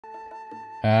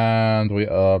And we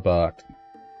are back.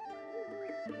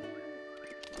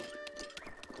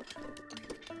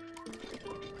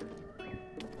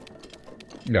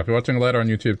 Yeah, if you're watching later on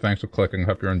YouTube, thanks for clicking.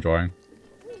 Hope you're enjoying.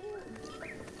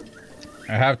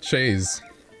 I have cheese,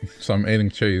 so I'm eating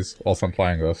cheese whilst I'm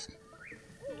playing this.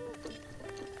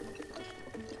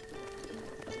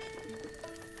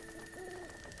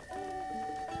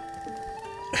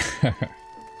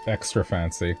 Extra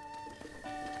fancy.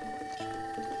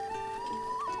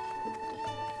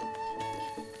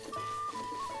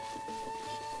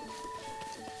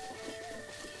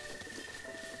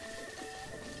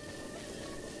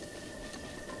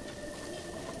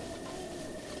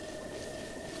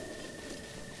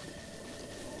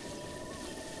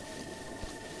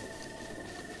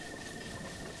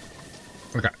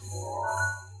 Okay.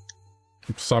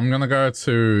 So I'm gonna go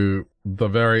to the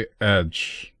very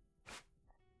edge.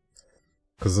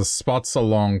 Because the spots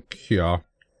along here.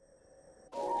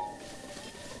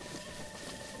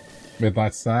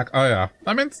 Midnight snack? Oh yeah.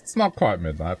 I mean, it's not quite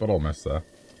midnight, but almost there.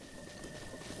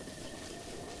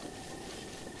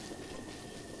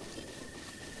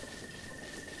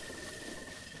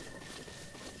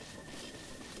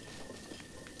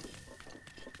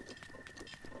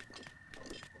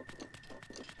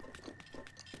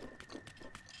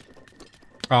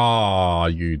 Aw,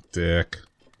 you dick.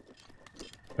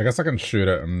 I guess I can shoot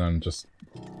it and then just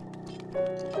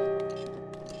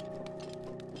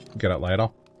get it later.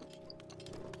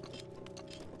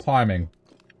 Timing.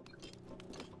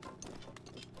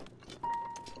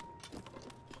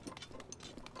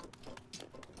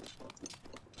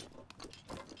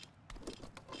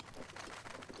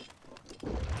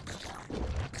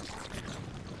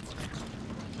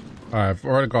 I've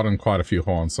already gotten quite a few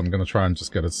horns, so I'm gonna try and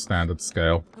just get a standard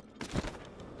scale.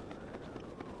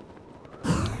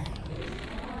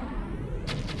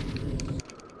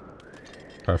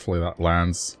 Hopefully that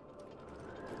lands.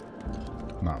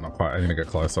 No, not quite. I need to get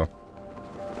closer.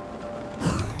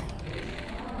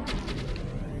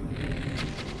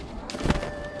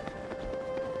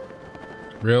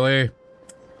 Really?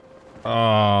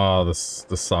 Oh, this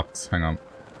sucks. Hang on.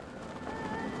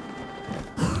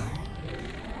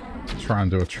 Try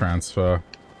and do a transfer.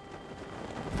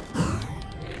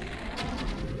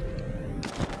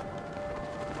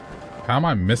 How am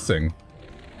I missing?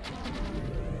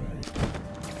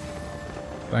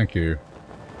 Thank you.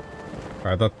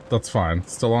 Alright, that's fine.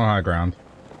 Still on high ground.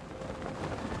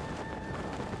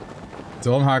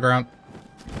 Still on high ground.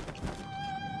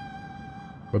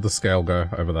 Where'd the scale go?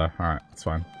 Over there. Alright, it's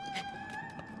fine.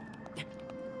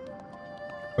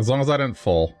 As long as I didn't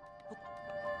fall.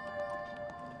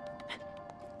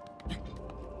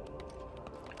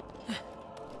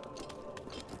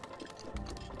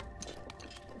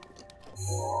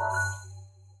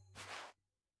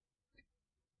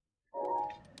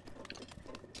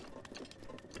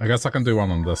 I guess I can do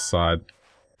one on this side.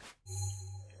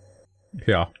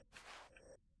 Yeah.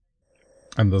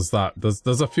 And there's that.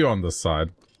 There's a few on this side.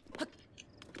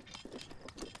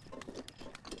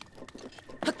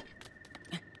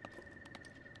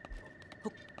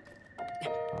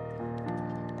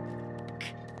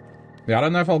 Yeah, I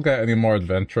don't know if I'll get any more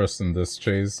adventurous in this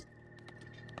cheese.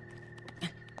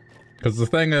 Because the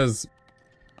thing is,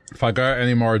 if I go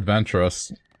any more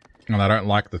adventurous, and I don't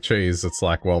like the cheese, it's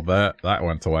like, well, that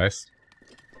went to waste.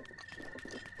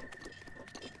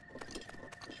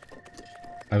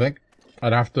 I think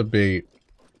I'd have to be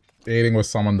eating with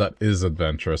someone that is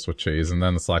adventurous with cheese, and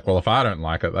then it's like, well, if I don't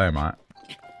like it, they might.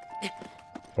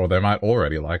 Or they might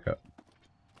already like it.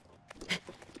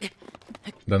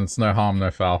 Then it's no harm,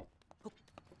 no foul.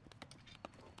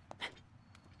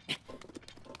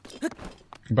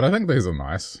 But I think these are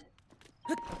nice.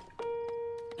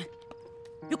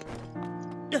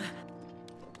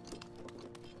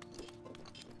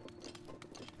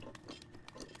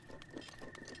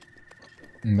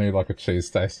 Need like a cheese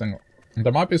tasting.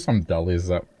 There might be some delis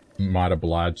that might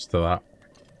oblige to that.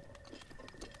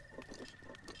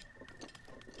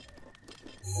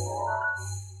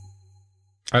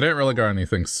 I didn't really go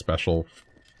anything special.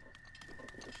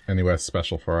 Anywhere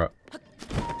special for it.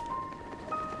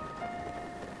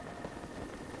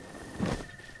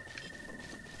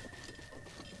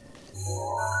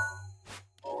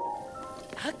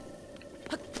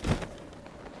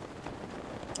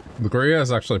 The Gruyere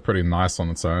is actually pretty nice on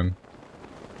its own.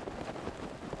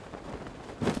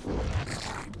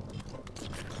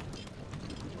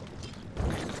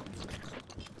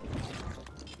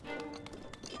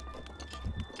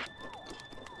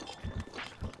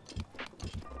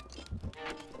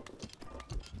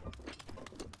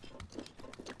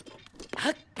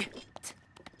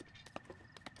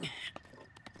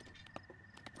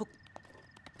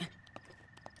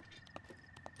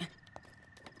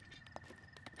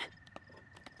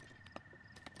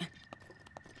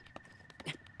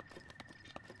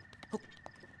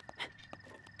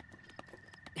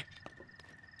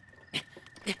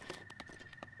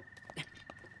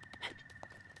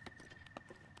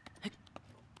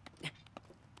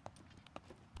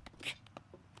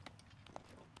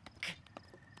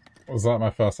 Was that my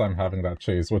first time having that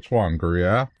cheese? Which one?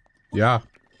 Gruyere? Yeah,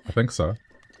 I think so.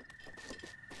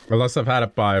 Unless I've had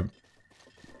it by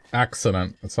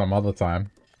accident at some other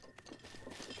time.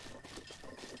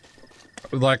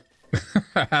 Like,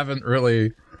 I haven't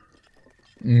really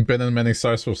been in many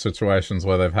social situations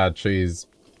where they've had cheese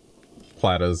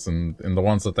platters, and in the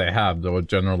ones that they have, they were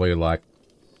generally like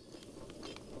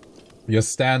your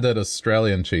standard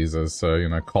Australian cheeses. So, you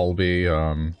know, Colby,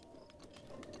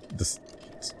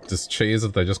 this cheese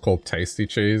that they just call tasty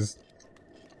cheese.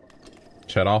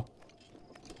 Cheddar.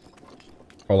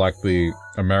 Or like the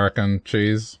American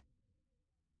cheese.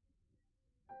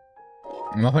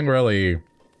 Nothing really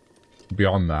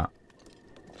beyond that.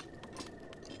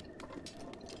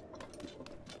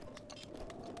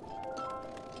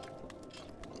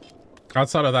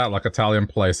 Outside of that, like, Italian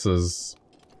places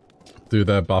do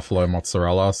their buffalo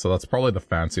mozzarella, so that's probably the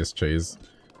fanciest cheese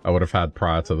I would have had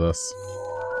prior to this.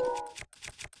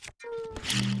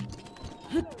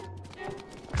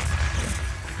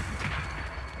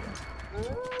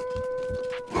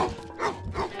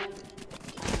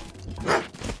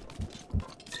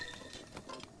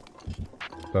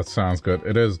 That sounds good.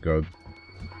 It is good.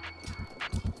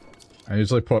 I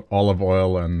usually put olive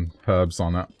oil and herbs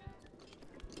on it.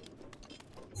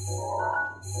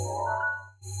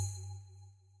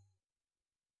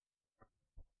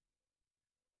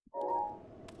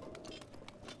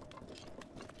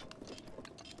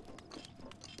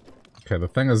 Okay, the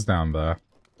thing is down there.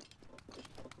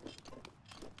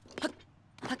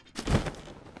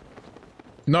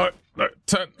 No, no,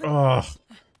 turn. Oh.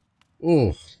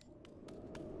 Ooh.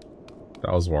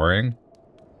 That was worrying.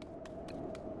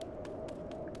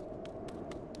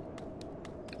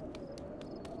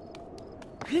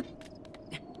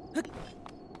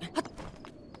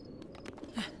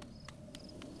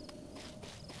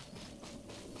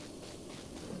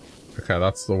 Okay,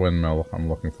 that's the windmill I'm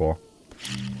looking for.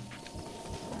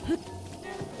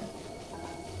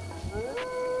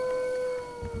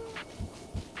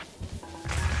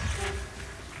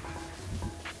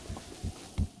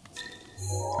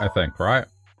 I think, right?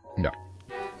 Yeah.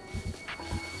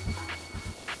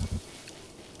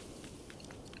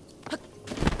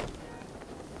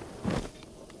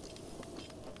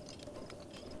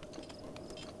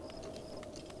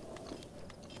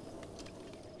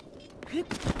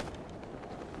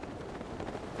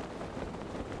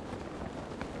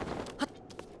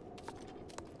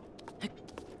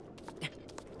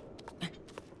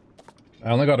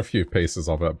 I only got a few pieces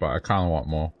of it, but I kind of want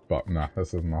more. But nah,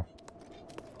 this is enough.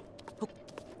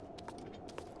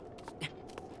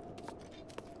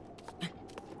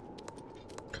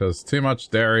 Because too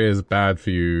much dairy is bad for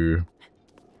you.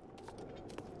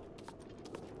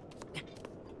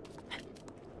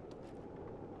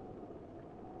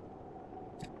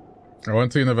 I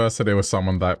went to university with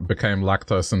someone that became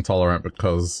lactose intolerant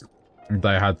because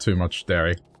they had too much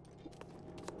dairy.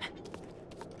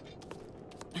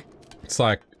 It's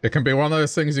like, it can be one of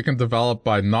those things you can develop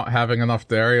by not having enough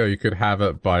dairy, or you could have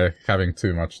it by having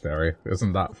too much dairy.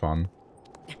 Isn't that fun?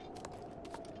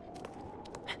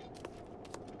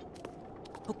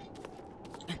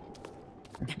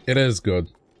 It is good.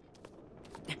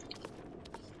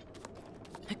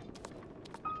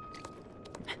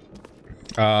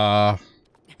 I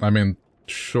mean,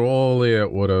 surely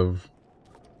it would have...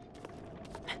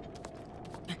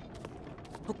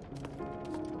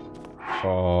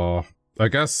 I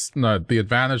guess, no, the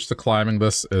advantage to climbing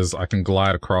this is I can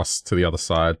glide across to the other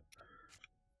side.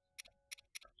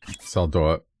 So I'll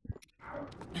do it.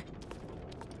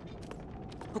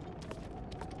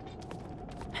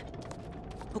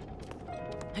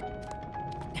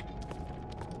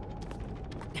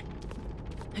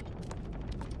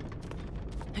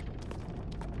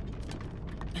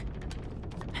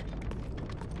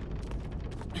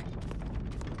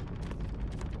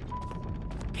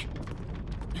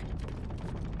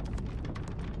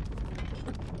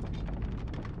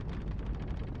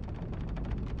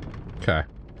 Okay.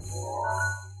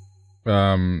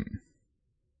 Let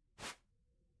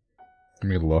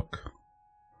me look.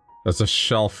 There's a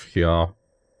shelf here.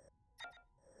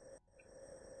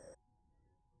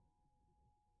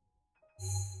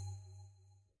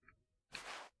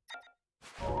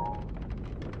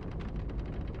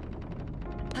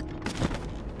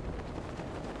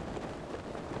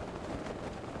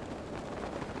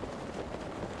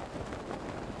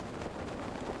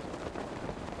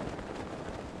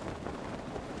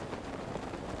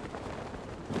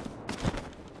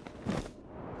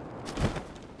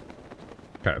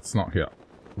 Okay, it's not here.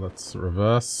 Let's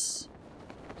reverse.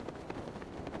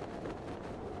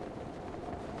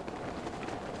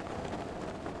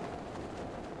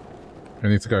 We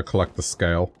need to go collect the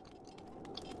scale.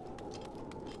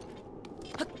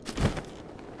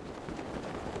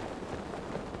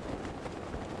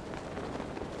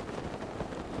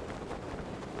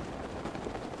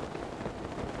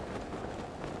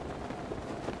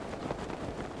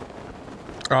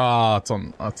 Oh, it's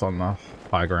on the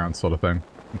high ground sort of thing.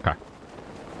 Okay.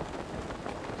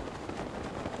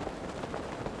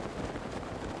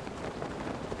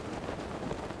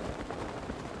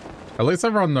 At least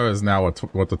everyone knows now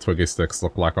what the Twiggy sticks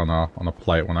look like on a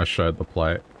plate when I showed the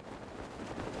plate.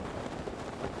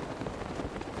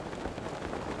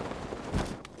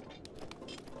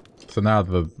 So now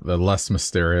they're less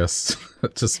mysterious.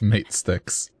 Just meat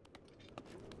sticks.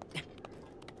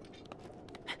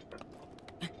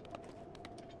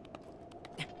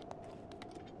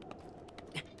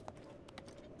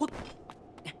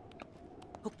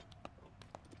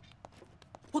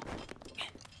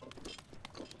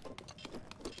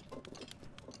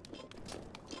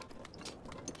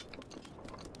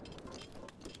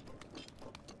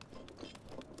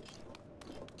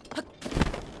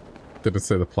 Didn't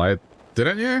see the plate,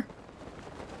 didn't you?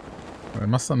 It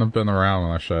mustn't have been around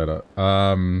when I showed it.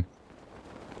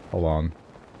 Hold on.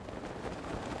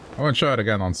 I won't show it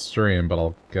again on stream, but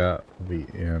I'll get the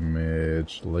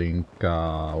image link.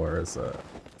 Where is it?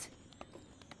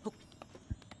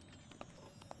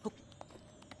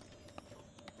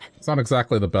 It's not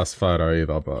exactly the best photo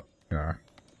either, but, you know.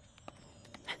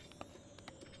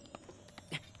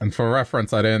 And for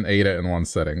reference, I didn't eat it in one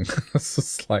sitting. It's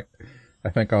just like... I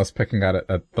think I was picking at it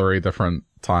at 3 different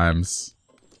times.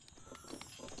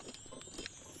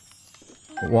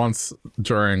 Once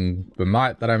during the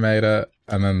night that I made it,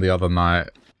 and then the other night...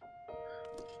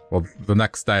 Well, the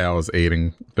next day I was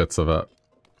eating bits of it,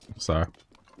 so...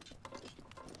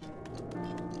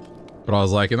 But I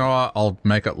was like, you know what, I'll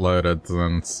make it loaded,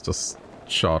 and it's just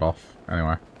shot off.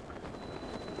 Anyway.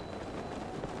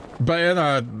 But, you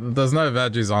know, there's no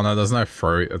veggies on it, there's no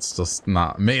fruit, it's just,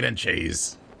 nah, meat and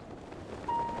cheese.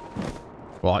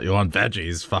 What, you want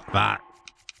veggies? Fuck that.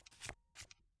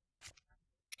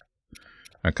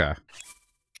 Okay.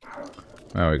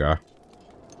 There we go.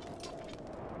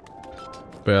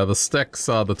 But yeah, the sticks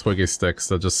are the Twiggy sticks.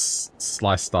 They're just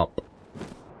sliced up.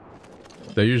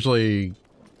 They're usually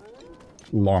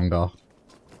longer.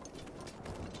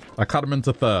 I cut them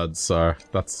into thirds, so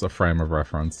that's a frame of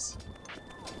reference.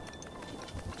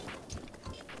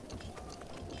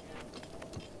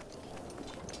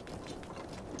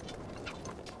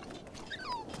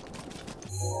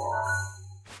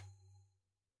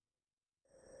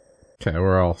 Okay,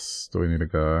 where else do we need to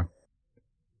go?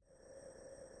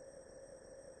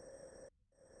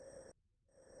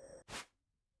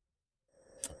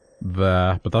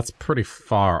 There, but that's pretty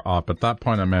far up. At that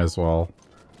point, I may as well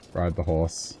ride the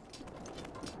horse.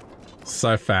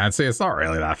 So fancy. It's not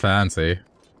really that fancy.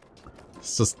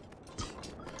 It's just...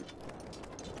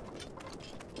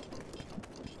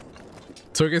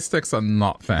 Twiggy sticks are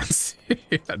not fancy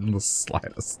in the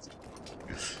slightest.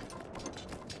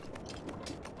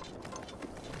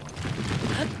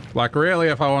 Like, really,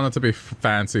 if I wanted to be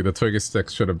fancy, the Twiggy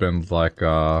sticks should have been like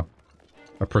a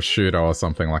prosciutto or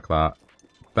something like that.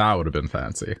 That would have been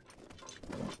fancy.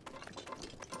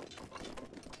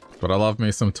 But I love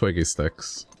me some Twiggy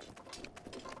sticks.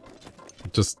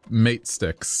 Just meat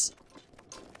sticks.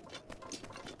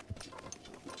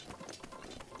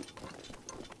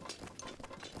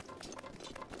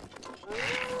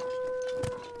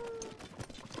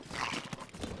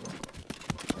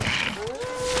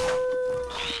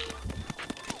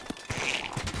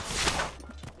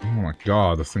 Oh my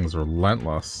god, this thing's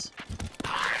relentless.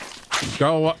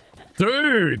 Go up.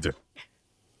 Dude!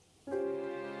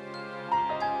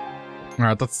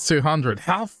 Alright, that's 200.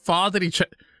 How far did he check?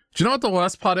 Do you know what the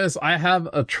worst part is? I have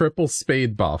a triple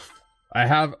speed buff. I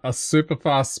have a super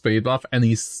fast speed buff, and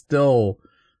he's still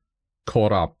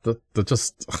caught up. They're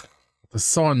just... They're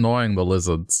so annoying, the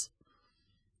lizards.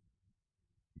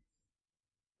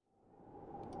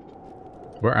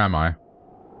 Where am I?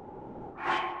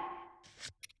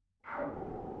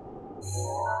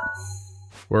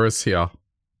 Where is here?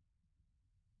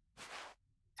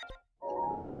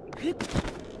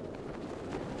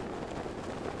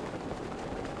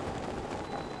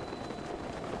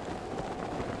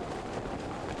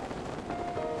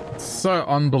 It's so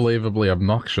unbelievably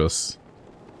obnoxious.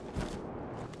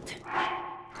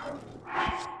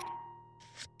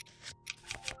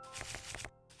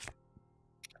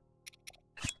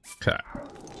 Okay.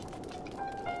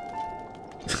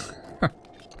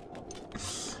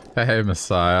 Hey,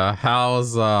 Messiah.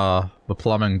 How's, the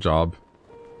plumbing job?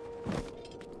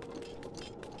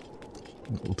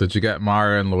 Did you get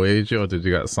Mario and Luigi, or did you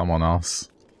get someone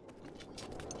else?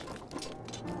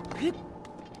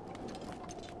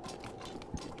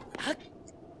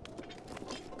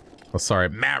 Oh, sorry,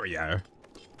 Mario.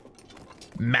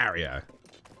 Mario.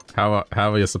 How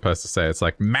are you supposed to say it? It's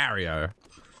like Mario.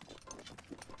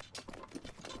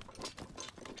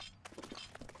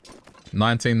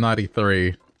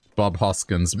 $1993, Bob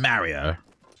Hoskins, Mario.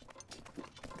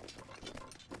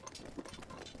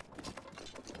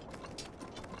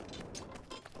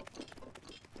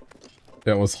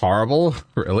 It was horrible?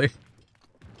 Really?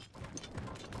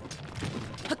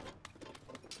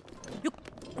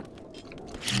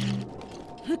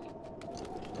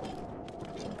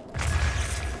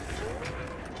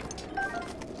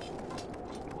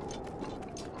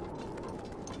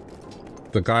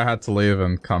 The guy had to leave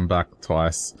and come back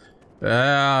twice.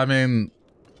 Yeah, I mean...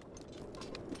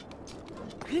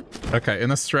 Okay, in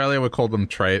Australia we call them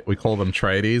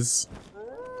tradies.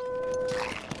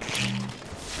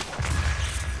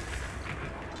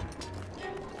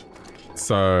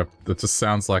 So, it just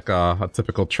sounds like a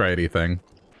typical tradie thing.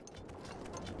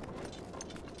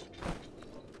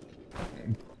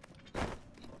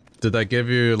 Did they give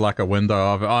you like a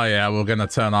window of, oh yeah, we're gonna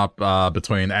turn up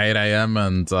between 8 AM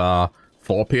and 4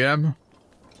 PM?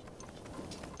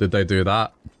 Did they do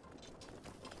that?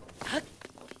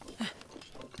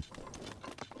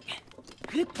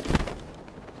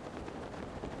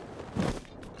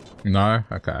 No?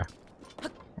 Okay.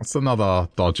 That's another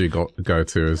dodgy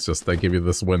go-to, is just they give you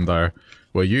this window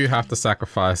where you have to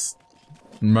sacrifice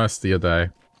most of your day.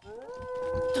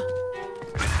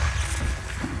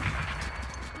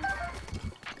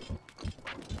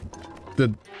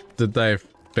 Did they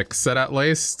fix it at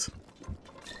least?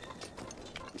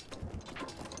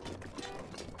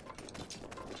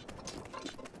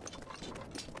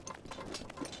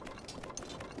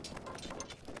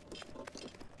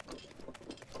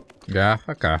 Yeah,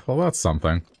 okay. Well, that's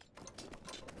something.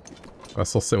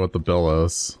 Guess we'll see what the bill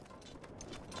is.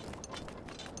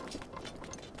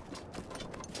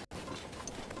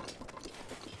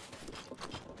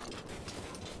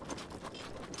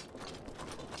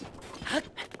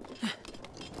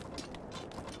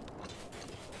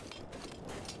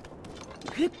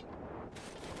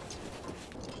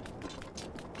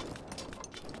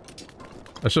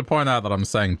 I should point out that I'm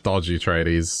saying dodgy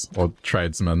tradies, or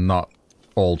tradesmen, not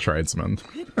all tradesmen.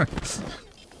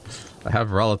 I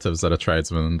have relatives that are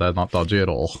tradesmen and they're not dodgy at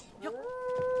all.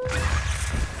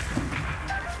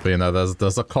 But you know,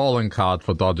 there's a calling card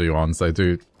for dodgy ones. They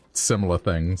do similar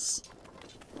things.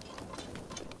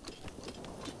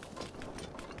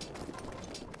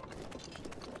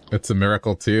 It's a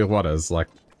miracle to you? What is, like,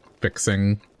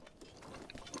 fixing?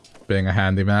 Being a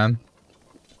handyman?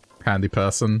 Handy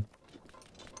person?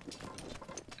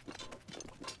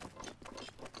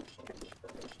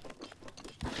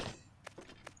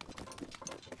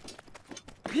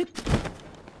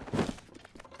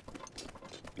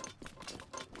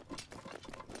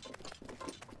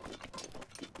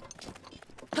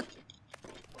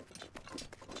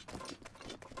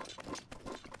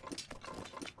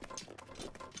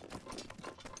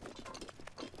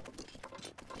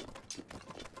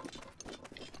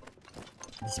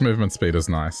 This movement speed is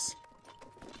nice.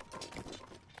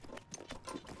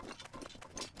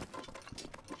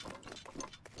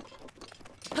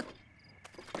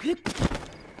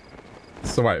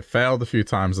 So wait, failed a few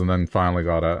times and then finally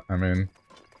got it. I mean,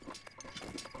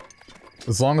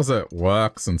 as long as it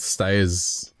works and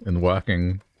stays in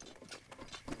working.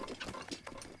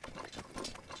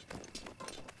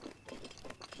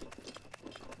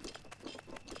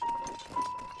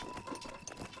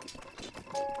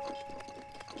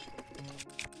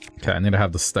 Okay, I need to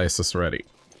have the stasis ready.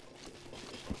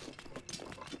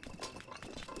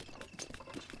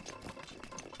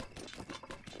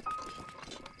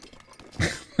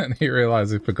 And he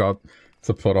realized he forgot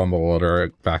to put on the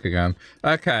water back again.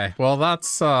 Okay, well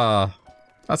that's an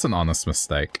honest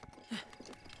mistake.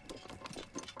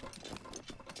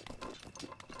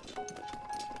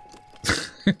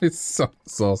 He's so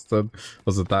exhausted.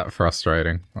 Was it that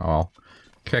frustrating? Oh well.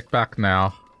 Kick back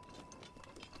now.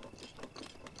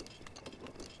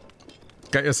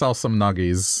 Get yourself some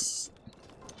nuggies.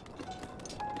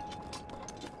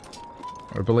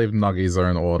 I believe nuggies are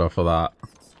in order for that.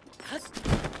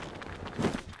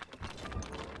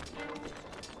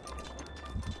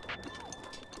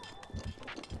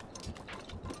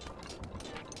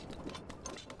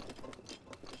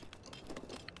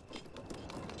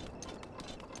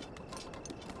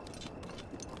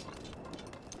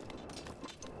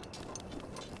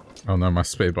 Oh no, my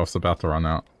speed buff's about to run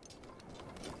out.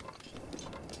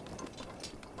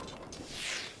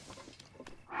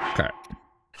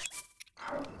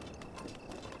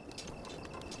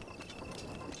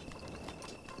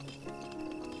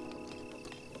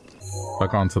 If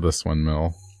I go onto this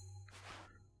windmill.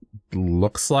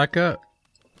 Looks like it.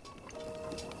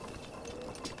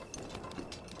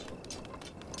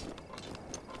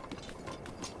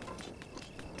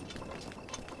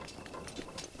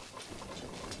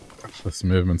 This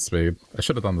movement speed. I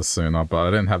should have done this sooner, but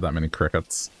I didn't have that many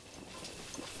crickets.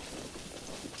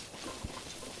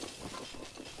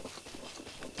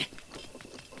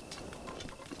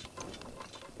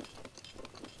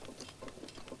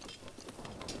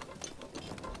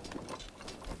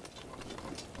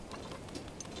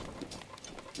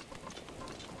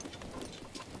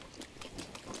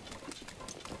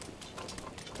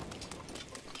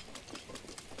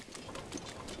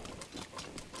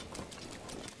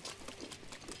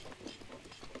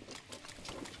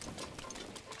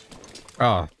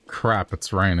 Oh, crap,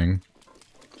 it's raining.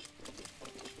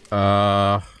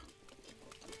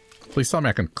 Please tell me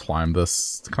I can climb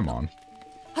this. Come on.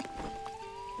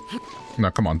 No,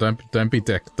 come on, don't be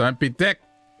dick. Don't be dick!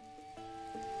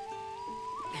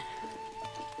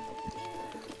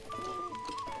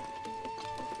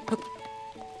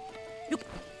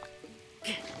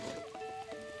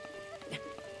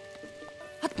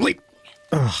 Leap!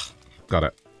 Ugh, got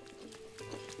it.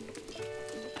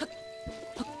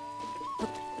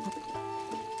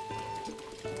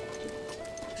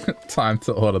 Time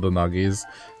to order the nuggies.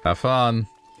 Have fun.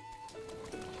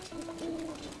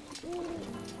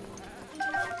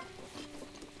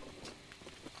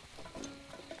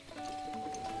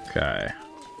 Okay.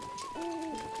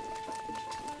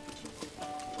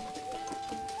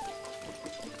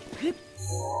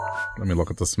 Let me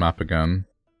look at this map again.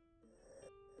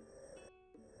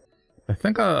 I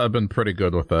think I've been pretty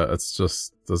good with it. It's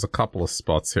just there's a couple of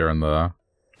spots here and there.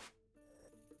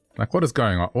 Like, what is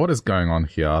going on? What is going on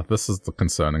here? This is the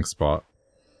concerning spot.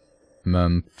 And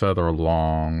then further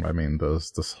along, I mean, there's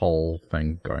this whole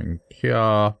thing going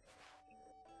here.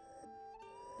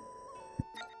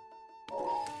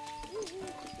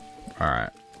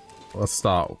 Alright. Let's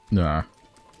start,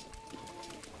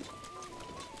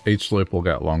 each loop will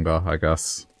get longer, I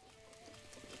guess.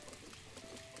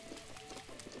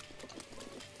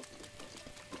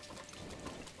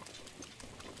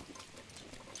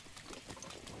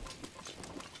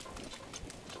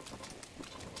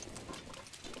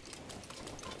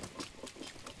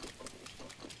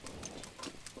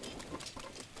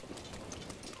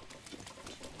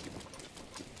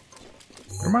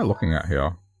 What am I looking at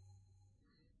here?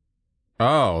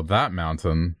 Oh, that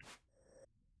mountain.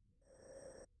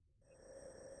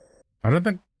 I don't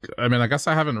think... I mean, I guess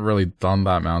I haven't really done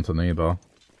that mountain either.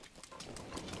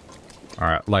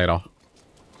 Alright, later.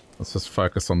 Let's just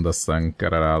focus on this thing,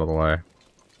 get it out of the way.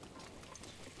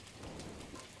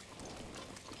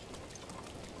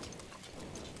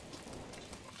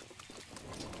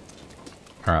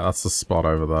 Alright, that's the spot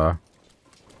over there.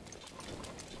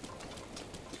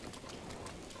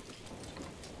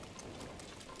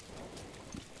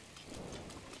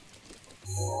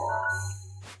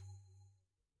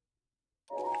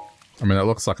 I mean, it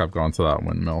looks like I've gone to that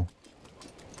windmill.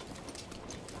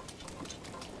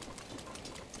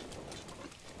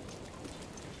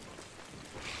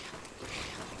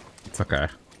 It's okay.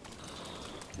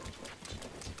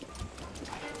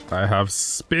 I have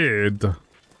speed.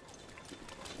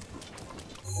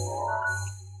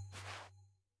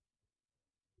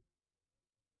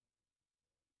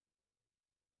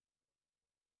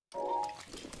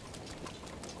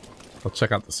 I'll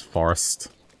check out this forest.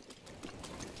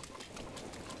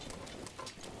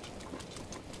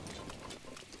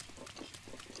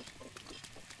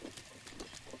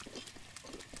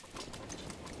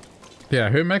 Yeah,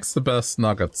 who makes the best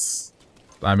nuggets?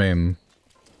 I mean,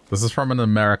 this is from an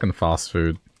American fast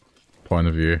food point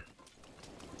of view.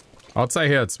 I would say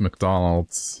here it's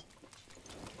McDonald's.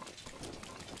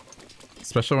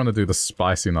 Especially when they do the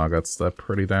spicy nuggets, they're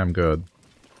pretty damn good.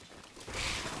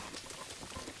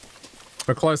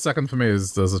 A close second for me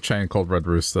is there's a chain called Red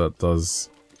Rooster that does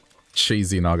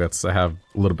cheesy nuggets. They have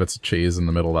little bits of cheese in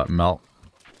the middle that melt.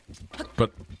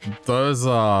 But those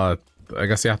are... I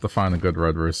guess you have to find a good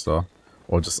Red Rooster.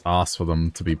 Or just ask for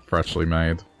them to be freshly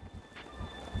made.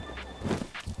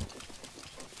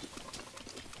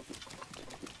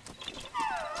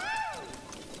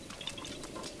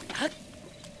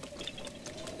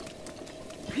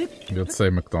 You'd say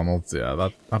McDonald's, yeah,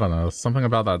 that, I don't know, something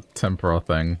about that tempura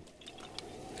thing.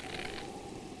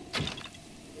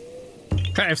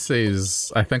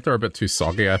 KFC's, I think they're a bit too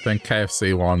soggy. I think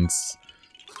KFC ones,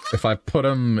 if I put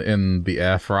them in the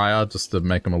air fryer just to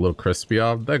make them a little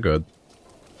crispier, they're good.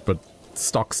 But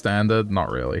stock standard, not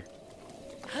really.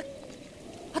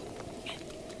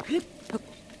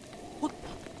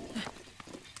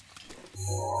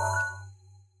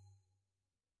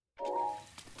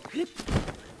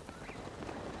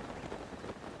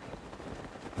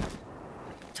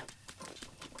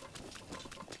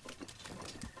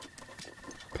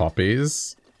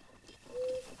 Poppies.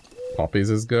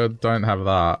 Poppies is good. Don't have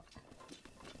that.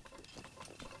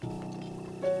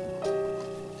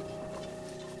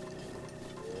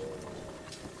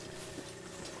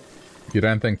 You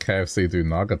don't think KFC do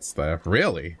nuggets there?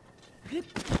 Really?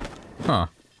 Huh.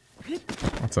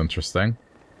 That's interesting.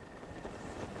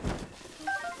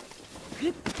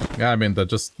 Yeah, I mean, they're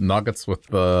just nuggets with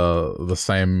the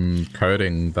same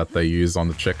coating that they use on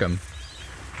the chicken.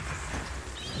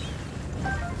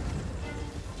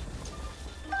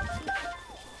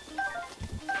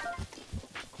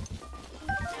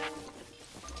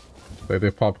 They do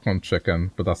popcorn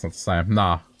chicken, but that's not the same.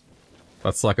 Nah.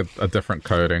 That's like a different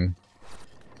coating.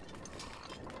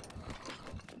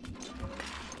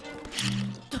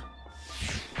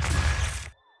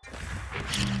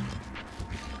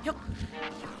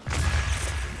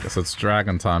 Guess it's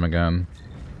dragon time again.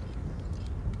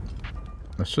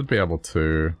 I should be able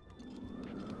to...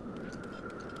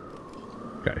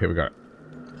 Okay, here we go.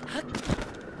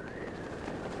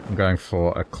 I'm going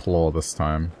for a claw this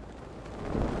time.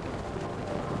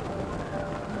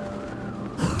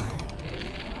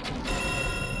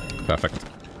 Perfect.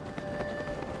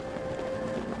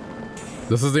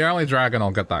 This is the only dragon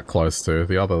I'll get that close to.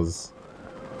 The others...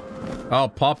 Oh,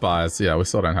 Popeyes. Yeah, we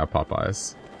still don't have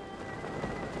Popeyes.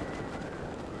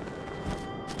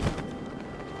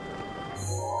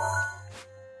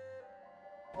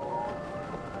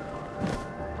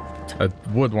 I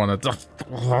would want to...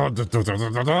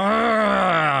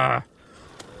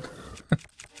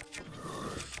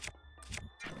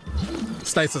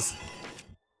 Stasis.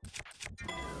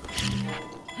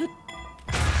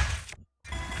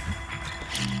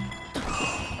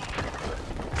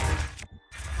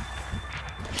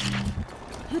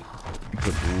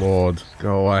 Good lord,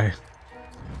 go away.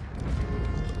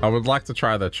 I would like to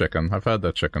try their chicken. I've heard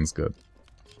their chicken's good.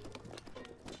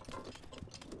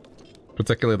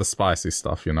 Particularly the spicy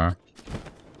stuff, you know?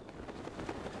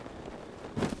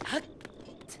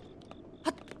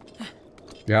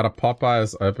 You had a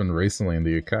Popeyes open recently in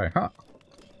the UK, huh?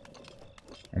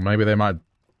 Or maybe they might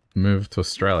move to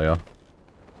Australia.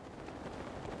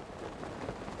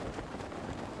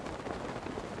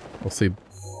 We'll see.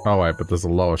 Oh wait, but there's a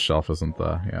lower shelf, isn't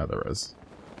there? Yeah, there is.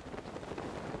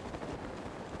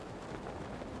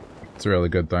 It's really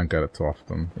good, don't get it too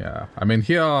often. Yeah, I mean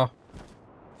here...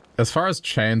 As far as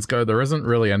chains go, there isn't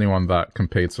really anyone that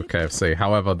competes with KFC.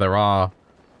 However, there are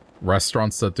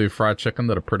restaurants that do fried chicken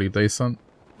that are pretty decent.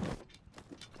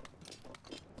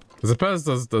 I suppose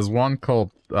there's one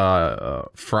called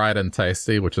Fried and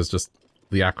Tasty, which is just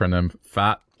the acronym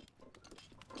FAT.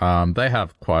 They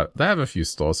have a few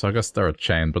stores, so I guess they're a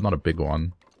chain, but not a big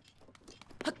one.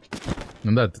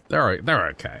 And they're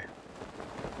okay.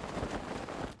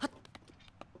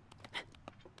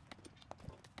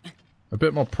 A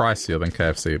bit more pricier than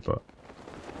KFC, but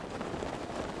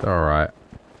they're alright.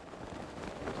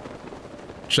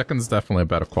 Chicken's definitely a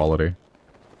better quality.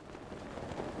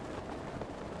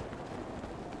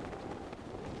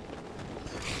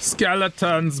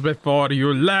 Skeletons before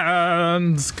you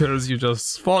land, 'cause you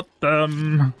just fought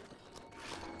them.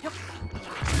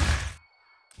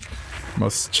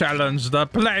 Must challenge the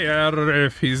player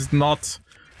if he's not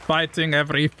fighting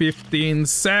every 15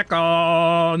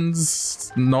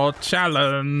 seconds. No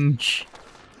challenge.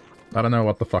 I don't know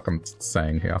what the fuck I'm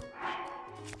saying here.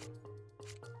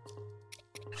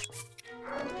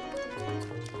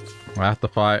 I have to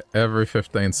fight every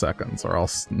 15 seconds or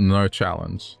else no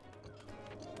challenge.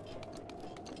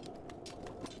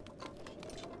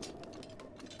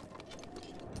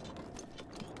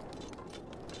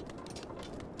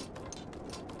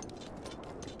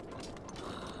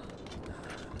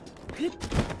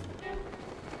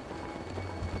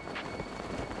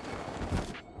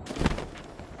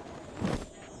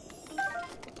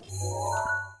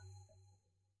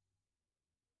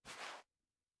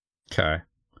 Okay.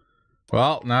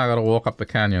 Well, now I gotta walk up the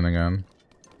canyon again.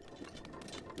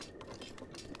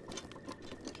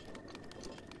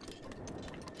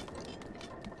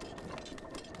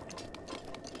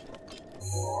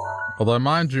 Although,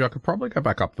 mind you, I could probably go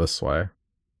back up this way.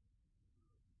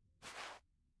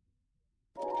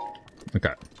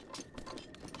 Okay.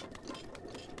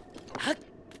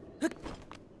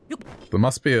 There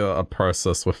must be a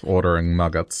process with ordering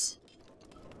nuggets.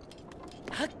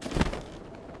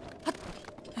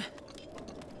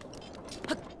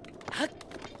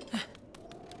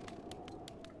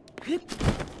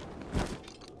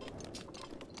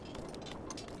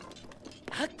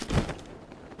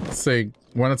 See,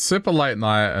 when it's super late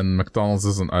night and McDonald's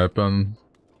isn't open,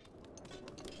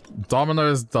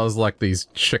 Domino's does like these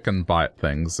chicken bite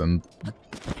things, and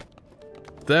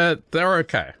they're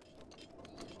okay.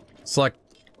 It's like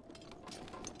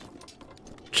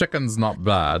chicken's not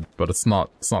bad, but it's not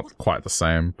quite the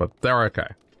same, but they're okay.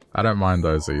 I don't mind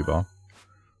those either.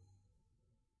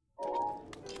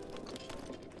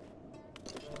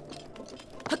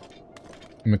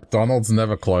 McDonald's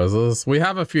never closes. We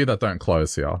have a few that don't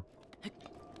close here.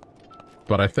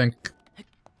 But I think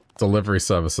delivery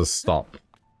services stop.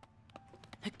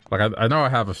 Like, I know I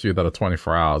have a few that are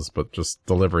 24 hours, but just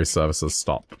delivery services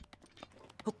stop.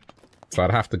 So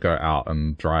I'd have to go out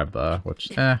and drive there,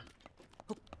 which, I'm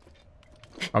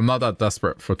not that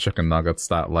desperate for chicken nuggets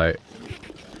that late.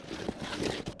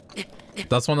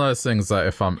 That's one of those things that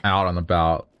if I'm out and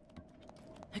about...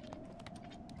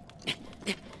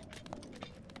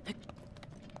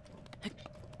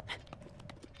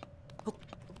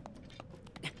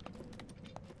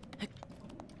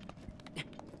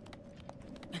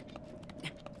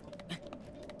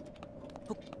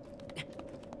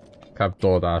 Have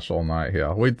DoorDash all night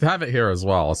here. We have it here as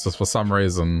well. It's just for some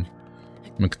reason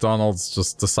McDonald's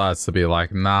just decides to be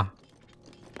like, nah.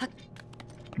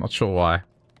 Not sure why.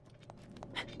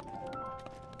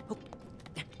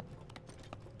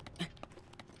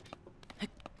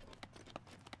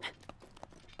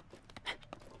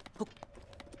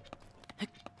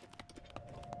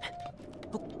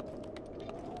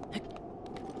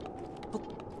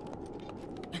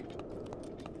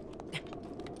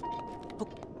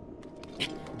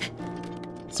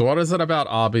 So what is it about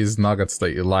Arby's nuggets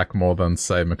that you like more than,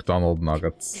 say, McDonald's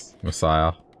nuggets,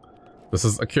 Messiah? This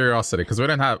is a curiosity, because we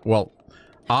don't have... Well,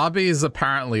 Arby's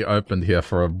apparently opened here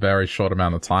for a very short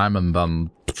amount of time, and then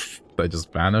they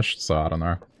just vanished, so I don't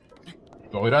know.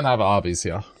 But we don't have Arby's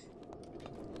here.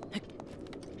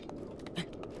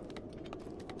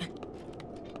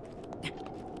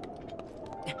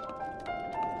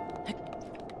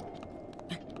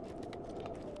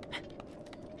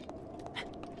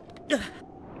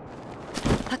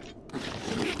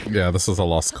 Yeah, this is a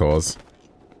lost cause.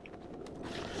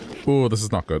 Ooh, this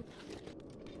is not good.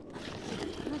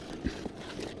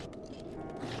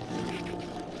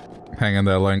 Hang in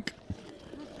there, Link.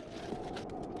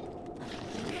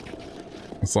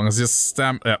 As long as you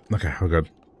stamp... Yeah, okay, we're good.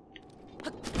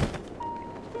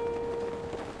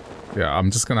 Yeah,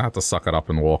 I'm just gonna have to suck it up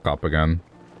and walk up again.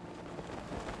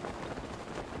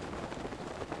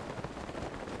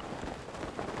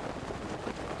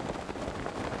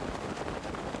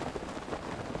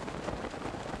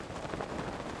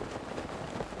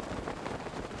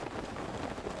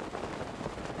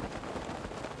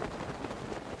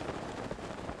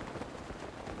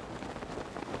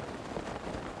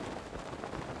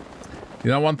 You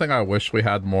know, one thing I wish we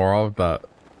had more of, that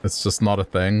it's just not a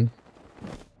thing?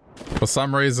 For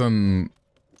some reason,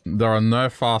 there are no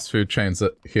fast food chains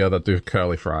here that do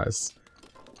curly fries.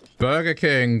 Burger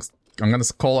King, I'm gonna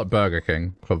call it Burger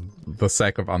King, for the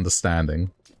sake of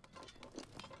understanding.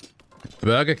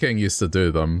 Burger King used to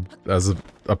do them as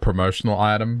a promotional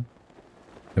item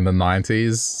in the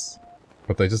 90s,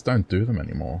 but they just don't do them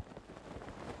anymore.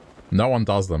 No one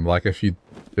does them. Like, if you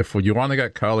want to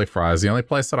get curly fries, the only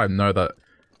place that I know that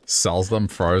sells them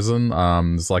frozen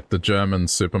is like the German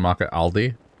supermarket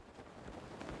Aldi.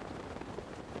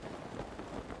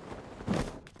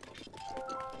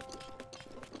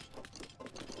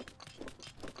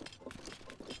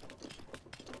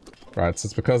 Right, so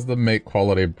it's because of the meat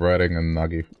quality, breading, and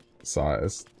nugget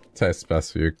size. Tastes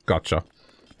best for you. Gotcha.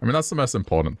 I mean, that's the most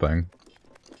important thing.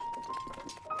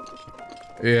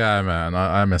 Yeah, man,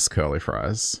 I miss curly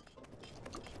fries.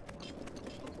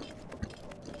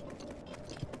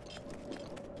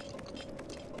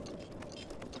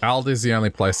 Aldi's the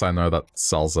only place I know that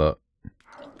sells it.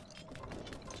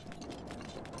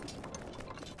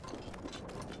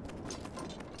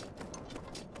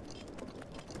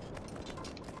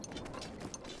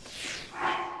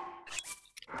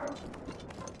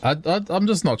 I'm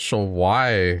just not sure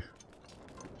why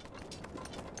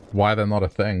they're not a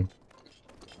thing.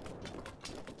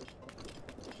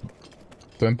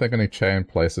 Don't think any chain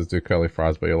places do curly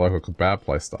fries, but your local kebab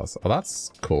place does. Oh,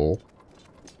 that's cool.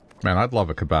 Man, I'd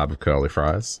love a kebab with curly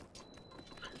fries.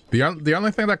 The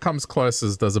only thing that comes close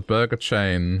is there's a burger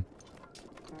chain.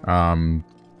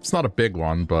 It's not a big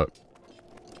one, but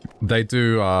they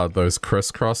do those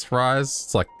crisscross fries.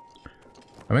 It's like,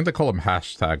 I think they call them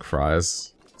hashtag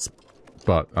fries.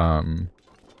 But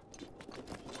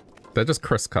they're just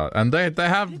crisp cut, and they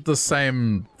have the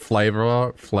same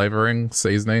flavoring,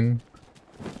 seasoning,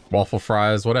 waffle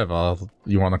fries, whatever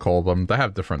you want to call them. They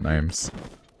have different names.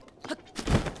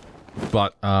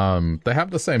 But, they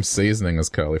have the same seasoning as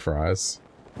curly fries.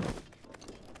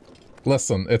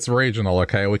 Listen, it's regional,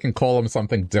 okay? We can call them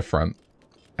something different,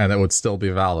 and it would still be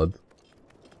valid.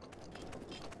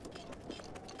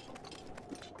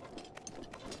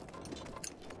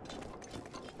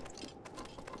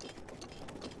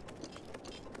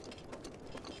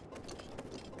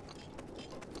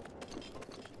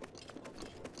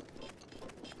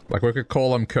 Like, we could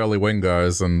call them curly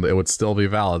wingos, and it would still be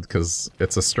valid, because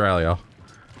it's Australia.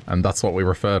 And that's what we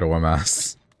refer to them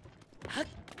as.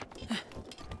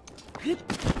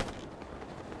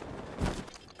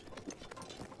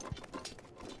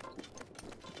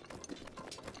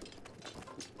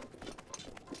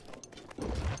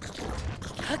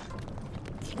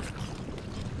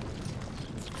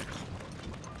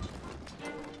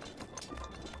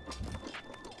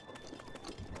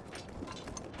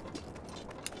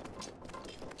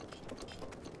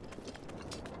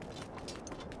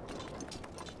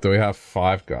 Do we have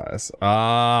 5 guys?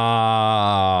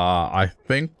 I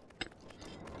think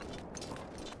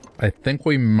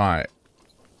we might.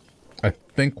 I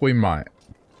think we might.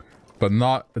 But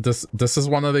not... This is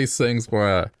one of these things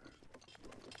where...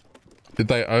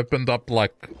 They opened up,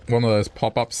 like, one of those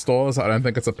pop-up stores. I don't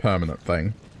think it's a permanent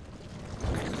thing.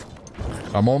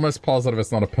 I'm almost positive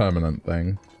it's not a permanent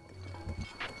thing.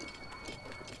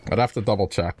 I'd have to double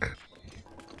check.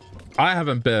 I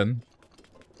haven't been.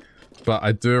 But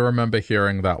I do remember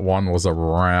hearing that one was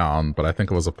around, but I think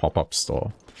it was a pop-up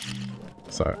store.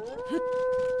 So.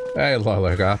 Hey,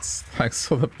 Lologats. Thanks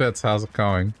for the bits. How's it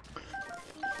going?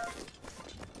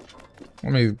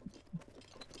 Let me...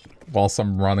 Whilst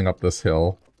I'm running up this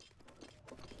hill.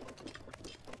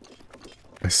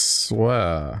 I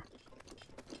swear.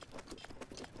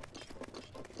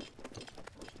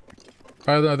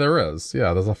 Oh, no, there is.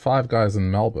 Yeah, there's a 5 Guys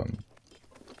in Melbourne.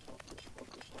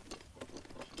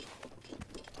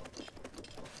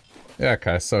 Yeah,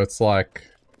 okay, so it's like...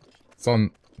 It's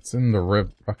in the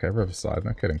Riverside,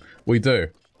 no kidding. We do.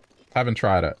 Haven't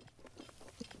tried it.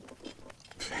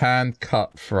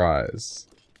 Hand-cut fries.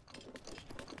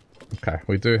 Okay,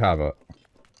 we do have it.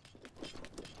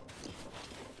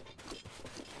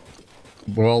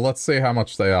 Well, let's see how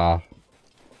much they are.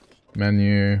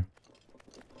 Menu.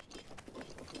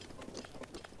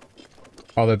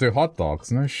 Oh, they do hot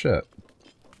dogs, no shit.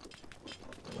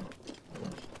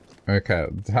 Okay,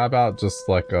 how about just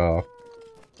like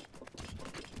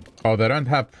Oh, they don't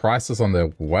have prices on their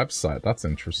website. That's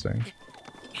interesting.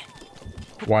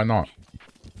 Why not?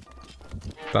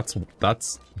 That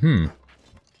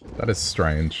is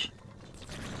strange.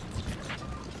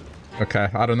 Okay,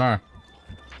 I don't know.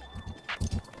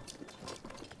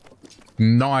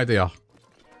 No idea.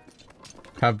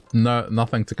 Have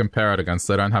nothing to compare it against.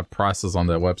 They don't have prices on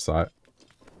their website.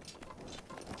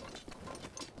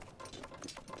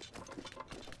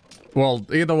 Well,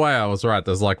 either way, I was right.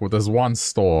 There's one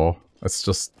store. It's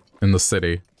just in the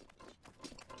city.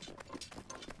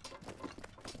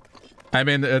 I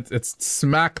mean, it's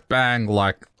smack bang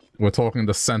like we're talking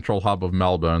the central hub of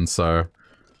Melbourne, so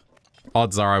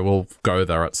odds are I will go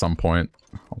there at some point.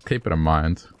 I'll keep it in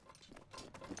mind.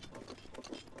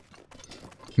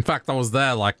 In fact, I was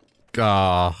there like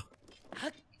 2-3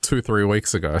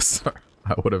 weeks ago, so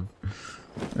I would have...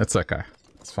 It's okay.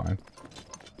 It's fine.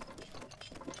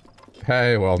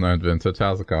 Hey, well-known vintage,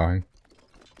 how's it going?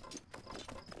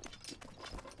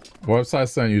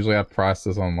 Websites don't usually have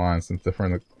prices online since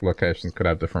different locations could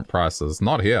have different prices.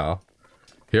 Not here.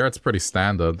 Here it's pretty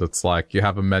standard. It's like you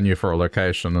have a menu for a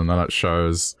location and then it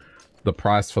shows the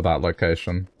price for that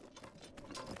location.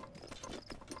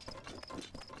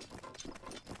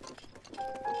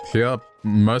 Here,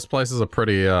 most places are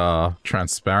pretty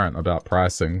transparent about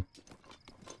pricing.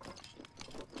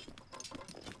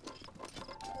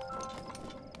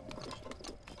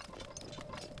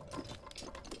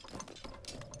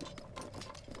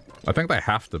 I think they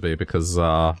have to be because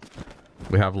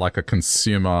we have like a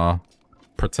consumer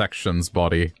protections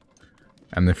body.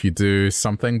 And if you do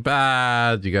something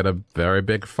bad, you get a very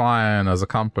big fine as a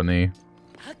company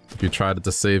if you try to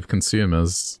deceive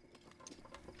consumers.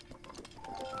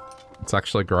 It's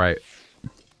actually great.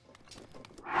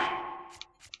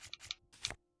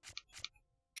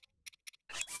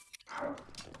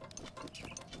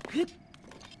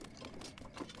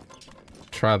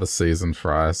 Try the seasoned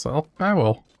fries. Oh, I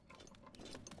will.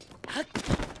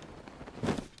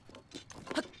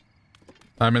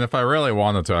 I mean, if I really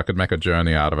wanted to, I could make a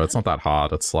journey out of it. It's not that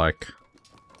hard. It's like...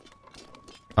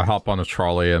 I hop on a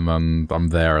trolley and then I'm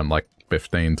there in like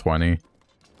 15, 20.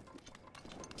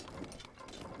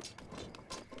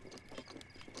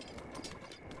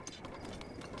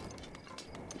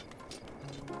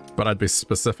 But I'd be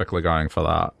specifically going for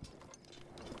that.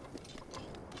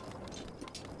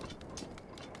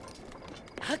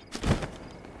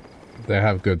 They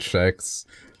have good shakes.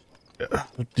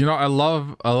 You know, I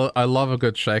love a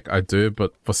good shake, I do,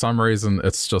 but for some reason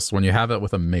it's just when you have it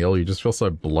with a meal, you just feel so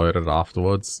bloated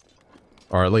afterwards.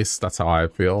 Or at least that's how I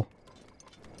feel.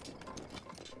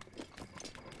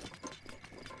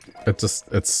 It just,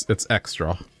 it's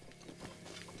extra.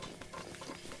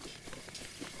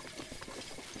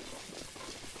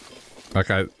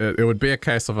 Okay, it would be a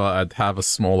case of I'd have a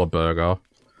smaller burger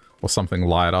or something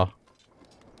lighter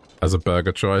as a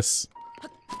burger choice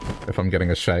if I'm getting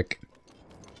a shake.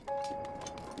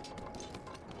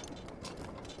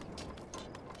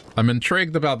 I'm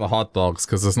intrigued about the hot dogs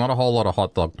because there's not a whole lot of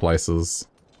hot dog places.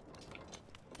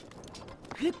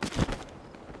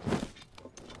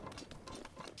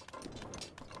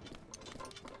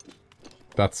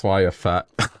 That's why you're fat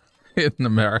in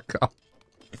America.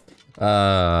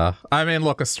 I mean,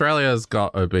 look, Australia's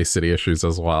got obesity issues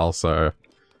as well, so...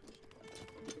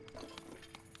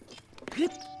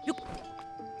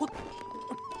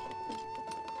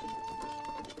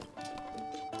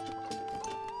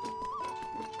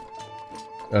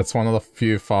 It's one of the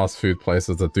few fast food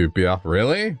places that do beer.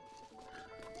 Really?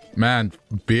 Man,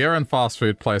 beer in fast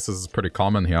food places is pretty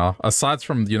common here. Aside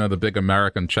from, you know, the big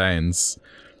American chains,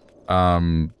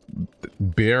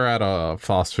 beer at a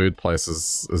fast food place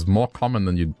is more common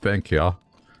than you'd think here.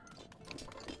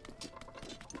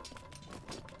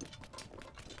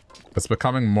 It's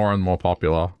becoming more and more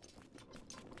popular.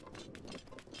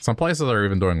 Some places are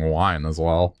even doing wine as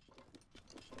well.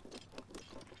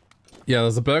 Yeah,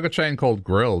 there's a burger chain called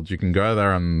Grilled. You can go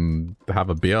there and have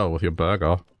a beer with your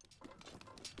burger.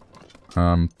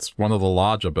 It's one of the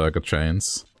larger burger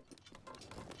chains.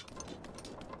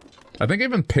 I think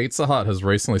even Pizza Hut has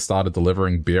recently started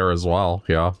delivering beer as well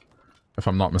here, if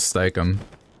I'm not mistaken.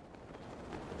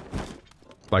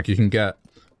 Like, you can get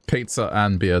pizza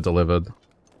and beer delivered.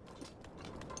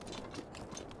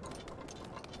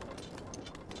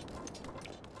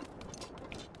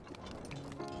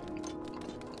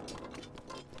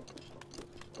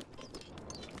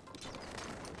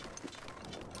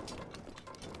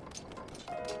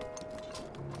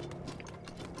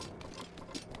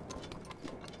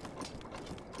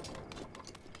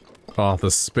 Oh,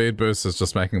 the speed boost is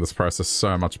just making this process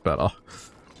so much better.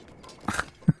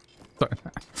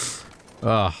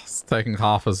 Ugh, it's taking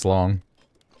half as long.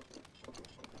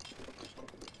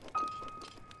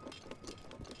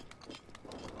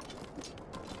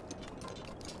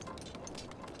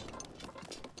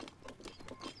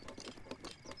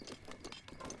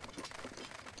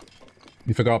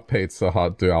 You forgot Pizza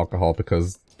Hut do alcohol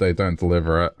because they don't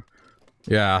deliver it.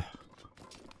 Yeah.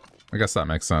 I guess that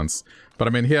makes sense. But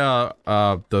I mean, here,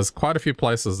 there's quite a few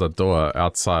places that do it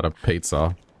outside of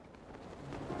pizza.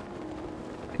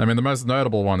 I mean, the most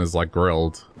notable one is, like,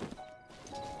 Grilled.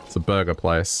 It's a burger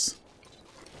place.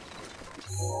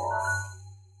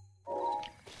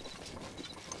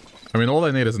 I mean, all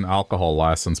they need is an alcohol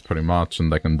license, pretty much,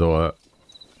 and they can do it.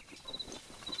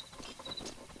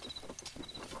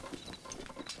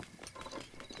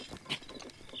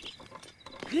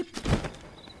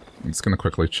 I'm just gonna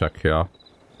quickly check here.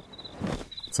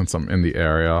 Since I'm in the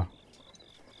area.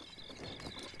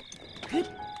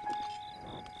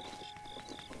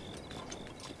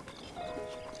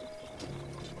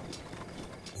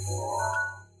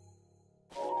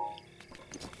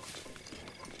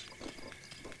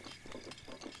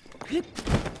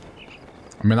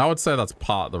 I mean, I would say that's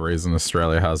part of the reason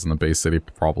Australia has an obesity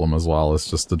problem as well, is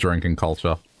just the drinking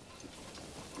culture.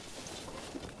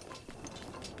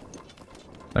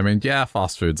 I mean, yeah,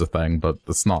 fast food's a thing, but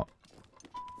it's not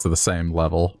to the same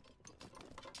level.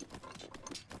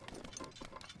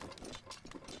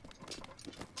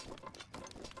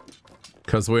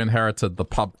 Because we inherited the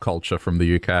pub culture from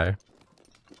the UK.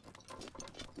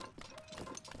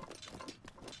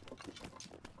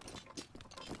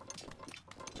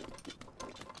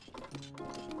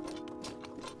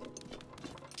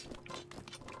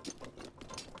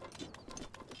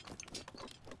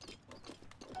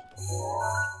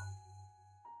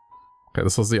 Okay,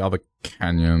 this was the other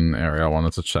canyon area I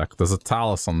wanted to check. There's a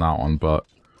talus on that one, but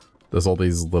there's all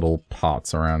these little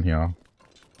parts around here.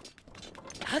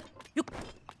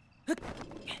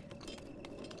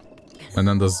 And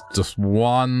then there's just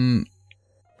one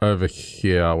over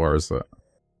here. Where is it?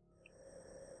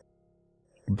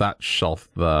 That shelf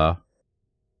there.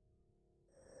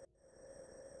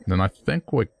 Then I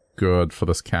think we're good for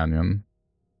this canyon.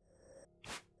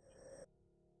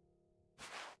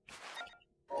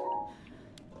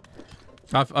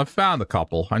 I've found a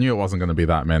couple. I knew it wasn't going to be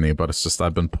that many, but it's just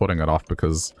I've been putting it off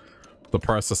because the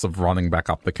process of running back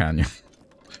up the canyon.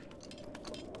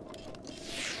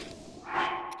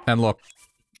 And look,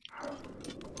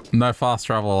 no fast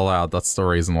travel allowed. That's the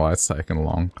reason why it's taken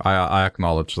long. I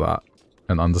acknowledge that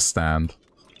and understand.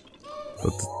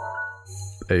 But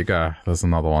there you go. There's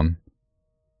another one.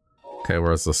 Okay,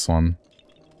 where's this one?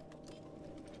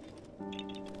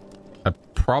 I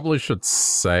probably should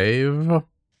save.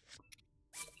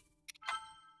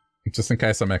 Just in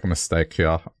case I make a mistake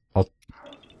here.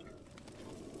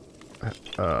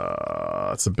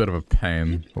 It's a bit of a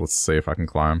pain. Let's see if I can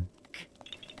climb.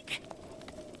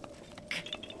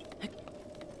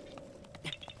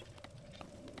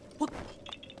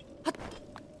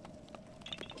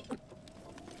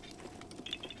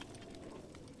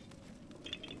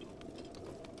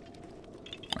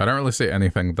 I don't really see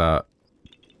anything that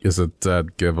is a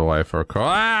dead giveaway for a car.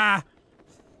 Ah!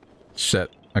 Shit.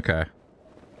 Okay.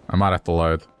 I might have to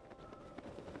load.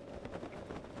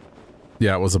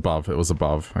 Yeah, it was above. It was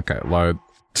above. Okay, load.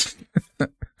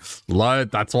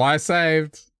 Load. That's why I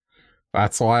saved.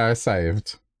 That's why I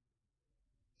saved.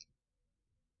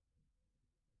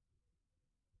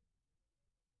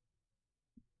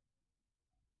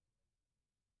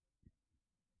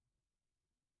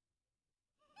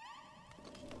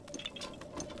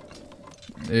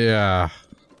 Yeah.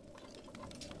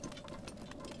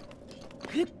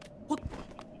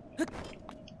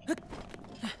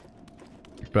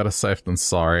 Better safe than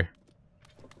sorry.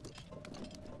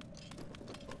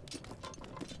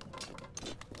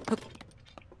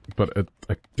 But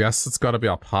I guess it's got to be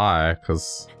up high,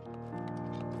 because...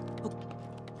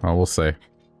 Oh, we'll see.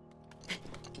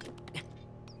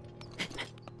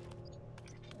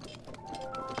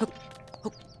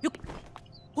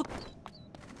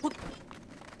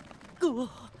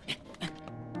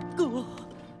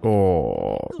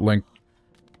 Oh, Link.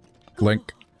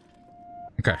 Link.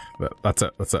 Okay, that's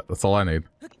it. That's it. That's all I need.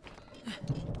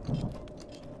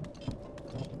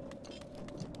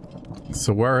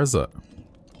 So where is it?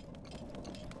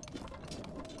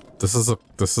 This is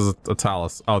a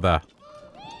talus. Oh, there.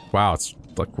 Wow, it's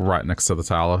like right next to the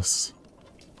talus.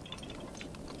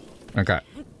 Okay.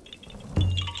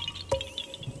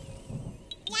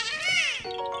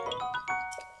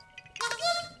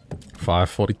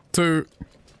 $5.42.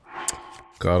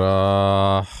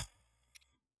 Gotta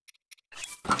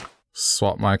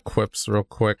swap my equips real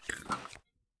quick.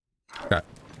 Okay.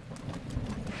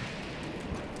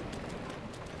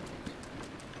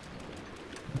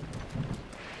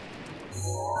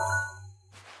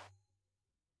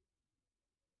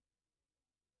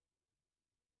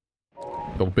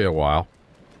 It'll be a while.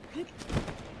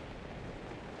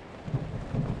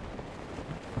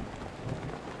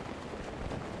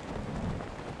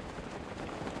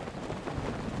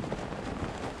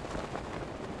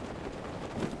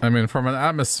 I mean, from an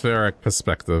atmospheric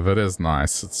perspective, it is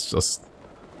nice. It's just...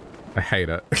 I hate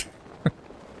it.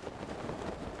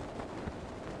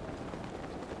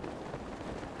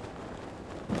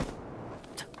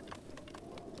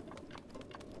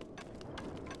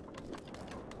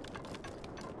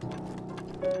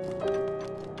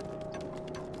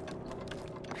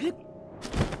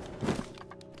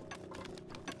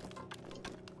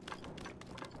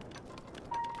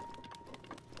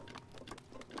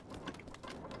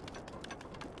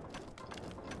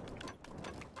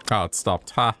 Oh, it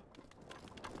stopped. Ha!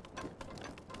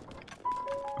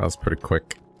 That was pretty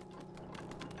quick.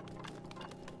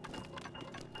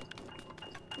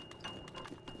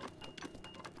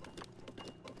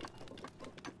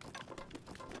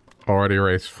 Already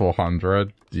raced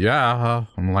 400. Yeah,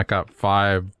 I'm like at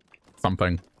 5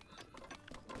 something.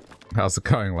 How's it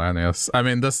going, Lanius? I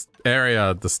mean, this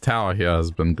area, this tower here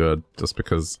has been good just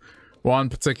because one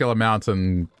particular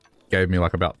mountain gave me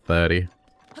like about 30.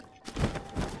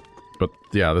 But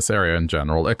yeah, this area in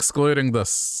general, excluding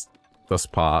this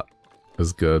part,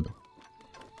 is good.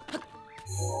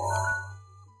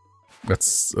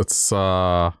 It's this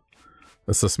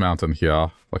mountain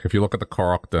here. Like if you look at the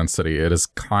Korok density, it is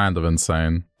kind of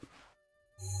insane.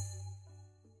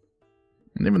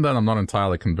 And even then, I'm not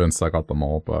entirely convinced I got them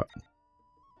all, but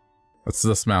it's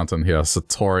this mountain here,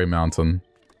 Satori Mountain.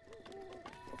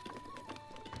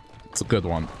 It's a good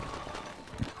one.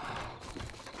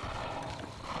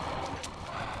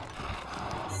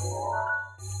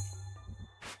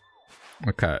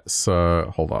 Okay,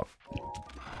 so hold up.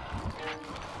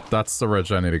 That's the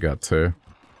ridge I need to get to.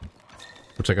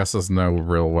 Which I guess there's no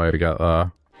real way to get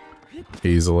there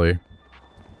easily.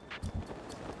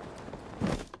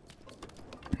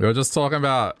 We were just talking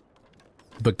about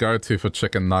the go-to for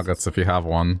chicken nuggets if you have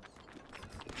one.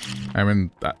 I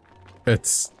mean,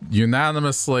 it's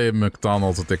unanimously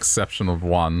McDonald's with the exception of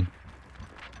one.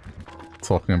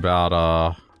 Talking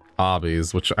about,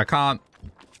 Arby's, which I can't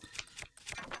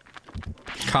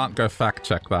go fact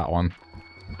check that one.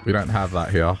 We don't have that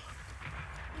here.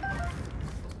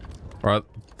 Right.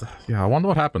 Yeah, I wonder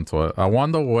what happened to it. I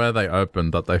wonder where they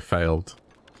opened that they failed.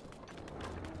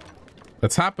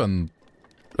 It's happened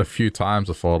a few times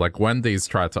before. Like, Wendy's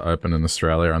tried to open in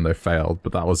Australia and they failed,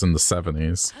 but that was in the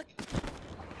 70s.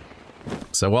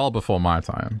 So well before my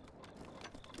time.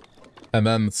 And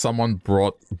then someone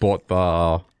bought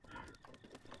the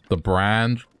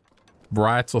brand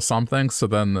rights or something, so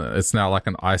then it's now like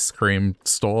an ice cream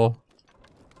store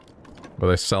where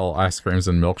they sell ice creams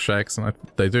and milkshakes, and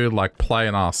they do like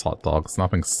plain ass hot dogs,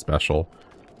 nothing special.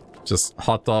 Just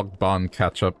hot dog, bun,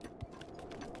 ketchup.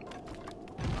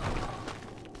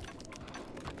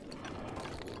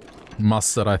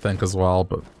 Mustard, I think, as well,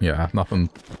 but yeah, nothing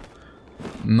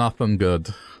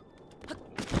good.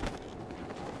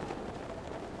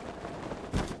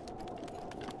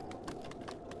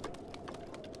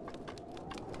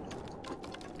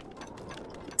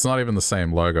 It's not even the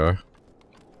same logo.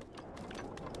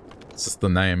 It's just the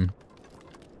name.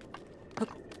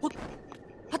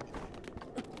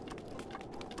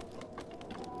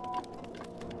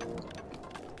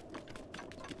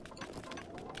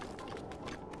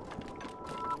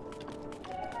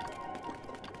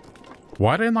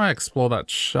 Why didn't I explore that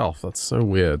shelf? That's so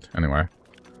weird. Anyway,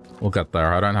 we'll get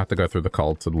there. I don't have to go through the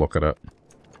cold to look at it.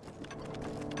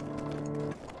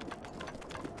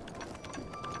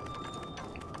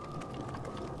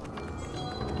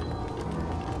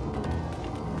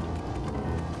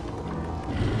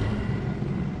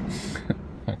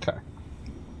 Okay.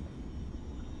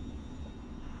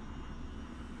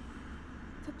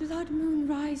 The blood moon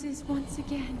rises once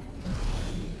again.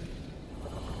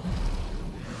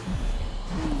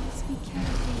 Please be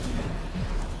careful.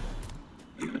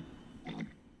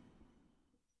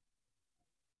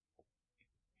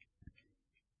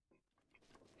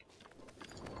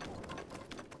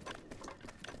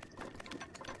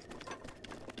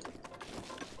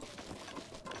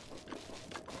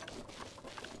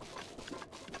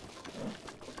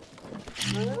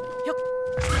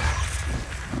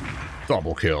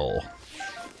 Double kill.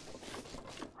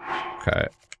 Okay.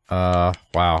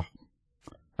 Wow.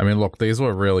 I mean, look, these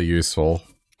were really useful.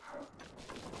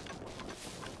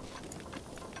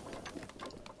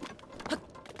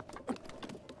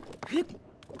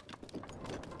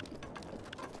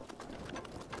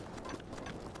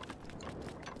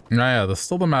 Yeah, there's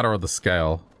still the matter of the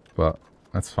scale, but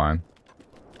that's fine.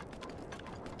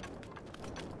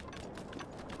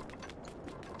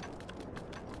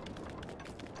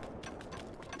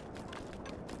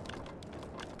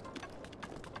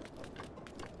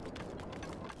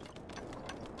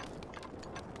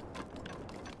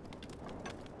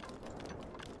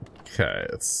 Okay,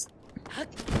 it's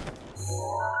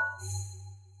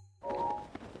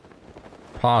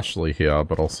partially here,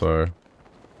 but also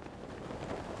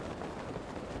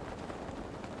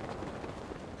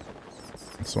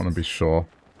I just want to be sure.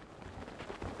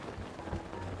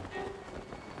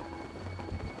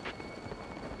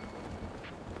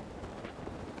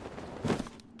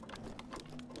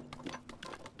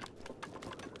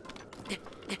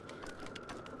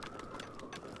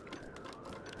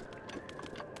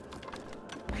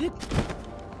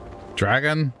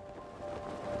 Dragon?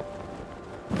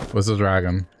 Where's the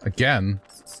dragon? Again?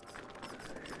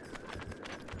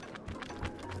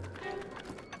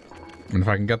 I mean, if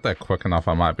I can get there quick enough,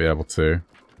 I might be able to.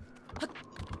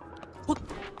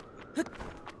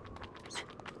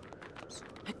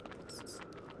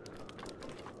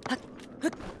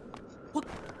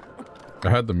 I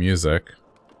heard the music.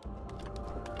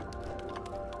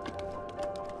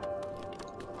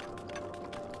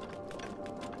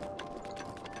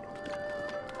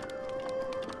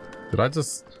 Did I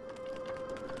just...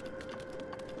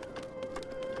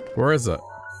 Where is it?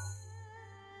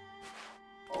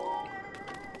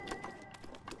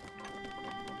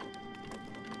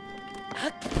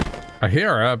 I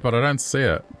hear it, but I don't see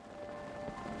it.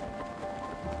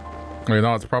 You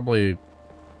know, it's probably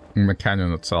in the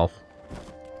canyon itself.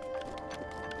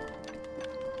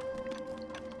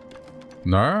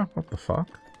 No? What the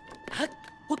fuck?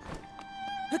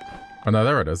 Oh no,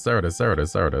 there it is, there it is, there it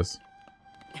is, there it is.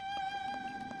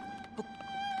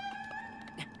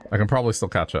 I can probably still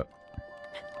catch it.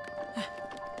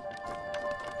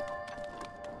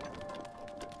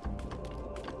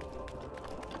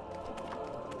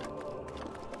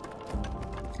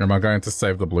 Am I going to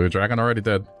save the blue dragon? I already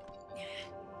did.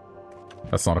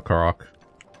 That's not a Korok.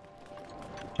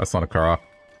 That's not a Korok.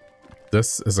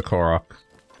 This is a Korok.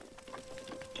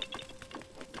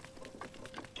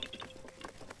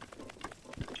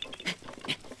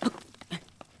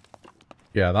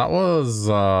 Yeah, that was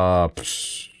a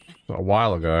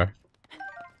while ago.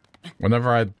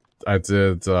 Whenever I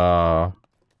did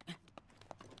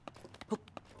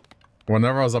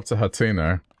whenever I was up to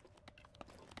Hatino.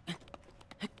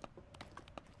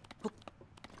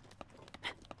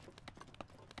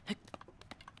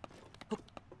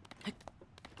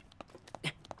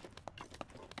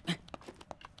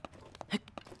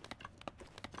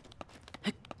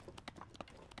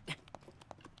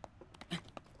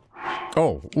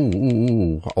 Oh,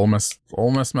 ooh, almost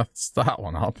messed that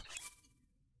one up.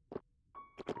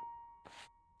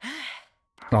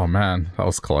 Oh man, that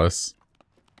was close.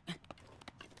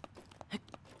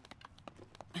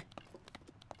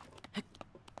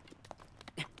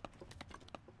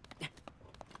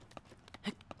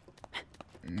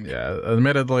 Yeah,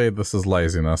 admittedly, this is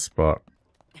laziness, but...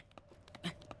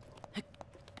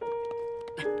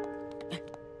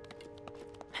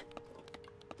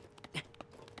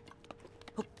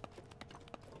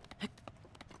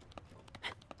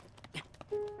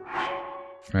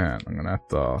 Man, I'm gonna have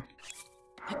to...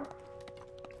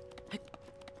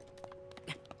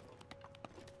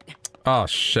 Oh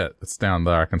shit, it's down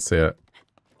there, I can see it.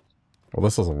 Well,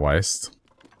 this was a waste.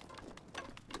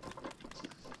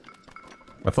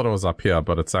 I thought it was up here,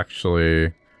 but it's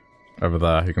actually over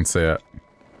there, you can see it.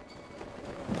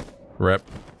 Rip.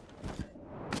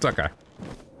 It's okay.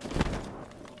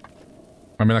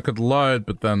 I mean, I could load,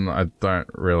 but then I don't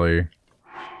really...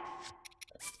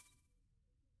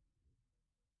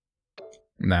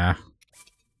 Nah.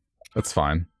 It's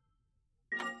fine.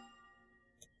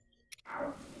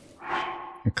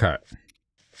 Okay.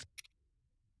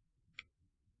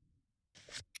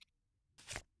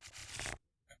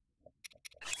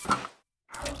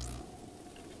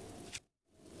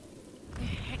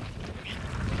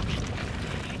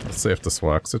 Let's see if this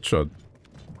works. It should.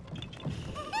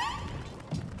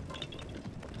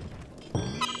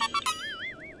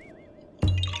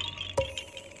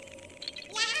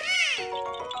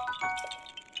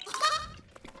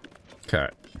 Okay.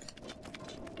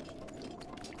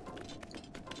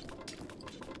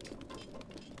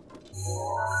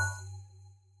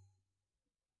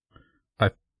 I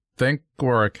think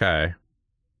we're okay.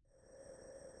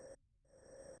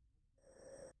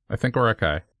 I think we're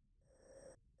okay.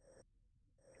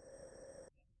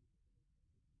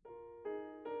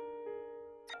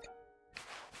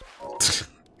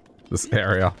 This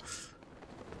area.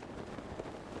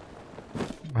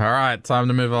 Alright, time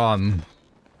to move on.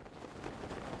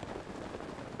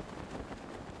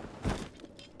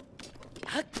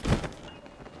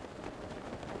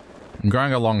 I'm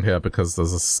going along here because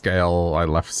there's a scale I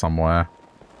left somewhere.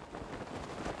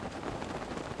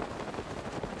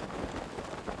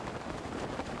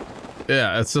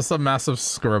 Yeah, it's just a massive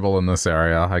scribble in this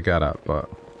area, I get it, but...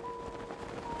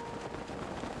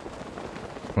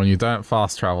 when you don't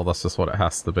fast travel, that's just what it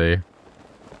has to be.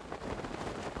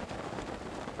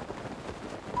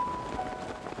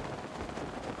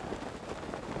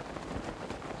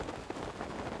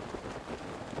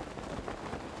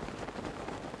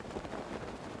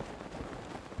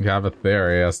 You have a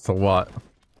theory as to what?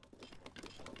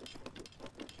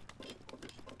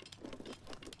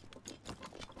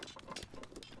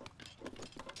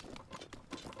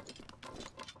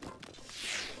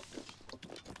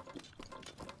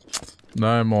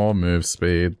 No more move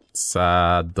speed.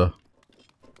 Sad. It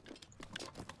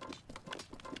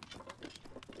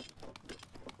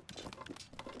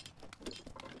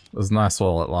was nice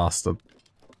while it lasted.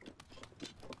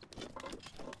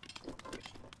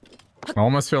 I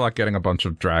almost feel like getting a bunch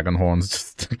of dragon horns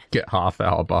just to get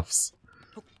half-hour buffs.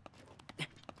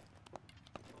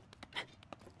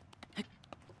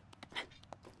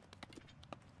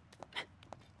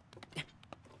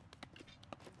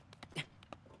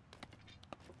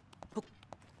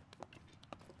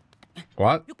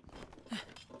 What?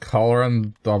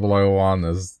 Coloran 001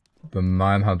 is the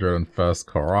 901st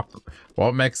Korok.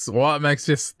 What makes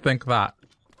you think that?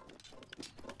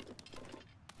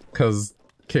 'Cause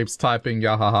keeps typing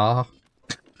yahaha.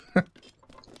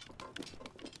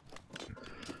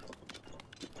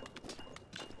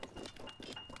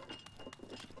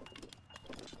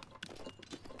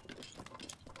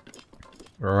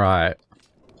 Right.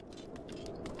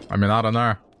 I mean, I don't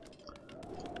know.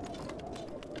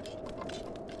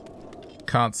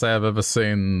 Can't say I've ever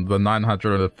seen the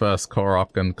 901st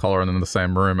Korok and Coloran in the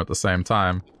same room at the same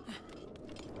time.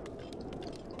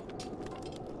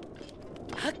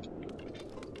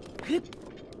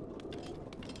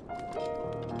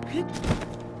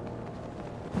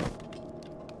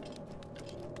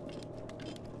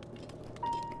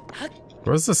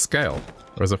 Where's the scale?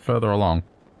 Or is it further along?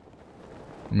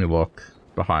 Let me look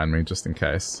behind me just in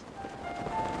case.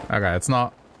 Okay, it's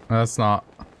not. That's not.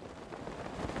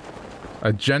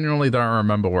 I genuinely don't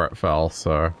remember where it fell,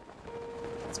 so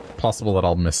it's possible that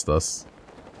I'll miss this.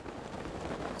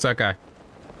 It's okay.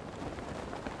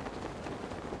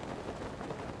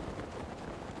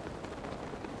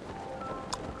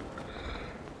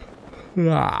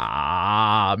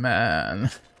 Ah, man.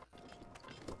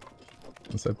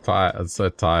 I'm so tired. I'm so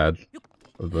tired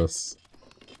of this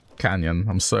canyon.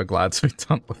 I'm so glad to be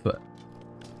done with it.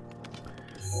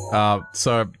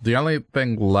 So the only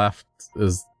thing left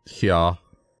is here.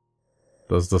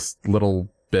 There's this little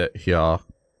bit here,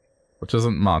 which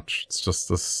isn't much. It's just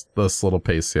this little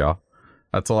piece here.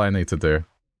 That's all I need to do.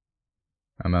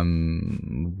 And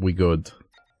then we good.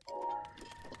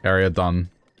 Area done.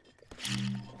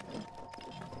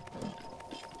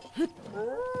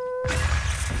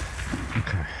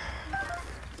 Okay.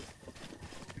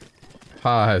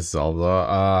 Hi,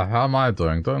 Zelda. How am I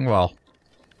doing? Doing well.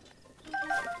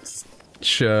 Just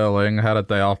chilling. Had a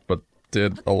day off, but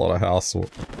did a lot of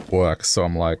housework, so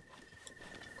I'm like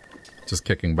just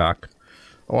kicking back.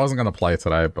 I wasn't gonna play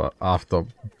today, but after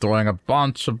doing a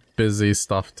bunch of busy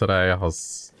stuff today, I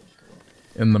was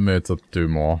in the mood to do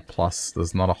more. Plus,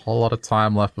 there's not a whole lot of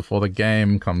time left before the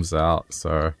game comes out,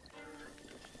 so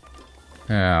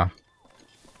yeah.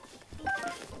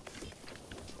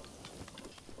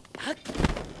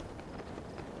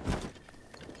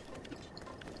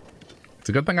 It's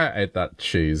a good thing I ate that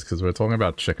cheese, because we were talking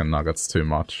about chicken nuggets too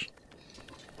much.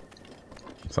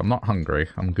 So I'm not hungry.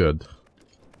 I'm good.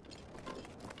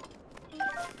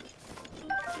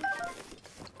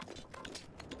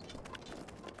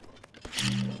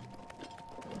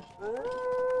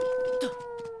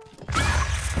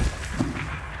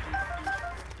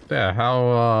 Yeah,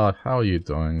 how are you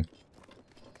doing?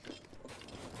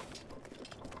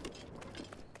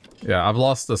 Yeah, I've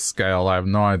lost the scale. I have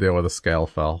no idea where the scale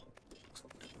fell.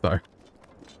 So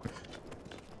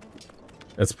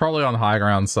it's probably on high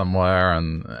ground somewhere,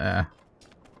 and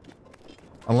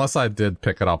unless I did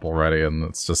pick it up already and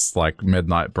it's just like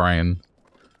midnight brain,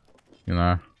 you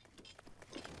know.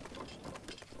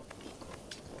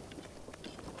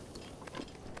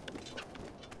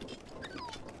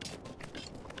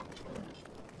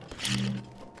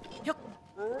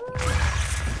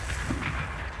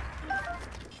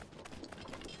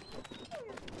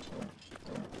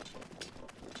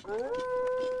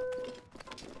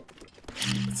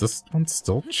 Is this one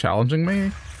still challenging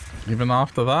me? Even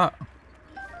after that?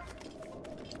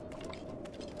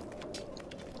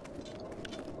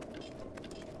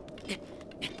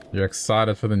 You're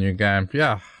excited for the new game?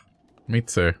 Yeah, me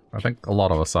too. I think a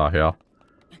lot of us are here.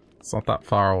 It's not that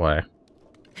far away.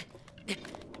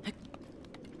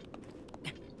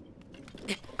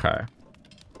 Okay.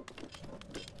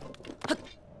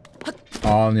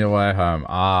 On your way home.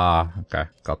 Ah, okay,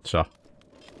 gotcha.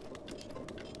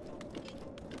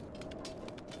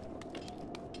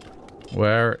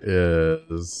 Where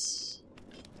is...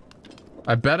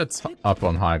 I bet it's up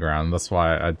on high ground, that's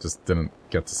why I just didn't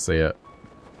get to see it.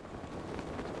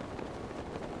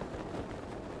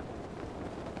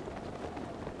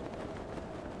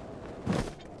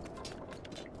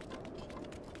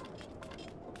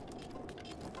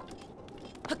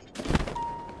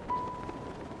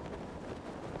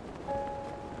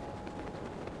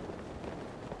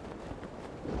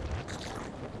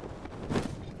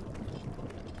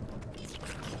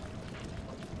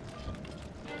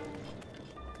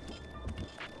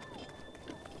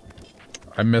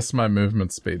 I missed my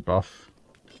movement speed buff.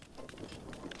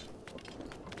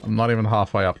 I'm not even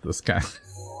halfway up this game.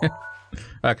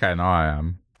 Okay, now I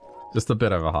am. Just a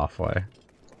bit over halfway.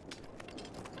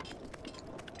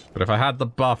 But if I had the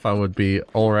buff, I would be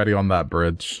already on that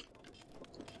bridge.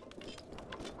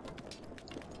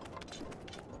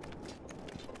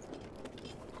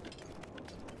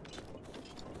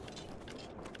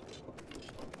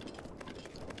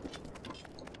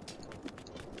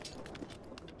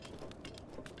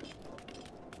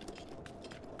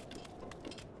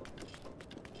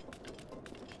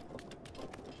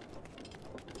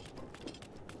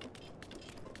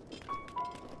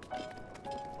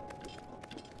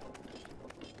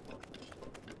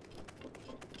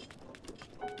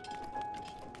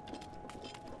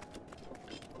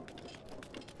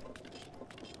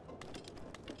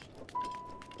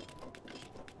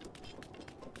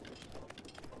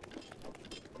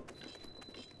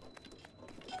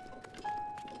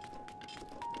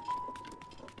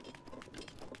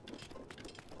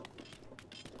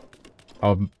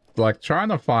 I'm like trying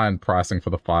to find pricing for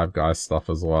the Five Guys stuff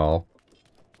as well.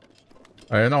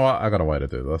 Oh, you know what? I got a way to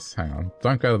do this. Hang on.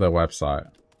 Don't go to their website.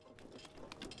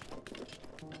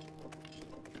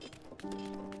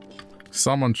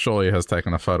 Someone surely has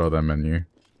taken a photo of their menu.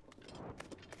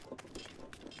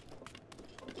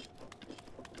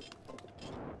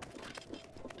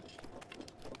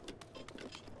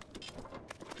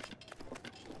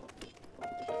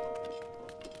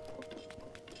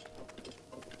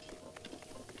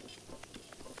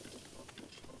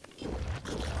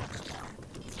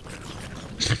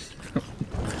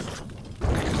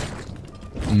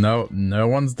 No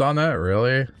one's done it?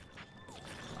 Really?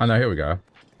 Oh no, here we go.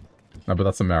 No, but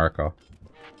that's America.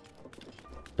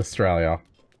 Australia.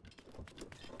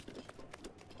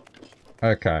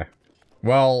 Okay.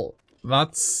 Well,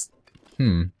 that's...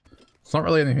 It's not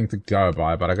really anything to go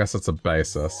by, but I guess it's a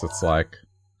basis. It's like...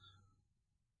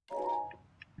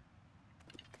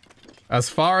 As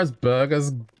far as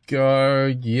burgers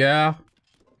go, yeah.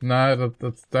 No,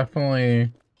 that's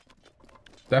definitely...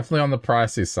 Definitely on the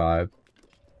pricey side.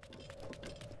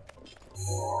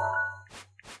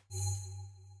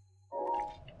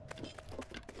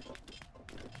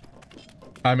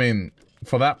 I mean,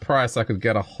 for that price, I could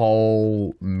get a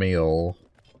whole meal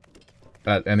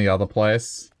at any other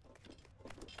place.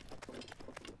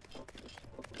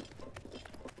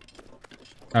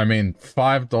 I mean,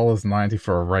 $5.90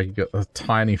 for a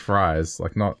tiny fries,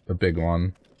 like not a big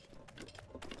one.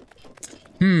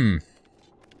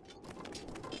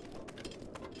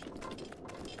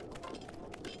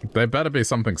 They better be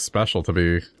something special to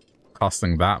be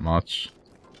costing that much.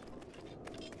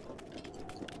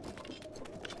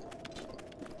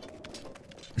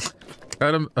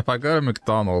 If I go to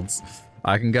McDonald's,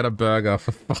 I can get a burger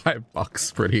for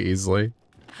 $5 pretty easily.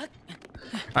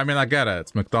 I mean, I get it,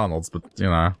 it's McDonald's, but, you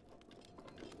know.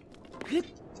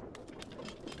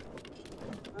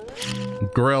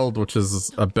 Grilled, which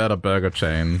is a better burger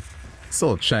chain.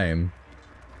 Still a chain.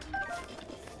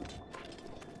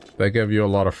 They give you a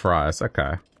lot of fries,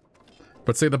 okay.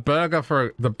 But see, the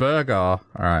burger,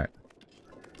 alright.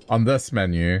 On this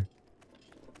menu,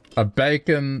 a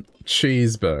bacon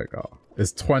cheeseburger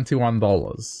is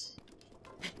 $21.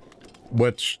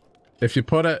 Which, if you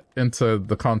put it into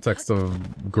the context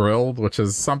of grilled, which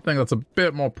is something that's a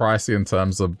bit more pricey in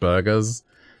terms of burgers,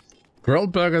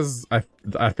 grilled burgers, I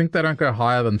think they don't go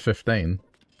higher than 15.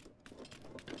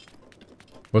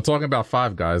 We're talking about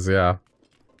Five Guys, yeah.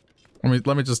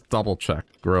 Let me just double check.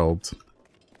 Grilled.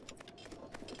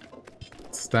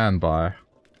 Standby.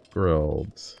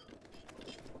 Grilled.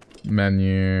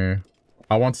 Menu.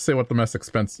 I want to see what the most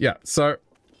expensive... Yeah, so...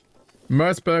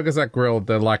 Most burgers at Grilled,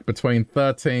 they're like between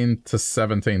 $13 to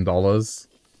 $17.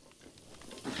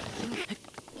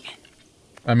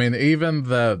 I mean, even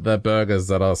the burgers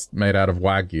that are made out of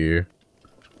Wagyu,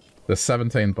 they're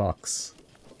 $17.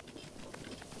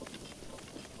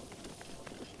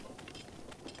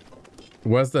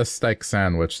 Where's their steak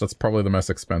sandwich? That's probably the most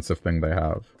expensive thing they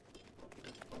have.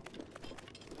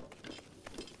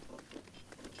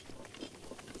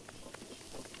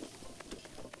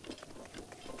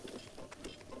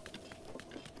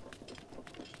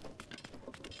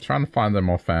 Trying to find their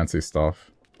more fancy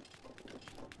stuff.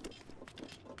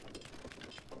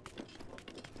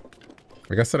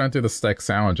 I guess I don't do the steak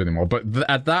sandwich anymore, but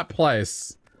at that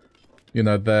place, you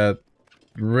know, the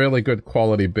really good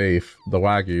quality beef, the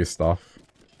Wagyu stuff,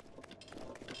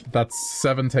 that's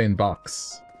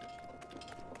 $17.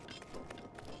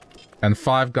 And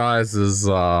Five Guys is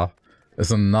another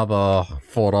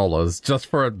 $4 just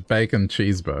for a bacon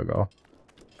cheeseburger.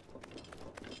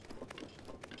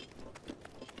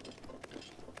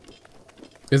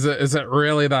 Is it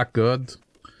really that good?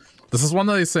 This is one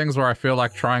of these things where I feel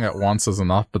like trying it once is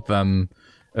enough, but then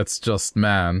it's just,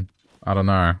 man, I don't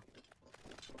know.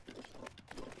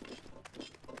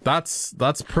 That's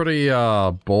pretty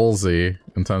ballsy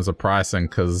in terms of pricing,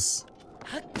 because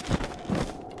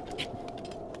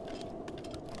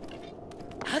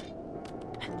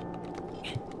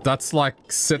that's like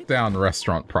sit-down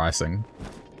restaurant pricing,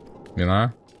 you know?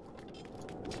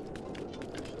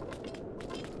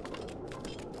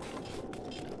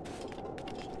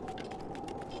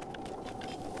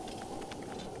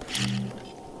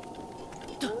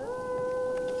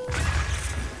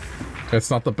 It's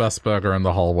not the best burger in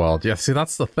the whole world. Yeah, see,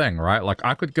 that's the thing, right? Like,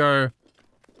 I could go...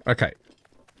 Okay.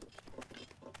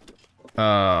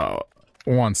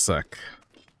 One sec.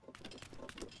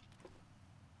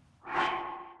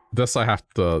 This, I have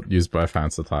to use both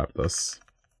hands to type this.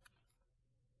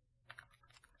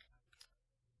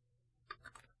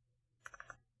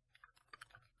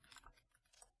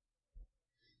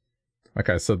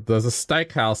 Okay, so there's a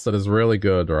steakhouse that is really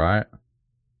good, right?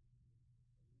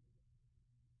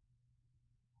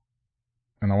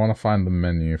 And I want to find the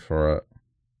menu for it.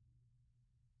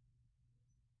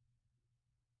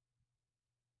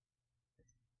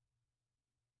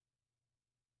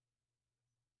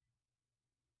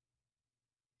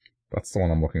 That's the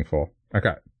one I'm looking for.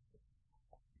 Okay.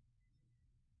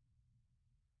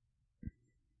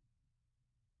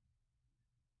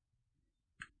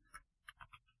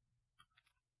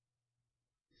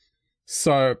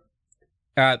 So,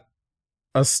 at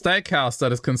a steakhouse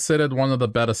that is considered one of the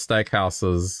better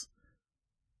steakhouses,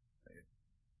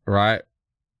 right?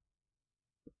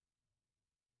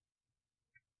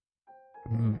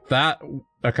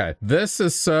 Okay, this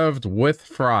is served with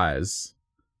fries.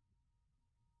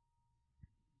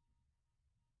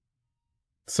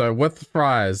 So with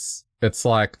fries, it's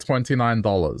like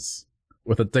 $29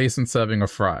 with a decent serving of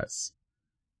fries.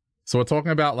 So we're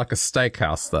talking about like a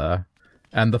steakhouse there.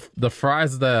 And the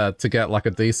fries there to get like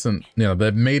a decent, you know,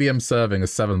 the medium serving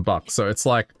is $7. So it's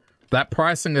like, that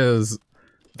pricing is,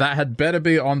 that had better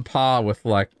be on par with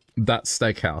like that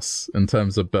steakhouse in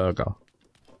terms of burger.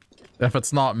 If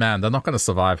it's not, man, they're not going to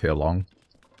survive here long.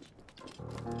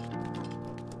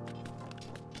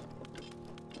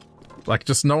 Like,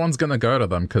 just no one's going to go to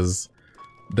them because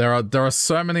there are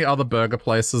so many other burger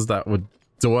places that would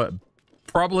do it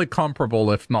probably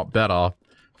comparable, if not better,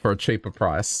 for a cheaper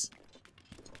price.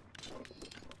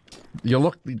 You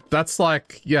look, that's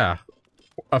like, yeah,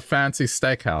 a fancy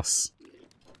steakhouse.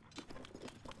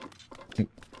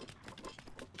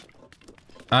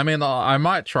 I mean, I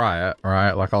might try it,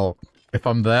 right? Like, if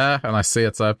I'm there and I see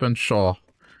it's open, sure.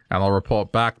 And I'll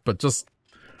report back, but just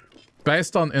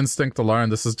based on instinct alone,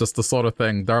 this is just the sort of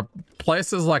thing. There are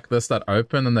places like this that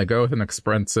open and they go with an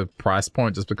expensive price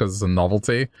point just because it's a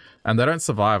novelty, and they don't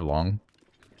survive long.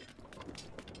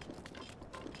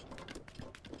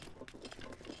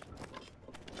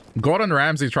 Gordon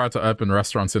Ramsay tried to open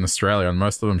restaurants in Australia and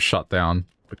most of them shut down.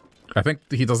 I think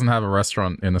he doesn't have a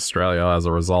restaurant in Australia as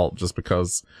a result, just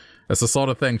because it's the sort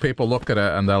of thing people look at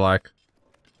it and they're like,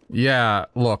 yeah,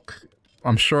 look,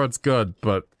 I'm sure it's good,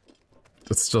 but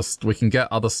it's just, we can get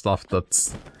other stuff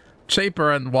that's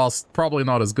cheaper and whilst probably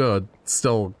not as good,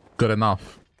 still good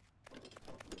enough.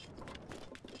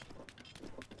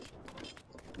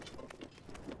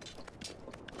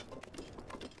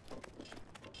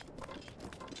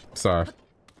 So,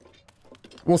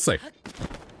 we'll see.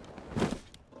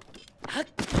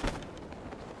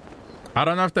 I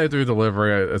don't know if they do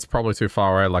delivery. It's probably too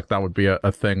far away. Like, that would be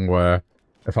a thing where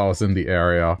if I was in the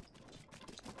area,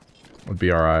 it would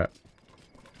be alright.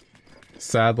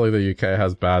 Sadly, the UK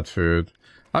has bad food.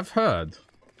 I've heard.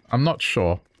 I'm not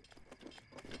sure.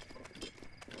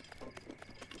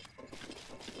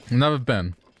 Never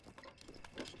been.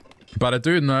 But I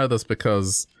do know this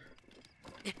because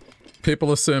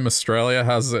people assume Australia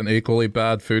has an equally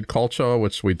bad food culture,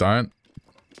 which we don't.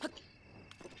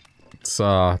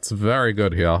 It's very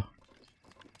good here.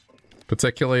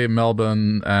 Particularly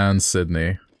Melbourne and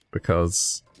Sydney,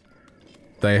 because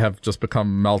they have just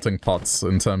become melting pots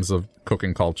in terms of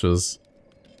cooking cultures.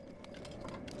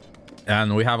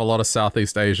 And we have a lot of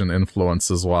Southeast Asian influence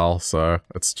as well, so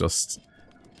it's just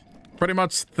pretty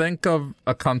much think of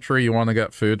a country you want to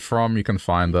get food from, you can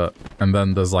find it. And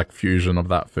then there's like fusion of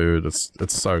that food. It's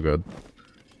so good.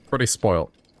 Pretty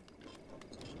spoiled.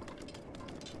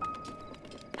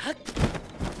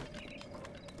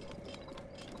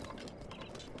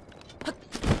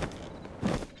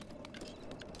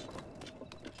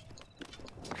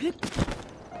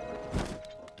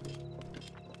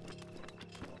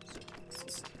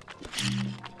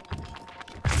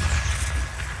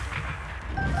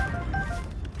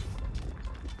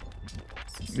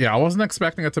 Yeah, I wasn't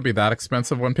expecting it to be that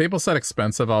expensive. When people said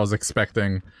expensive, I was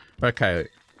expecting, okay,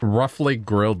 roughly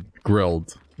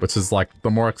grilled, which is like the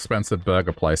more expensive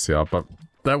burger place here, but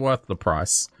they're worth the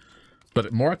price.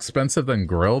 But more expensive than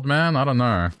grilled, man? I don't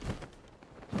know.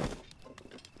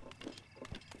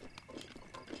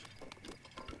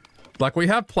 Like, we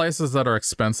have places that are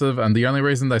expensive, and the only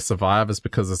reason they survive is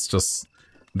because it's just,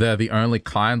 they're the only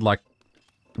kind. Like,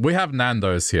 we have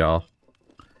Nando's here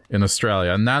in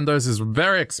Australia. Nando's is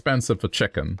very expensive for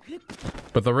chicken.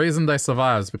 But the reason they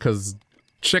survive is because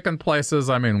chicken places,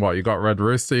 I mean, what? You got Red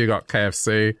Rooster, you got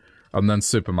KFC, and then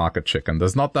supermarket chicken.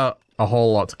 There's not that a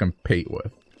whole lot to compete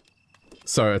with.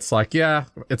 So it's like, yeah,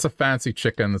 it's a fancy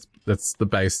chicken. It's the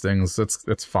bastings.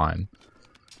 It's fine.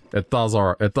 It does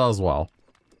well.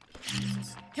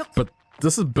 But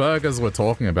this is burgers we're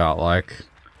talking about. Like,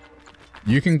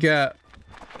 you can get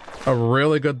a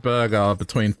really good burger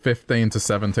between $15 to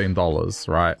 $17,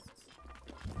 right?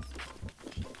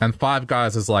 And Five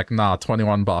Guys is like, nah,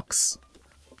 $21.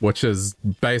 which is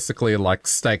basically like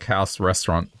steakhouse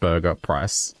restaurant burger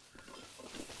price.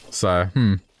 So,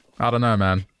 I don't know,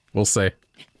 man. We'll see.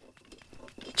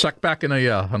 Check back in a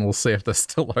year and we'll see if they're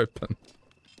still open.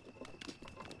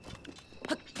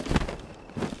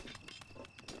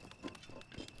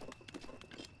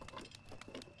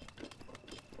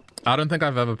 I don't think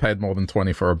I've ever paid more than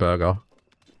 20 for a burger.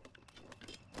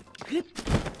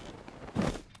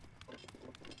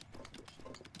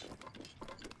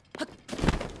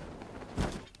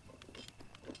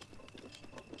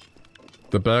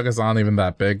 The burgers aren't even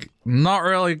that big. Not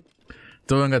really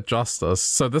doing it justice.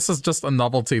 So this is just a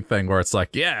novelty thing where it's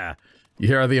like, yeah, you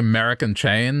hear of the American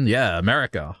chain? Yeah,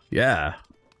 America. Yeah,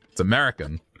 it's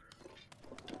American.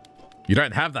 You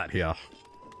don't have that here.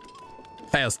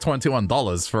 Pay us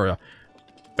 $21 for a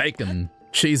bacon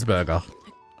cheeseburger.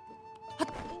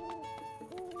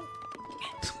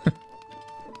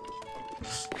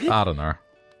 I don't know.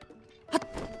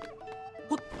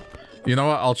 You know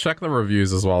what? I'll check the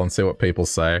reviews as well and see what people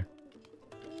say.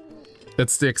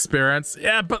 It's the experience.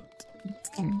 Yeah, but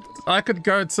I could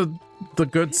go to the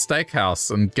good steakhouse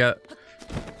and get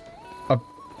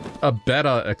a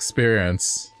better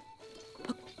experience.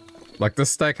 Like,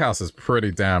 this steakhouse is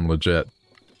pretty damn legit.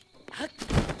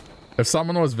 If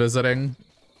someone was visiting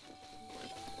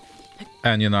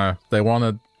and, you know, they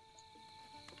wanted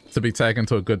to be taken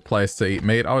to a good place to eat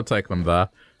meat, I would take them there.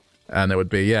 And it would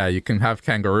be, yeah, you can have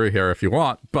kangaroo here if you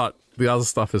want, but the other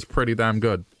stuff is pretty damn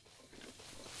good.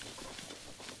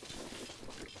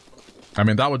 I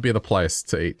mean, that would be the place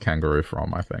to eat kangaroo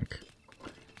from, I think.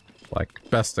 Like,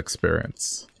 best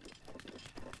experience.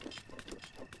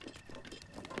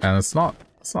 And it's not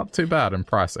too bad in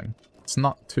pricing. It's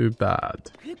not too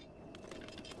bad.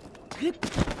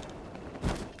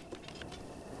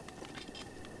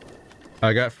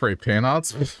 I get free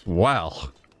peanuts?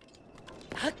 Well.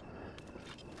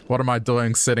 What am I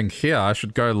doing sitting here? I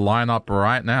should go line up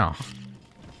right now.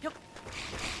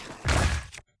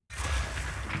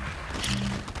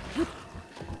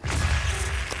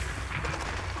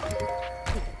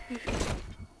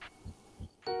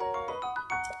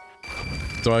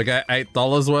 Do I get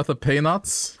 $8 worth of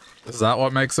peanuts? Is that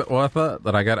what makes it worth it?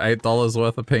 That I get $8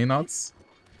 worth of peanuts?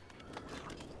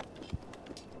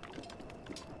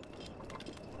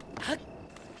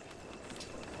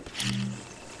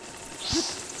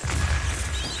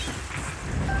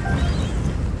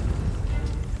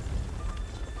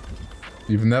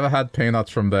 You've never had peanuts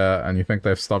from there, and you think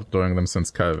they've stopped doing them since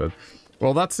COVID.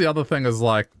 Well, that's the other thing is,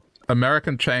 like,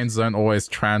 American chains don't always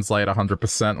translate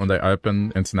 100% when they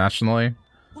open internationally.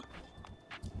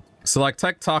 So, like,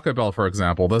 take Taco Bell, for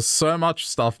example. There's so much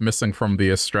stuff missing from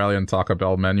the Australian Taco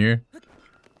Bell menu,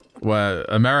 where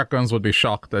Americans would be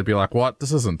shocked. They'd be like, what?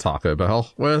 This isn't Taco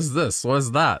Bell. Where's this?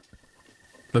 Where's that?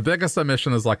 The biggest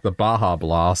omission is, like, the Baja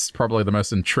Blast, probably the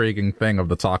most intriguing thing of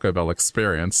the Taco Bell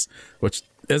experience, which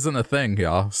isn't a thing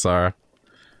here, so...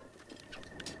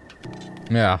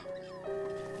 yeah.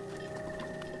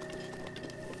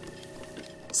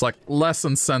 It's like less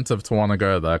incentive to want to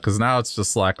go there, because now it's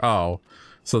just like, oh,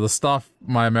 so the stuff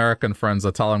my American friends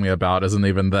are telling me about isn't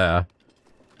even there.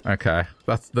 Okay,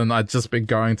 then I'd just be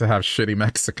going to have shitty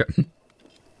Mexican.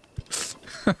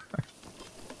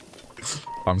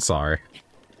 I'm sorry.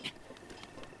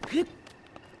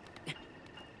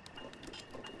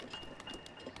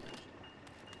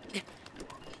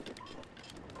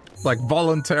 Like,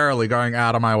 voluntarily going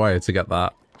out of my way to get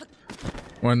that.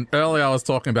 When earlier I was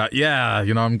talking about, yeah,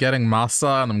 you know, I'm getting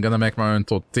masa and I'm gonna make my own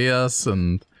tortillas,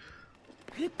 and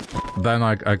then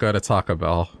I go to Taco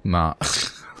Bell. Nah.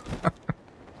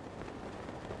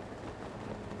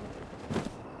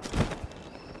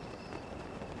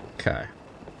 Okay.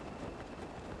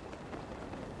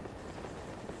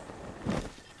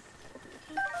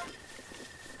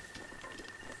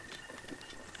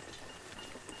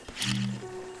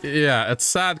 Yeah, it's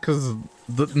sad because,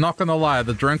 not gonna lie,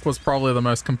 the drink was probably the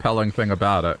most compelling thing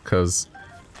about it, because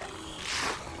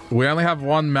we only have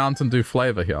one Mountain Dew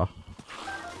flavor here.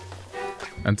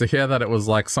 And to hear that it was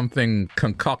like something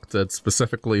concocted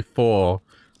specifically for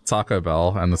Taco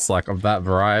Bell, and it's like of that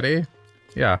variety,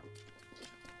 yeah.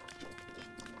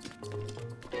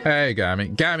 Hey, Gammy.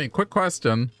 Gammy, quick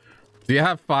question. Do you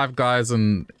have Five Guys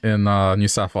in New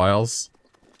South Wales?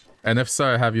 And if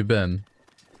so, have you been?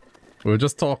 We were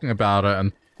just talking about it,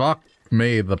 and fuck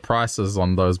me, the prices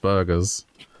on those burgers.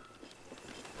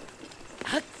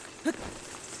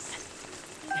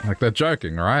 Like, they're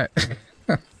joking, right?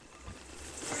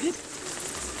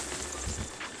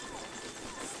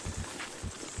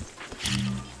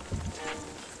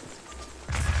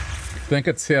 Think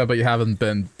it's here, but you haven't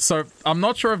been. So, I'm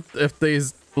not sure if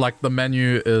these like the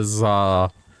menu is the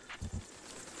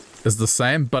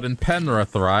same, but in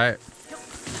Penrith, right?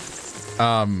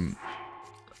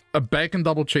 A bacon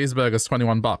double cheeseburger is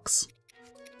 $21.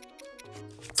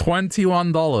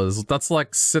 $21. That's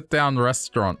like sit-down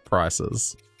restaurant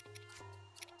prices.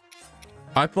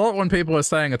 I thought when people were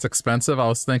saying it's expensive, I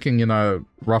was thinking, you know,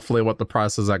 roughly what the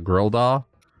prices at Grilled are.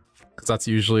 Because that's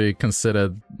usually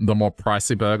considered the more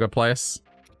pricey burger place.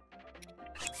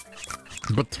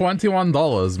 But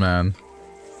 $21, man.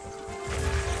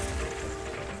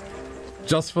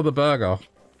 Just for the burger.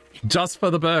 Just for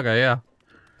the burger, yeah.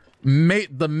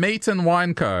 The Meat and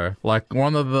Wine Co., like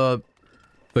one of the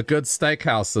good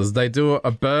steakhouses, they do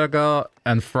a burger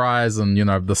and fries and, you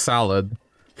know, the salad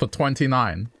for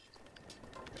 $29.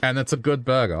 And it's a good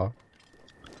burger.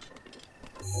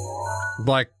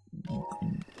 Like,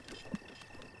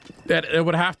 it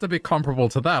would have to be comparable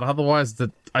to that. Otherwise,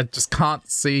 I just can't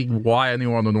see why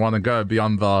anyone would want to go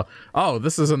beyond the, oh,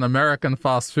 this is an American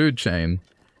fast food chain.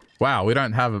 Wow, we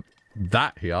don't have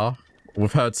that here.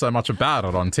 We've heard so much about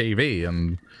it on TV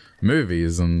and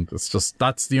movies, and it's just,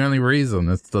 that's the only reason.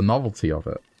 It's the novelty of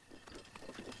it.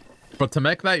 But to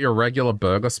make that your regular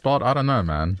burger spot, I don't know,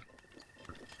 man.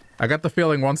 I get the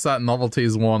feeling once that novelty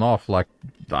is worn off, like,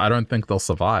 I don't think they'll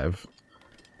survive.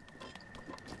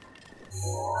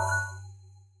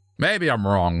 Maybe I'm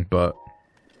wrong, but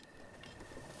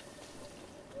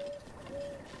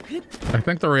I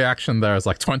think the reaction there is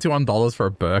like $21 for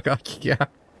a burger? Yeah.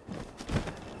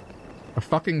 A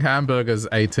fucking hamburger's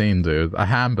 18, dude. A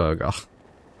hamburger.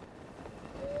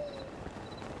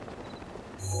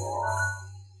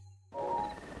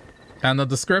 And the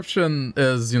description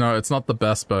is, you know, it's not the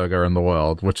best burger in the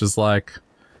world, which is like,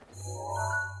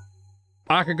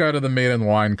 I could go to the Meat and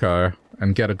Wine Co.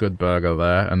 and get a good burger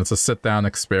there, and it's a sit-down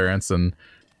experience, and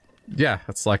yeah,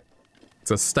 it's like,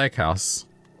 it's a steakhouse.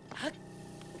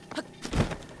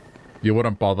 You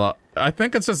wouldn't bother. I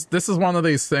think it's just, this is one of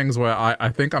these things where I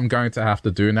think I'm going to have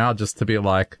to do now, just to be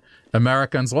like,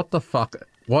 Americans, what the fuck?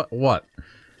 What?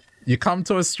 You come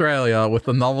to Australia with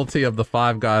the novelty of the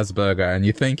Five Guys burger, and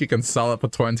you think you can sell it for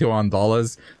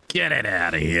 $21? Get it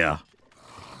out of here.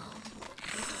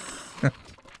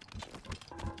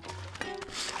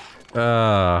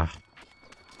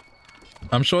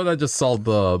 I'm sure they just sold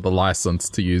the license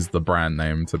to use the brand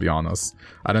name, to be honest.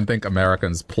 I don't think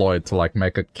Americans ployed to, like,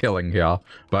 make a killing here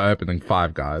by opening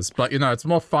Five Guys. But, you know, it's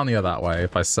more funnier that way,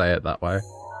 if I say it that way.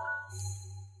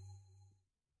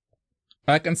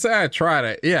 I can say I tried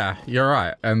it. Yeah, you're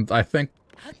right. And I think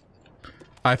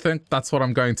that's what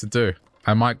I'm going to do.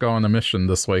 I might go on a mission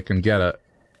this week and get it.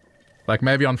 Like,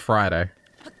 maybe on Friday.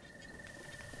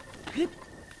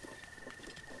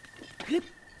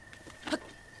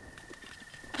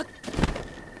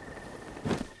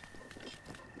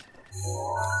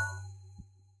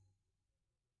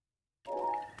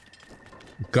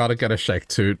 Gotta get a shake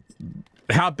too.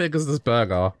 How big is this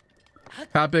burger?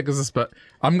 How big is this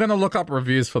I'm gonna look up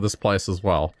reviews for this place as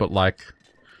well, but like,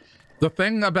 the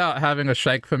thing about having a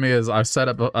shake for me is, I've said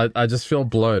it, but I just feel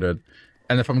bloated.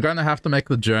 And if I'm gonna have to make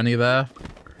the journey there,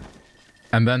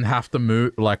 and then have to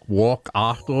move, like, walk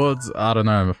afterwards, I don't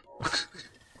know.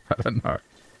 I don't know.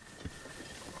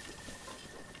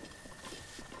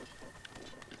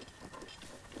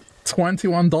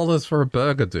 $21 for a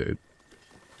burger, dude.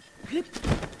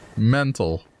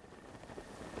 Mental.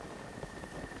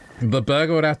 The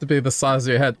burger would have to be the size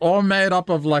of your head, or made up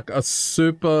of like a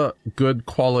super good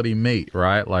quality meat,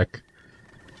 right? Like,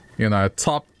 you know,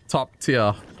 top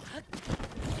tier.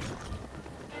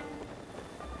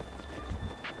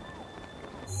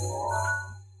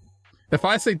 If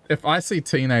I see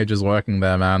teenagers working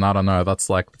there, man, I don't know, that's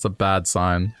like, it's a bad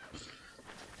sign.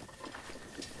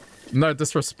 No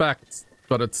disrespect,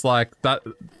 but it's like that.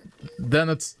 Then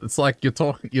it's like you're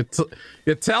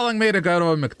telling me to go to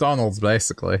a McDonald's,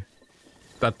 basically,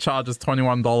 that charges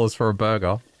 $21 for a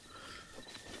burger.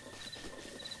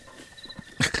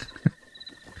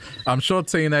 I'm sure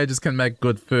teenagers can make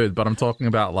good food, but I'm talking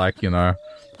about, like, you know,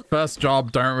 first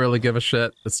job, don't really give a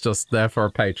shit. It's just there for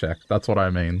a paycheck. That's what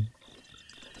I mean.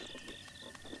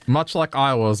 Much like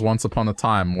I was once upon a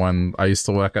time when I used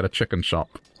to work at a chicken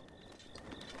shop.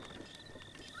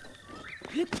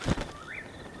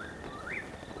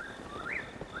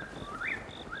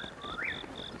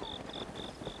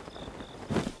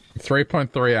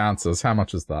 $3.3 ounces. How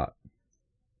much is that?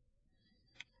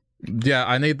 Yeah,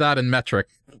 I need that in metric.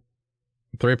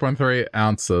 3.3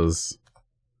 ounces.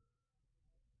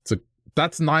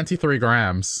 That's 93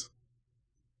 grams.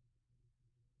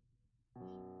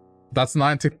 That's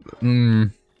 90...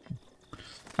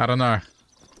 I don't know.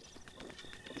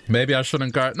 Maybe I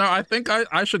shouldn't go. No, I think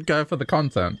I should go for the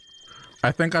content.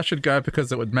 I think I should go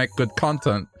because it would make good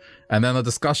content. And then a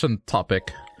discussion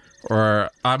topic. Or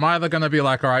I'm either going to be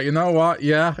like, all right, you know what?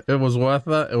 Yeah, it was worth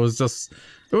it. It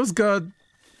was good.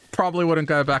 Probably wouldn't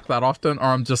go back that often. Or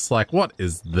I'm just like, what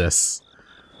is this?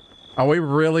 Are we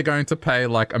really going to pay,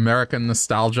 like, American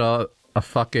nostalgia a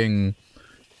fucking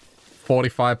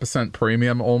 45%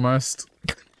 premium almost?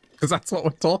 Because that's what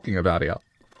we're talking about here.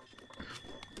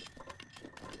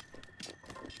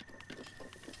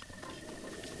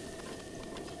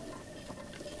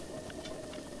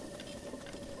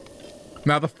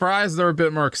 Now the fries, they're a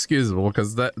bit more excusable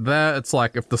because there it's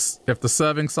like if the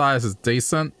serving size is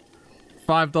decent,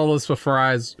 $5 for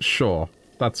fries, sure,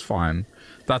 that's fine.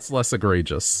 That's less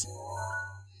egregious.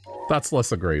 That's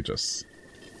less egregious.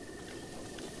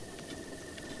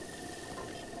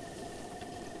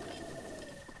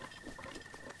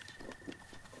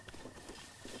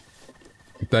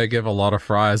 They give a lot of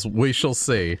fries. We shall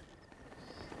see.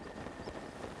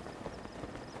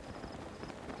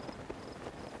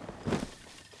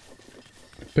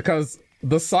 Because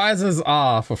the sizes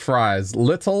are, for fries,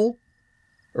 little,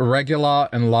 regular,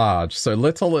 and large. So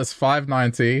little is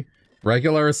 $5.90,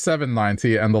 regular is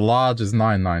 $7.90, and the large is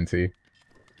 $9.90.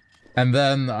 And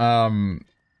then,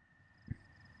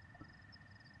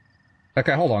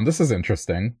 okay, hold on, this is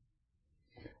interesting.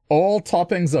 All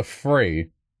toppings are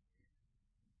free.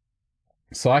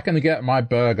 So I can get my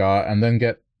burger and then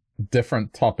get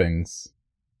different toppings.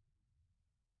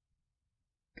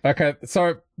 Okay,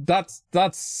 so that's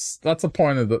a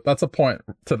point that's a point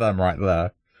to them right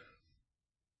there.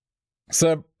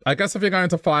 So I guess if you're going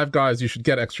to Five Guys, you should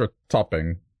get extra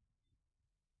topping.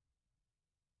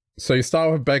 So you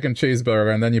start with bacon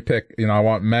cheeseburger and then you pick, you know, I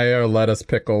want mayo, lettuce,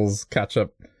 pickles,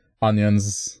 ketchup,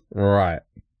 onions. Right.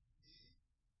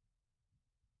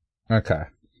 Okay.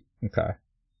 Okay.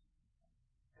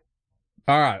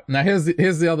 Alright, now here's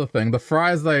the other thing. The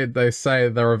fries, they say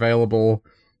they're available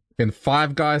in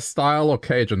Five Guys style or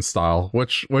Cajun style?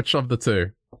 Which of the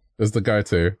two is the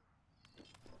go-to?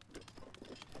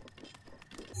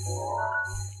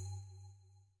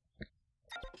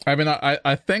 I mean,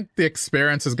 I think the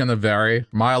experience is going to vary.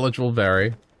 Mileage will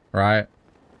vary, right?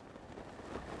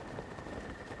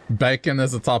 Bacon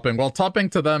is a topping. Well, topping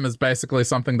to them is basically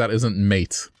something that isn't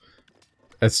meat.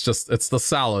 It's the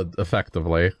salad,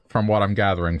 effectively, from what I'm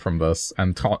gathering from this,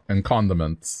 and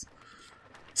condiments.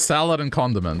 Salad and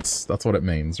condiments. That's what it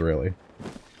means, really.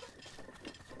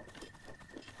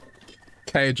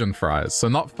 Cajun fries. So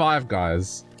not Five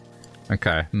Guys.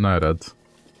 Okay, noted.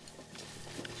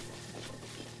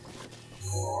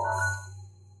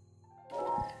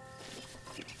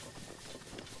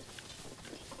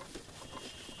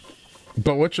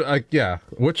 But which, yeah,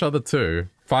 which are the two?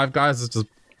 Five Guys is just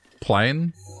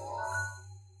plain?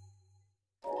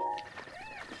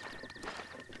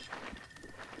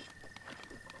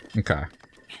 Okay.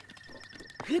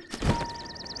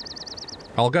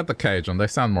 I'll get the Cajun. They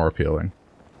sound more appealing.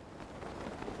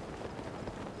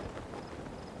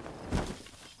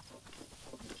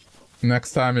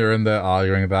 Next time you're in there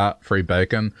arguing that, free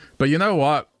bacon. But you know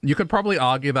what? You could probably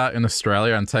argue that in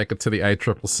Australia and take it to the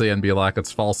ACCC and be like,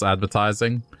 it's false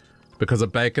advertising. Because a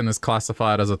bacon is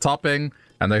classified as a topping,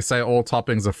 and they say all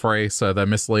toppings are free, so they're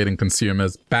misleading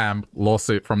consumers. Bam!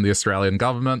 Lawsuit from the Australian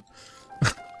government.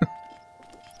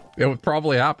 It would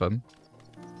probably happen.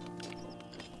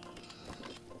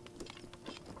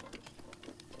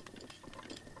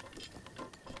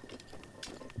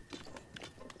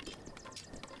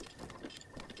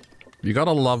 You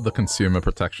gotta love the consumer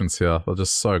protections here. They're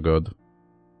just so good.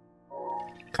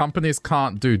 Companies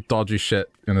can't do dodgy shit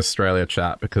in Australia,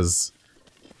 chat, because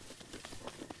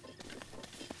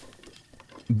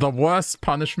the worst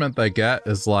punishment they get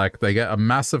is like they get a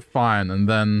massive fine and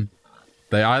then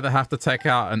they either have to take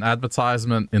out an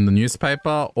advertisement in the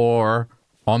newspaper or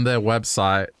on their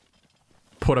website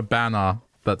put a banner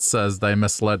that says they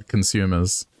misled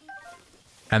consumers.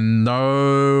 And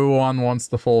no one wants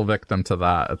to fall victim to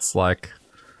that. It's like,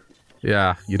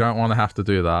 yeah, you don't want to have to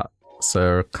do that.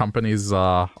 So companies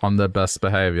are on their best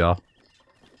behavior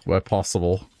where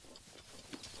possible.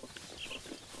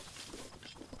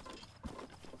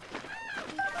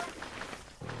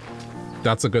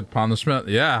 That's a good punishment.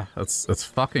 Yeah, it's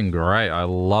fucking great. I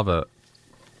love it.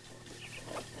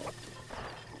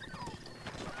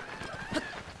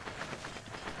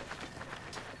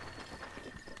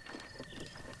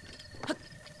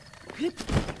 Do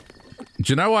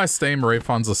you know why Steam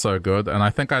refunds are so good? And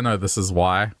I think I know this is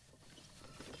why.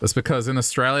 It's because in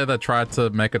Australia they tried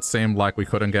to make it seem like we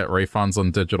couldn't get refunds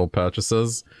on digital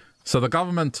purchases. So the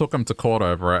government took them to court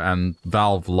over it and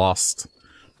Valve lost.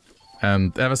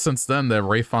 And ever since then, their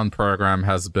refund program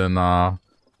has been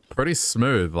pretty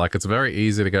smooth. Like, it's very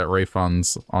easy to get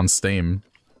refunds on Steam.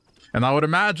 And I would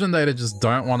imagine they just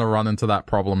don't want to run into that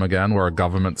problem again where a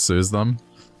government sues them.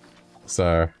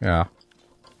 So, yeah.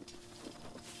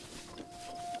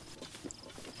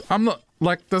 I'm not,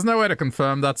 like, there's no way to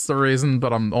confirm that's the reason,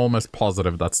 but I'm almost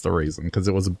positive that's the reason, because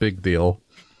it was a big deal.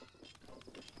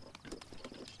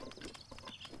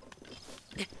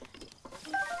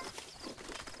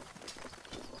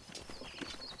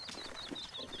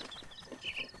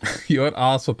 You would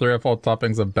ask for 3 or 4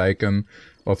 toppings of bacon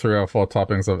or 3 or 4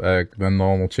 toppings of egg, then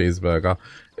normal cheeseburger.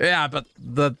 Yeah, but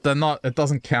they're not, it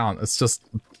doesn't count. It's just...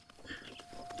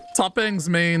 Toppings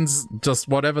means just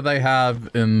whatever they have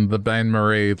in the Bain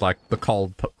Marie, like the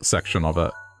cold section of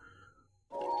it.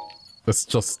 It's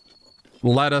just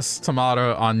lettuce,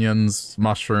 tomato, onions,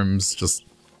 mushrooms, just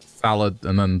salad,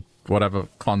 and then whatever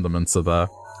condiments are there.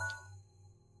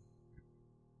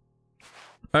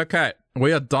 Okay,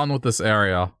 we are done with this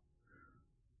area.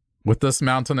 With this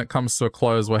mountain, it comes to a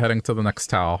close. We're heading to the next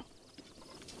tower.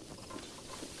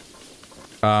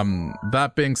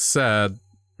 That being said,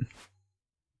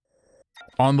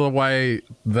 on the way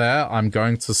there, I'm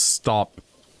going to stop.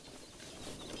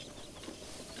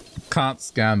 Can't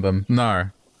scan them. No.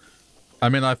 I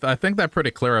mean, I think they're pretty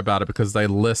clear about it because they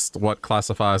list what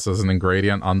classifies as an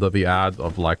ingredient under the ad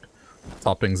of, like,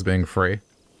 toppings being free.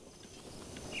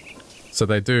 So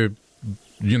they do...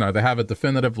 You know, they have a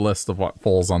definitive list of what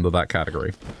falls under that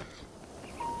category.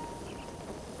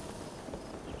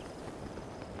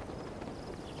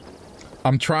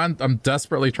 I'm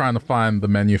desperately trying to find the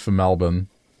menu for Melbourne.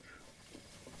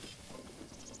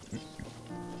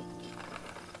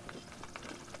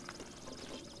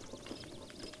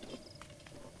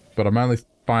 But I'm only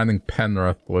finding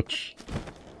Penrith, which...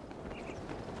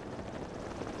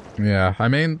 Yeah, I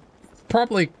mean,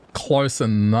 probably close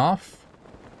enough.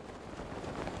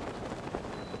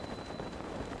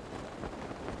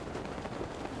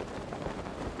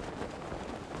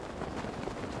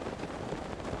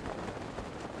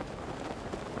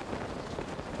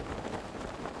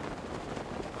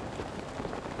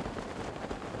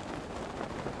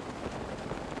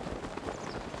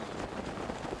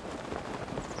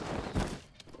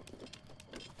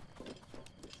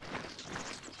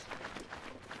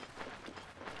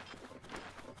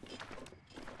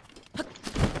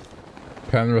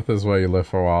 Penrith is where you live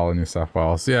for a while in New South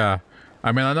Wales. Yeah.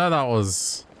 I mean, I know that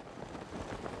was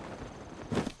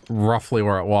roughly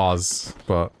where it was,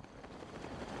 but...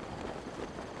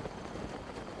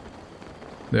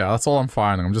 Yeah, that's all I'm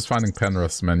finding. I'm just finding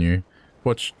Penrith's menu.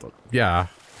 Which, yeah,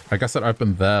 I guess it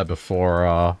opened there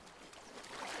before,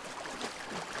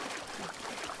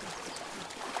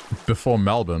 before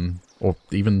Melbourne. Or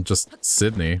even just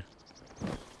Sydney.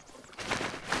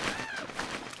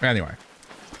 Anyway.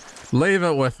 Leave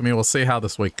it with me. We'll see how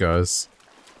this week goes.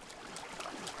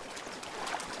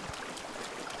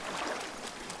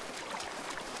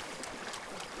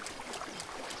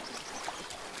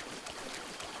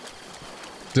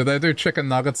 Do they do chicken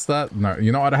nuggets that? No.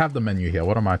 You know what? I have the menu here.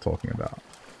 What am I talking about?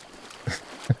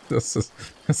 This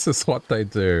is what they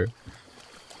do.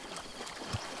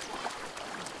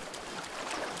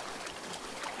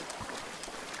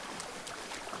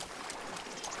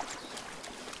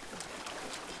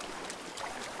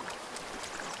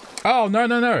 Oh, no,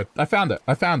 no, no. I found it.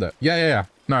 I found it. Yeah, yeah, yeah.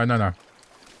 No, no, no.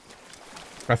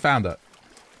 I found it.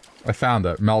 I found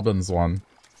it. Melbourne's one.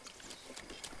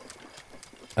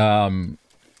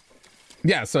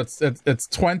 Yeah, so it's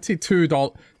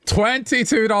 $22.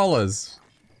 $22.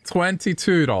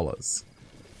 $22.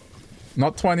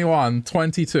 Not 21,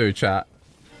 22, chat.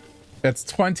 It's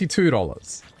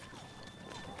 $22.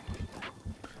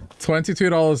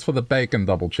 $22 for the bacon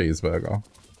double cheeseburger.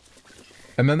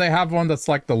 And then they have one that's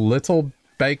like the little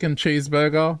bacon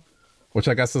cheeseburger, which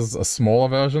I guess is a smaller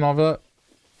version of it.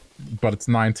 But it's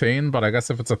 $19, but I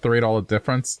guess if it's a $3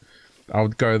 difference, I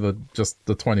would go just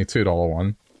the $22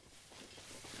 one.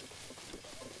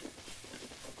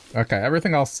 Okay,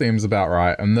 everything else seems about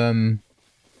right. And then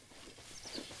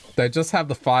they just have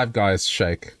the Five Guys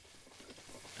shake,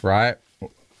 right?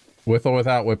 With or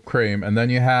without whipped cream. And then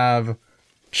you have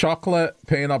chocolate,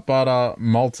 peanut butter,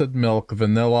 malted milk,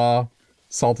 vanilla,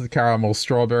 salted caramel,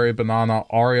 strawberry, banana,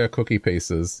 Oreo cookie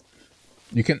pieces.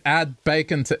 You can add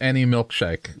bacon to any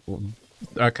milkshake.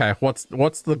 Okay, what's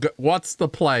the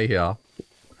play here?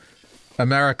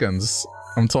 Americans,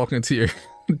 I'm talking to you.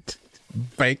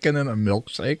 Bacon in a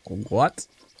milkshake? What?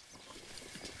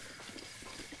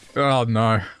 Oh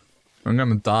no. I'm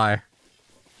gonna die.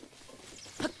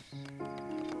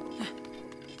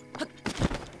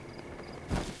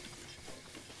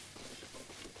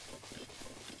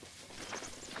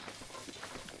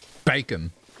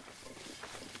 bacon.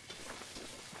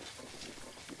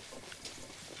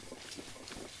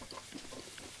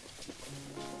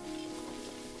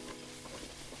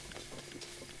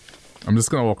 I'm just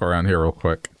gonna walk around here real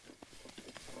quick.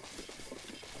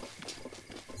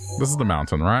 This is the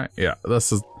mountain, right? Yeah,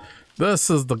 this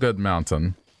is the good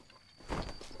mountain.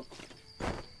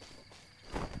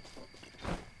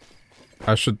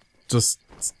 I should just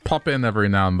pop in every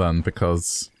now and then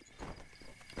because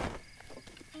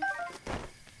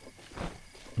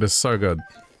it is so good.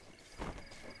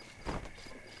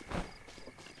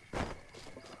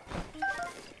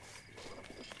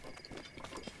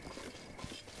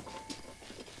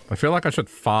 I feel like I should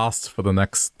fast for the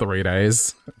next 3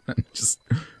 days. Just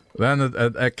then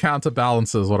it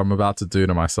counterbalances what I'm about to do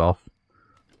to myself.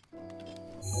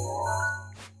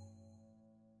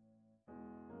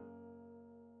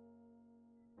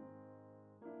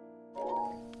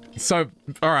 So,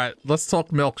 alright, let's talk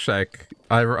milkshake.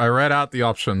 I read out the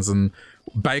options and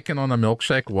bacon on a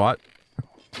milkshake, what?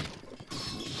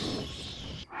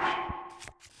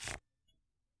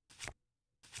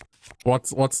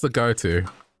 What's the go-to?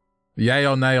 Yay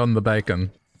or nay on the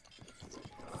bacon?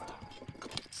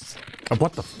 Oh,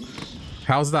 what the?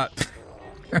 How's that?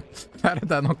 How did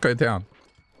that not go down?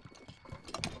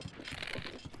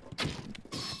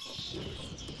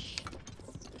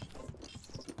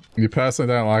 You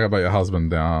personally don't like it, but your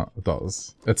husband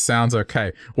does. It sounds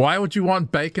okay. Why would you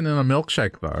want bacon in a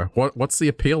milkshake, though? What's the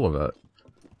appeal of it?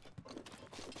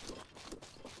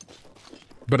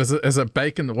 But is it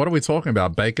bacon? What are we talking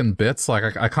about? Bacon bits?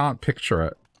 Like, I can't picture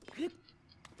it.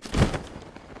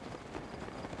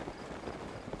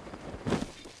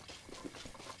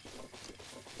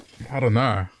 I don't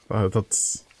know. I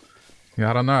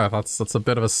don't know. That's a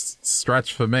bit of a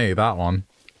stretch for me, that one.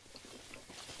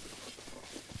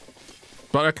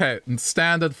 But okay,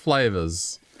 standard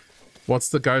flavors. What's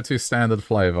the go-to standard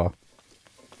flavor?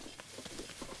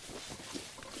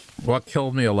 What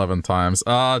killed me 11 times?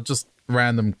 Just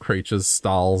random creatures,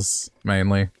 styles,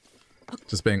 mainly.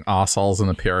 Just being assholes and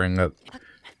appearing at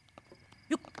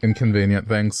inconvenient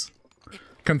things.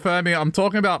 Confirming, I'm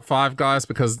talking about Five Guys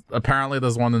because apparently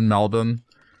there's one in Melbourne.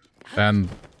 And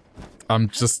I'm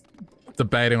just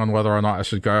debating on whether or not I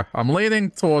should go. I'm leaning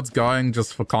towards going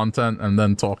just for content and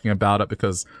then talking about it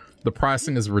because the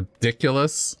pricing is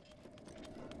ridiculous.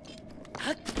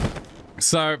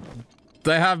 So,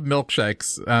 they have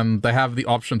milkshakes and they have the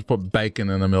option to put bacon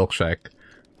in a milkshake.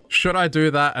 Should I do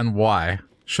that and why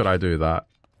should I do that?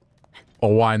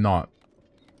 Or why not?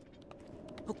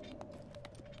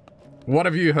 What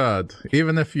have you heard?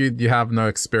 Even if you have no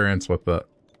experience with it.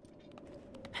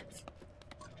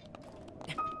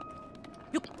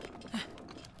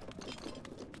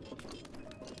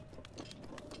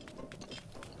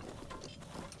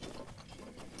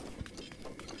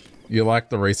 You like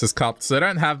the Reese's cups? They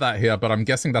don't have that here, but I'm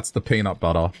guessing that's the peanut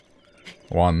butter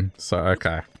one. So,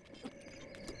 okay.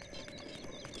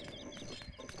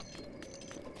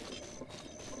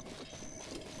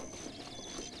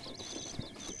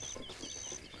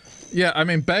 Yeah, I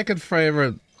mean, bacon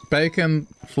flavored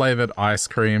ice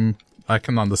cream, I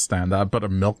can understand that, but a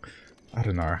milk, I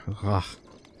don't know. Ugh.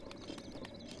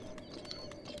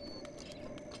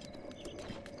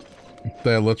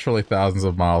 They're literally thousands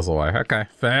of miles away. Okay,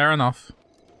 fair enough.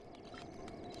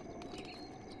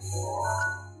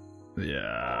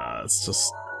 Yeah, it's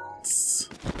just...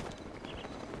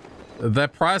 Their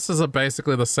prices are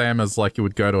basically the same as like you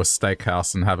would go to a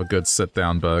steakhouse and have a good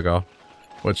sit-down burger.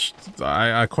 Which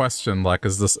I question, like,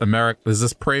 is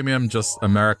this premium just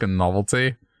American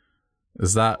novelty?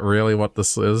 Is that really what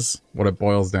this is? What it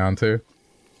boils down to?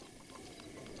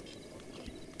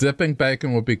 Dipping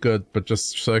bacon would be good, but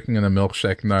just soaking in a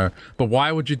milkshake, no. But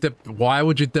why would you dip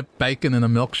bacon in a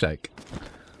milkshake?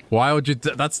 Why would you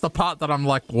that's the part that I'm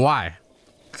like, why?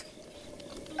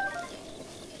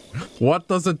 What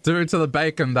does it do to the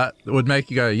bacon that would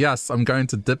make you go, yes, I'm going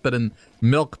to dip it in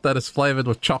milk that is flavored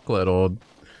with chocolate or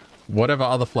whatever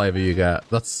other flavor you get?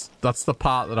 That's the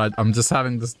part that I'm just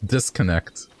having this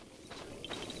disconnect.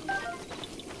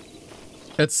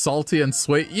 It's salty and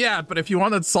sweet. Yeah, but if you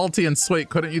wanted salty and sweet,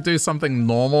 couldn't you do something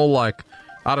normal? Like,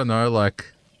 I don't know,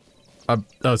 like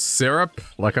a syrup?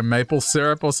 Like a maple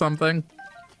syrup or something?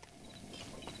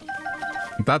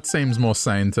 That seems more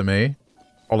sane to me.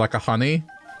 Or like a honey.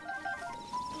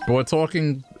 But we're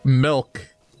talking milk.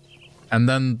 And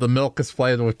then the milk is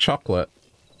flavored with chocolate.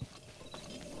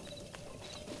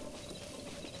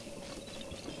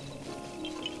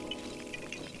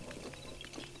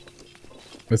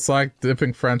 It's like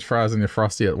dipping French fries in your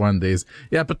Frosty at Wendy's.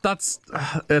 Yeah, but that's...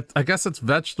 I guess it's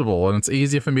vegetable, and it's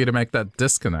easier for me to make that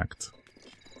disconnect.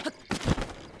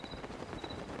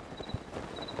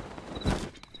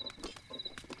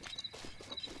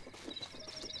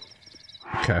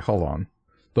 Okay, hold on.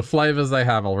 The flavors they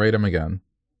have, I'll read them again.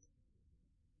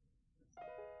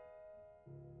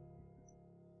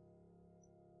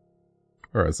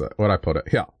 Where is it? Where'd I put it?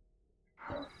 Here.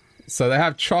 So they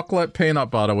have chocolate peanut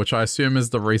butter, which I assume is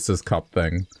the Reese's Cup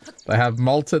thing. They have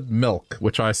malted milk,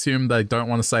 which I assume they don't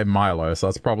want to say Milo, so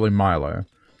that's probably Milo.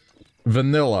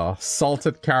 Vanilla,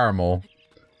 salted caramel,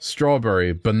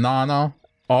 strawberry, banana,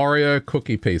 Oreo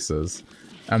cookie pieces.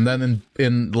 And then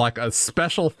in like a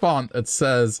special font, it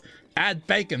says, add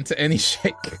bacon to any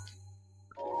shake.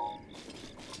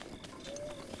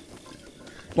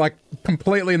 Like,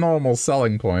 completely normal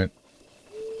selling point.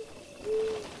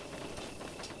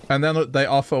 And then they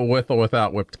offer with or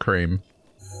without whipped cream.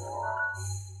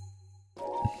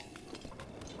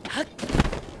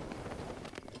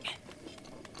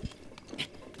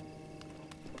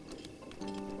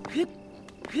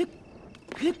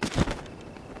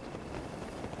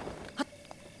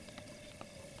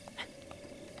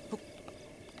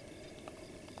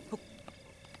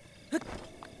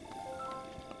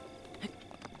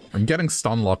 I'm getting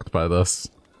stun-locked by this.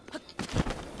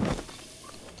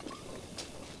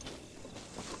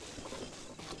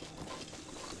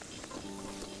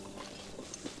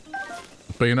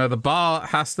 But you know, the bar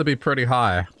has to be pretty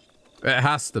high. It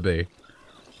has to be.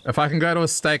 If I can go to a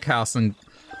steakhouse and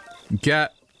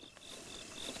get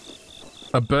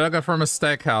a burger from a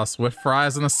steakhouse with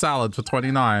fries and a salad for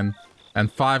 $29,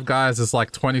 and Five Guys is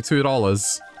like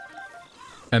 $22,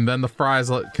 and then the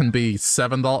fries can be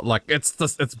 $7, like it's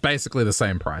basically the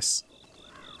same price.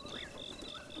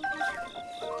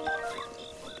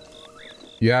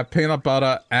 You have peanut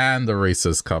butter and the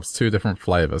Reese's Cups, 2 different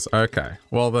flavors. Okay,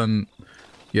 well then.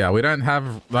 Yeah, we don't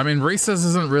have... I mean, Reese's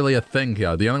isn't really a thing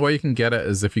here. The only way you can get it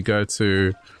is if you go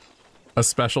to a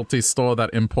specialty store that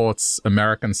imports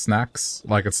American snacks.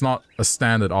 Like, it's not a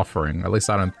standard offering. At least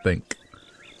I don't think.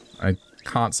 I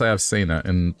can't say I've seen it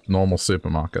in normal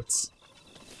supermarkets.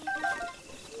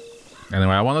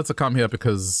 Anyway, I wanted to come here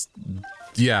because,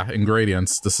 yeah,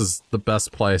 ingredients. This is the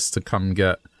best place to come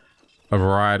get a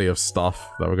variety of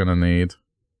stuff that we're gonna need.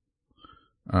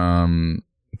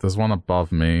 There's one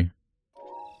above me.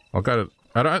 I'll go to...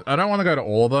 I don't want to go to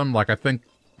all of them. Like, I think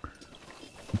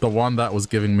the one that was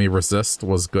giving me resist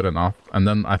was good enough. And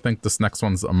then I think this next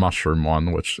one's a mushroom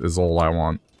one, which is all I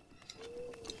want.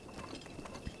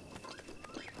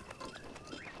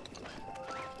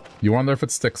 You wonder if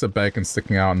it sticks of bacon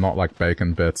sticking out and not like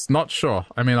bacon bits. Not sure.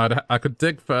 I mean, I could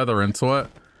dig further into it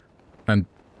and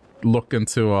look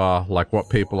into, like, what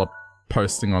people are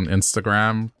posting on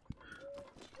Instagram.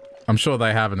 I'm sure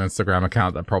they have an Instagram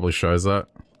account that probably shows it.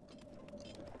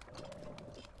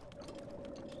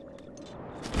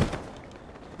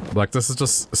 Like, this is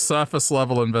just surface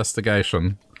level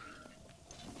investigation.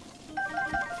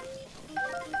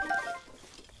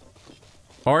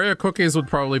 Oreo cookies would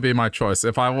probably be my choice.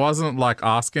 If I wasn't, like,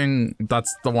 asking,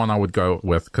 that's the one I would go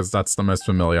with, because that's the most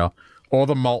familiar. Or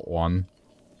the malt one.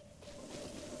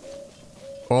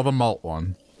 Or the malt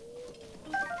one.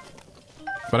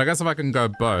 But I guess if I can go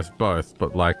both,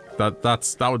 but, like,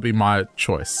 that would be my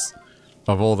choice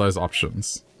of all those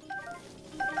options.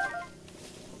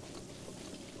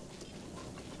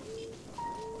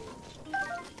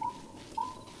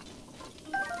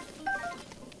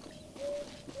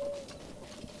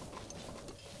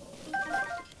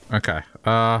 Okay,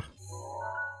 I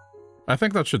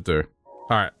think that should do.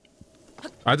 Alright.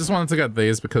 I just wanted to get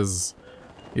these because,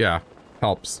 yeah,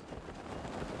 helps.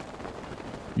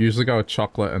 Usually go with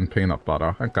chocolate and peanut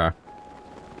butter. Okay.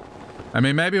 I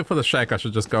mean, maybe for the shake I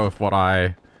should just go with what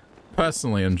I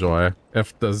personally enjoy,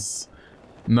 if there's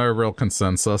no real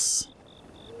consensus.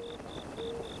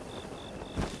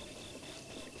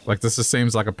 Like, this just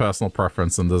seems like a personal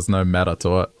preference and there's no meta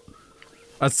to it.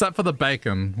 Except for the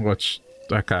bacon, which...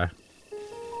 Okay.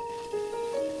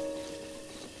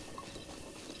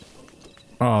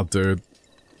 Oh, dude.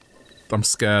 I'm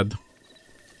scared.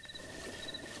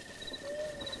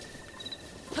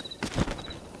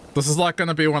 This is like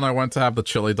gonna be when I went to have the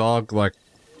chili dog, like...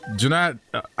 Do you know,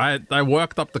 I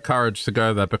worked up the courage to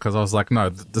go there because I was like, no,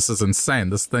 this is insane.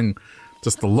 This thing,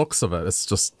 just the looks of it, it's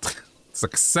just... It's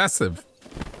excessive.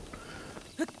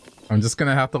 I'm just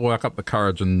gonna have to work up the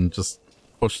courage and just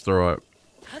push through it.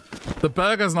 The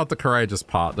burger's not the courageous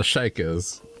part, the shake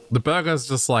is. The burger's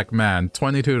just like, man,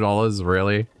 $22,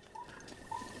 really?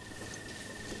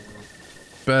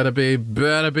 Better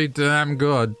be damn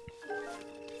good.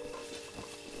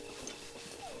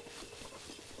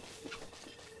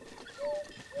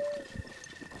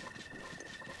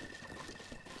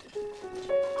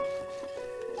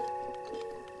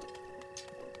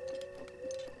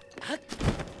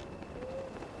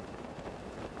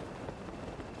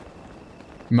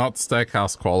 Not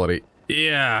steakhouse quality.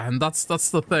 Yeah, and that's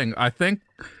the thing. I think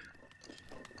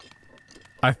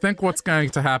what's going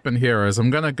to happen here is I'm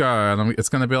gonna go and it's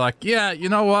gonna be like, yeah, you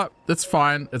know what? It's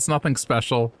fine. It's nothing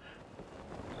special.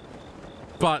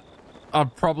 But I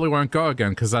probably won't go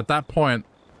again because at that point,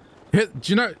 do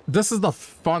you know, this is the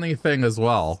funny thing as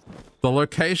well. The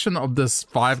location of this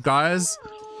Five Guys,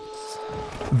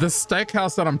 the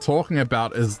steakhouse that I'm talking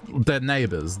about is, they're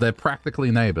neighbors. They're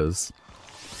practically neighbors.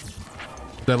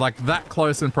 They're like that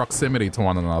close in proximity to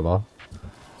one another.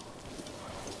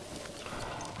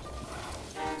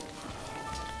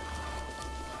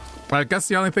 I guess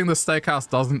the only thing the steakhouse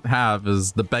doesn't have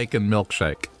is the bacon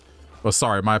milkshake. Oh,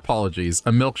 sorry, my apologies.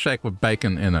 A milkshake with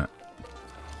bacon in it.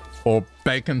 Or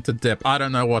bacon to dip. I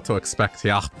don't know what to expect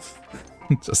here.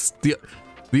 Just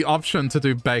the option to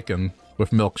do bacon with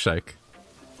milkshake.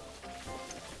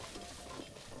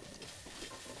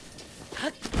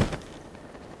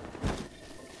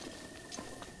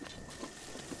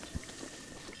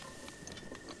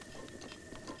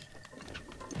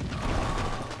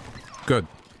 Good.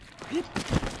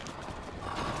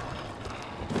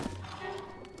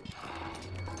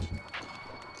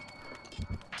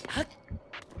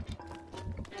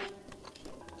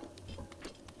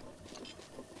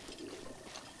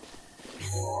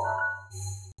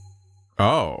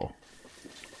 Oh.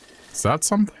 Is that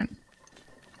something?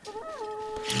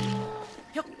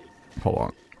 Hold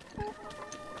on.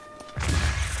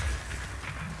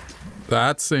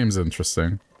 That seems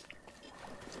interesting.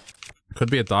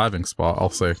 Could be a diving spot, I'll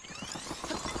see.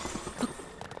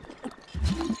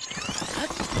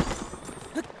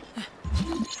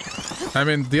 I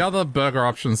mean, the other burger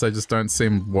options, they just don't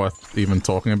seem worth even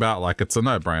talking about. Like, it's a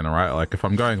no-brainer, right? Like, if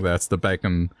I'm going there, it's the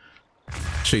bacon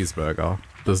cheeseburger.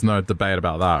 There's no debate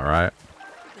about that, right?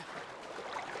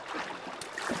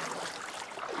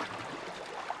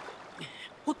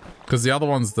 Because the other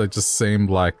ones, they just seem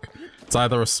like it's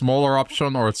either a smaller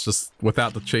option or it's just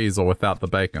without the cheese or without the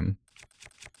bacon.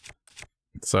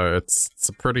 So it's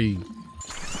a pretty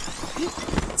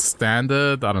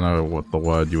standard, I don't know what the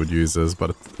word you would use is,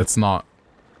 but it's not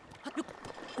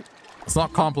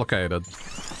complicated.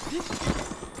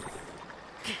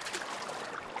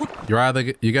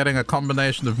 You're getting a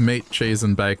combination of meat, cheese,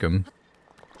 and bacon.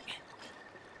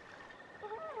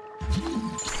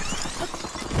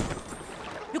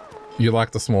 You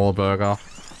like the smaller burger?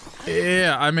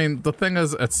 Yeah, I mean, the thing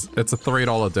is, it's a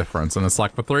 $3 difference, and it's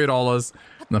like for $3,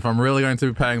 and if I'm really going to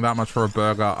be paying that much for a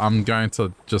burger, I'm going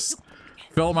to just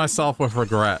fill myself with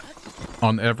regret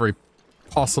on every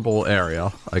possible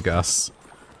area, I guess.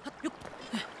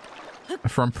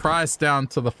 From price down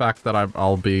to the fact that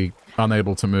I'll be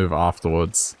unable to move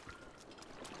afterwards.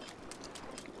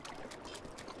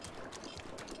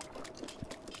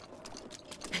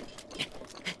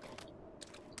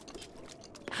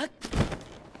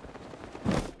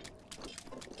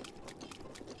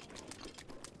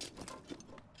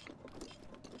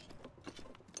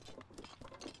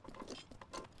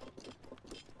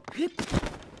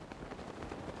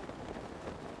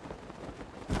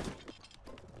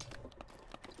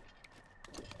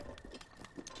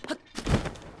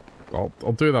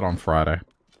 I'll do that on Friday.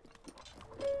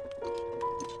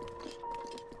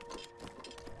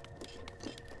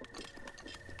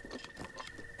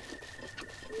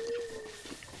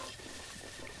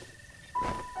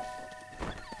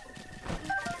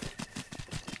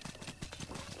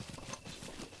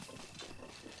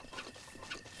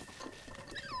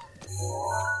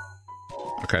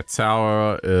 Okay,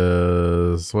 tower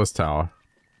is... Where's tower?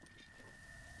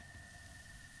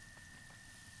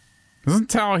 Isn't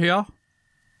tower here?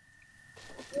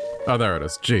 Oh, there it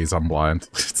is. Jeez, I'm blind.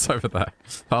 It's over there.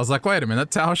 I was like, wait a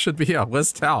minute, tower should be here.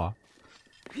 Where's tower?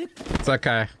 It's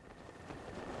okay.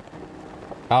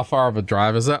 How far of a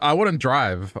drive is it? I wouldn't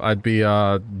drive. I'd be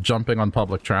jumping on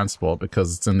public transport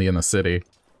because it's in the inner city.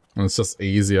 And it's just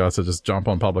easier to just jump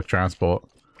on public transport.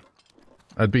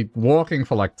 I'd be walking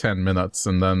for like 10 minutes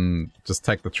and then just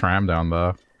take the tram down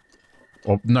there.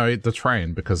 Or, no, the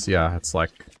train, because, yeah, it's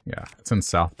like, yeah, it's in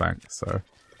South Bank, so...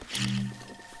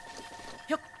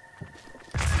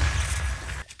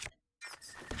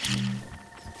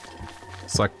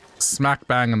 It's like smack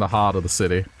bang in the heart of the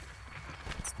city.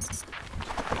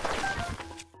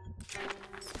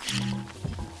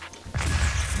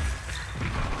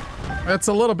 It's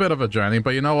a little bit of a journey,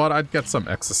 but you know what? I'd get some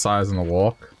exercise in the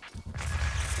walk.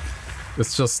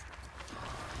 It's just...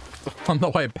 on the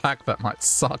way back, that might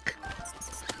suck.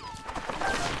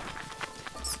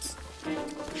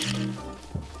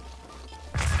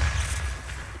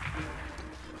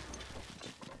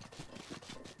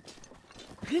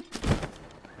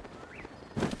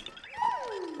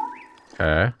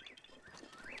 Okay.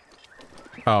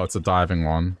 Oh, it's a diving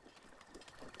one.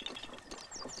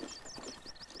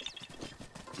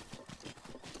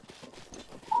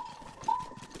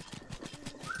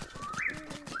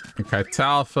 Okay,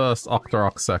 tower first,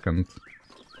 Octorok second.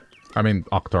 I mean,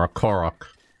 Octorok, Korok.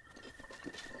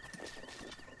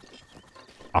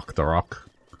 Octorok.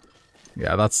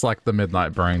 Yeah, that's like the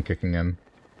midnight brain kicking in.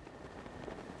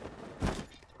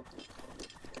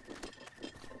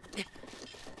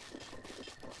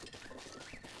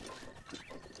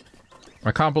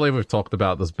 I can't believe we've talked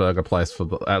about this burger place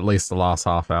for at least the last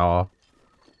half hour.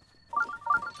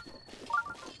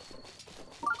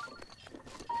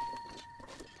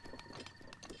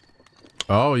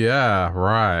 Oh yeah,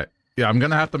 right. Yeah, I'm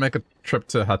gonna have to make a trip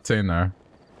to Hateno.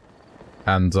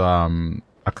 And,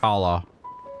 Akala.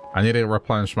 I need to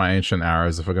replenish my ancient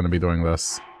arrows if we're gonna be doing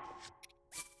this.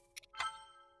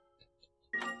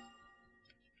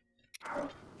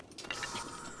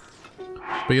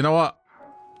 But you know what?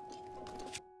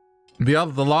 The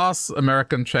last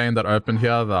American chain that opened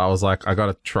here that I was like, I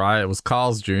gotta try, it was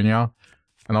Carl's Jr.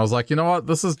 And I was like, you know what?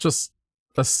 This is just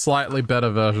a slightly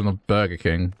better version of Burger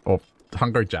King. Or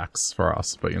Hungry Jack's for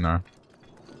us, but you know.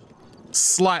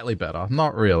 Slightly better.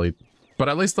 Not really. But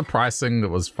at least the pricing,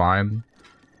 it was fine.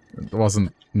 It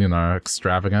wasn't, you know,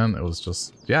 extravagant. It was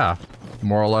just, yeah,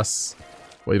 more or less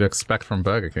what you'd expect from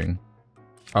Burger King.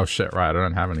 Oh shit, right, I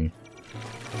don't have any.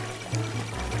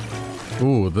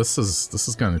 Ooh, this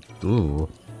is gonna... Ooh.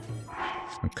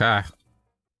 Okay.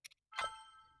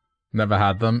 Never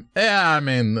had them. Yeah, I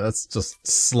mean, it's just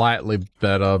slightly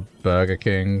better Burger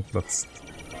King. That's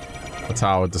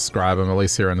how I would describe them, at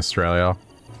least here in Australia.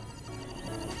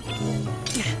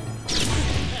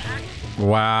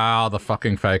 Wow, the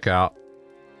fucking fake out.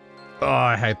 Oh,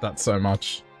 I hate that so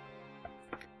much.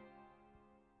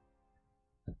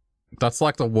 That's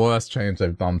like the worst change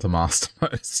they've done to Master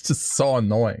Mode. It's just so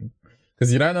annoying.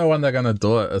 Because you don't know when they're going to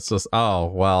do it. It's just, oh,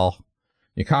 well,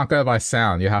 you can't go by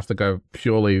sound. You have to go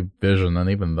purely vision, and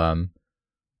even then,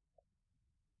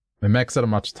 it makes it a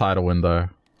much tighter window.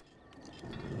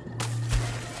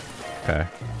 Okay.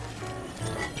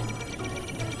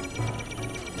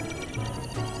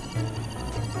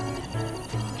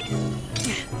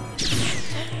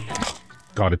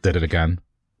 God, it did it again.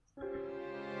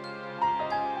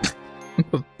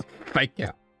 Fake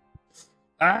out.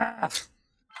 Ah!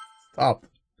 Stop.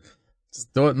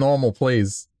 Just do it normal,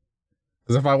 please.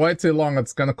 Because if I wait too long,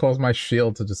 it's going to cause my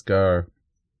shield to just go.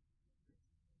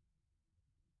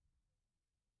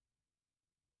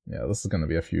 Yeah, this is going to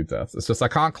be a few deaths. It's just I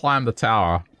can't climb the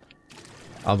tower.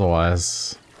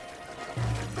 Otherwise...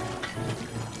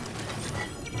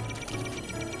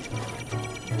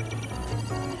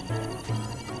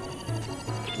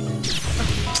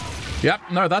 Yep,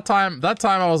 no, that time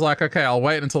I was like, okay, I'll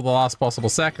wait until the last possible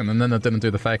second, and then it didn't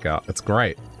do the fake out. It's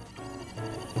great.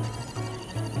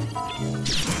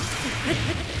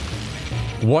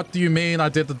 What do you mean I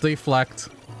did the deflect?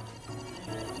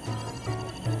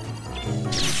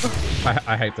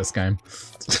 I hate this game.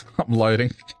 I'm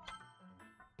loading.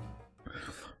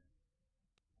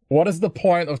 What is the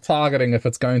point of targeting if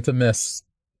it's going to miss?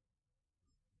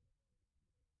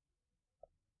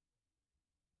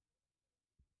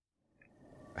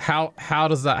 How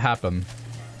does that happen?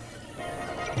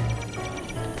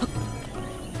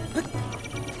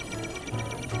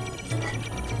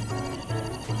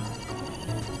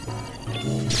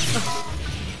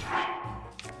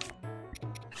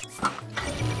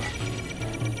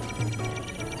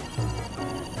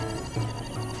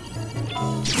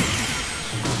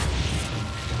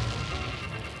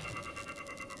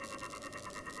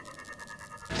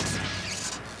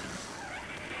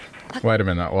 Wait a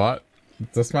minute, what?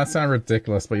 This might sound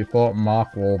ridiculous, but you thought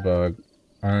Mark Wahlberg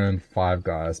owned Five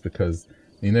Guys because,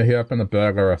 you know, he opened a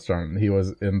burger restaurant and he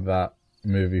was in that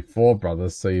movie Four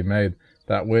Brothers, so you made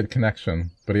that weird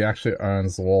connection. But he actually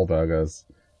owns the Wahlburgers,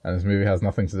 and his movie has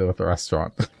nothing to do with the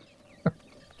restaurant.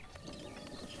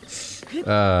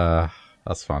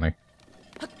 That's funny.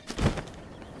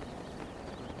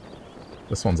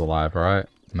 This one's alive, right?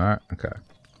 No? Okay.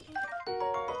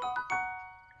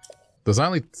 There's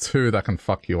only two that can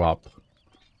fuck you up.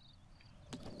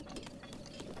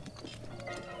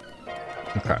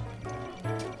 Okay.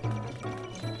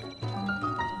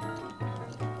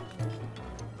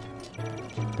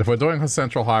 If we're doing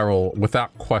Central Hyrule,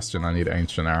 without question, I need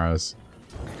ancient arrows.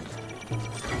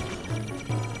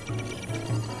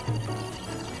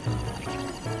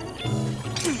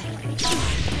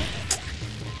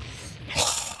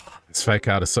 This fake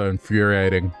out is so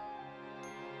infuriating.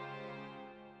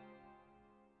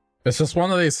 It's just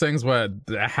one of these things where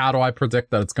how do I predict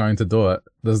that it's going to do it?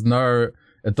 There's no...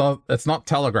 It's not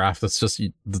telegraphed, it's just...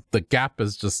 the gap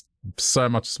is just so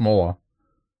much smaller.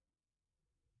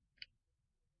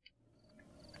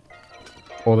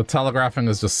 Or the telegraphing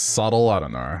is just subtle, I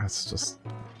don't know. It's just...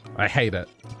 I hate it.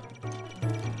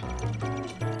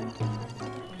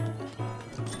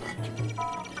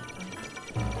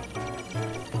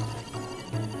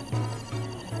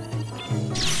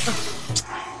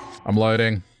 I'm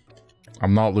loading.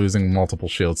 I'm not losing multiple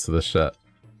shields to this shit.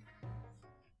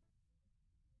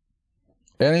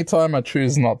 Anytime I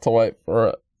choose not to wait for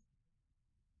it,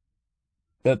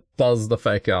 it does the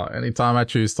fake out. Anytime I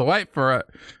choose to wait for it,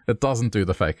 it doesn't do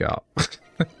the fake out.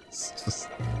 It's just...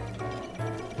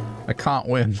 I can't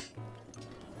win.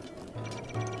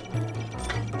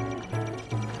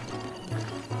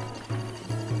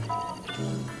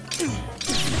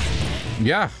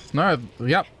 Yeah, no,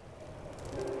 yep.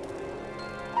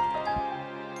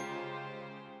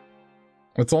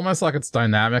 It's almost like it's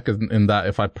dynamic in that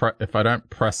if I don't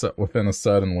press it within a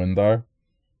certain window,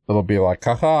 it'll be like,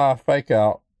 haha, fake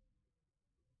out.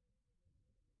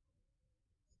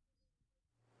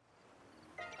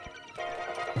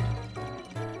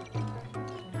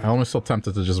 I'm almost so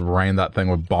tempted to just rain that thing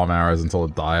with bomb arrows until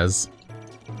it dies.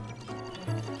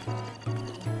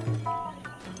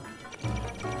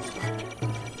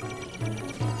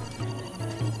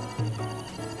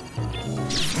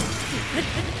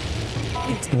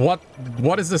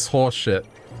 What is this horse shit?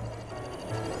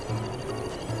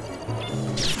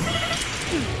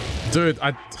 Dude,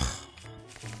 are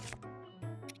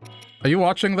you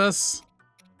watching this?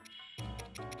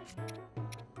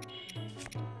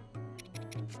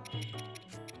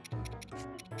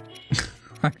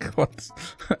 Like, what?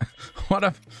 What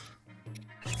a...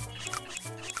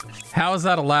 How is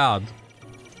that allowed?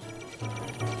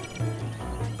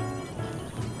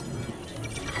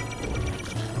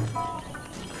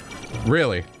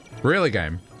 Really? Really,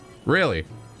 game? Really?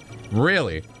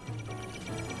 Really?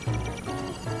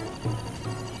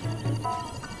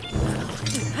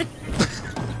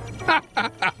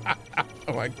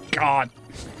 Oh my god.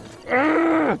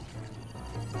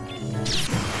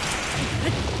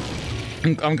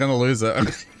 I'm gonna lose it. I'm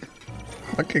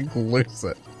fucking lose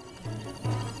it.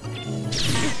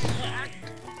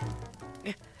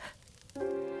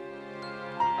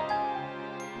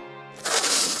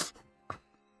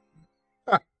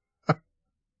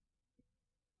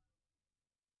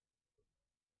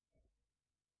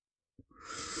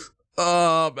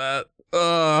 Oh, man.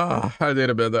 I need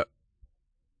a minute.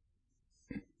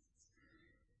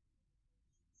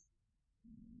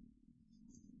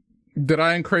 Did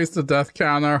I increase the death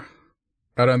counter?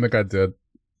 I don't think I did.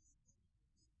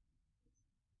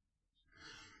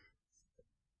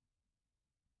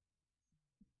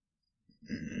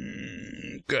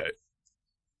 Okay.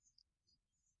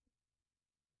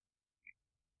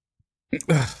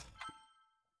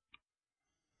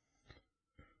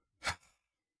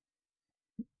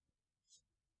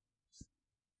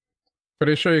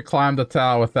 Pretty sure you climbed the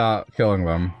tower without killing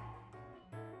them.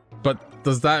 But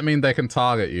does that mean they can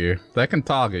target you? They can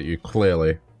target you,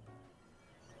 clearly.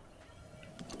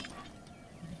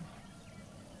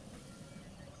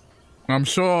 I'm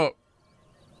sure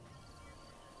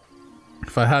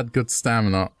if I had good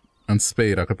stamina and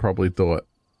speed, I could probably do it.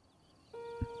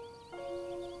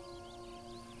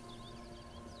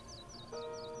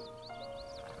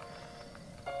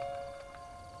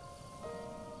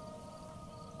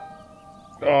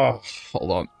 Oh,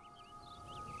 hold on.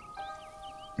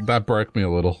 That broke me a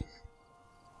little.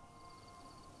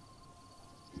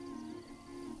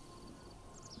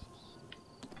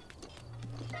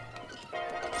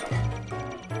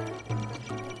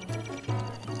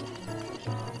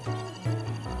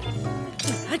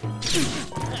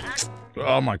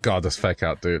 Oh my god, this fake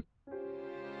out, dude.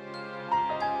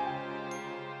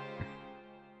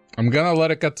 I'm gonna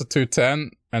let it get to 210,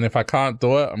 and if I can't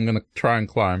do it, I'm gonna try and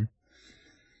climb.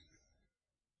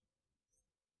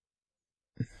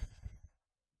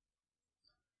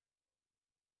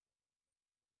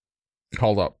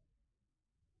 Hold up.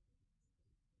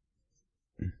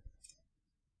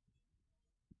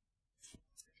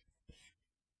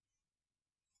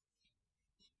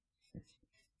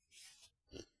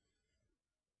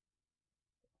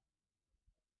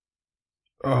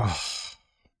 Oh.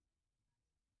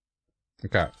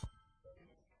 Okay.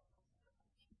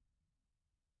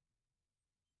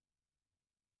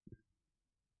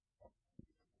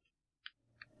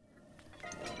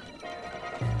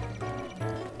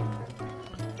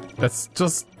 It's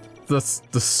just the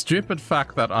stupid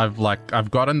fact that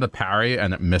I've gotten the parry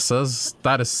and it misses.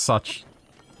 That is such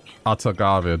utter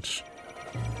garbage.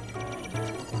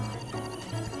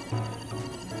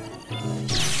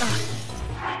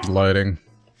 Loading.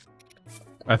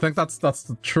 I think that's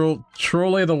the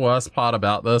truly the worst part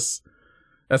about this.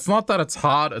 It's not that it's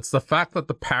hard, it's the fact that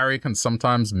the parry can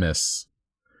sometimes miss.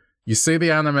 You see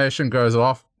the animation go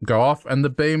off, and the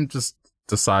beam just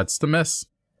decides to miss.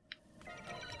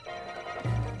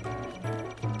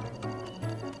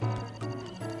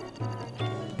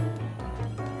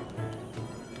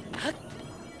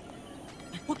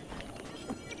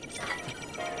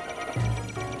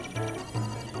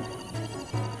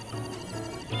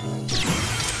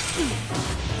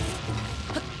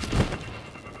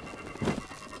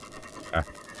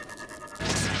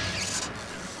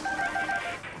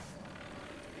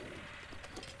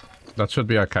 That should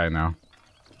be okay now.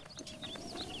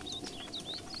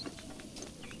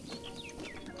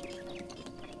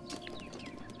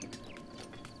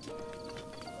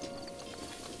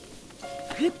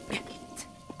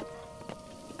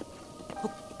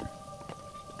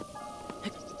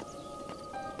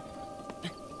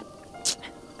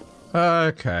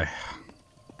 Okay.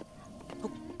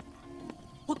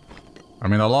 I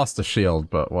mean, I lost the shield,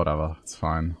 but whatever. It's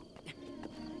fine.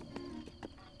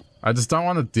 I just don't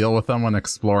want to deal with them when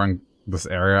exploring this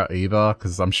area either,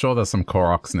 because I'm sure there's some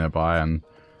Koroks nearby, and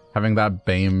having that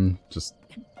beam just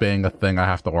being a thing I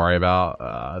have to worry about,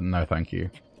 no thank you.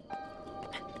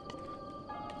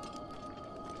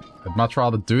 I'd much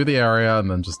rather do the area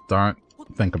and then just don't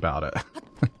think about it.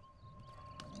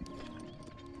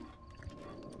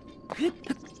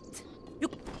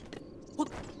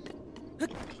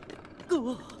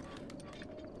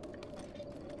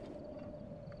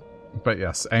 But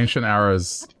yes, ancient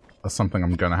arrows are something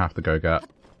I'm gonna have to go get.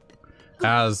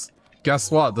 As, guess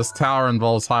what? This tower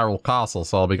involves Hyrule Castle,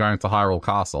 so I'll be going to Hyrule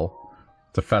Castle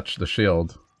to fetch the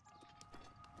shield.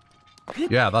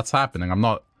 Yeah, that's happening. I'm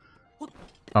not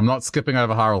skipping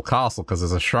over Hyrule Castle because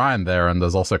there's a shrine there and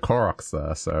there's also Koroks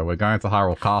there, so we're going to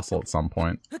Hyrule Castle at some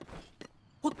point.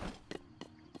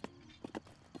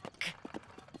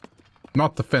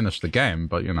 Not to finish the game,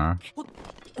 but you know,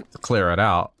 to clear it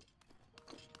out.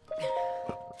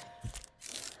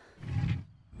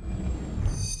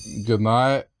 Good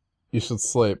night. You should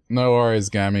sleep. No worries,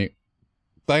 Gammy.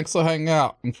 Thanks for hanging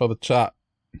out and for the chat.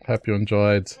 Hope you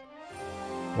enjoyed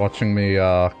watching me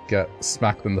get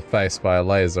smacked in the face by a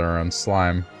laser and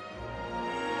slime.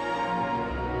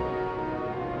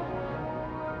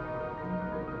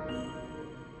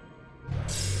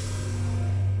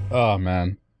 Oh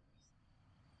man.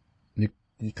 You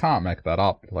can't make that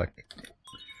up, like...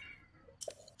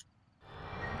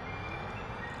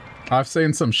 I've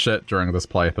seen some shit during this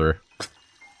playthrough.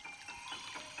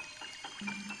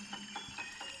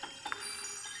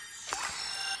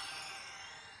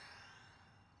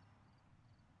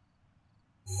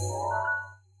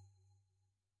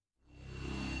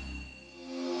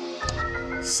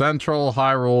 Central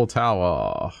Hyrule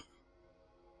Tower.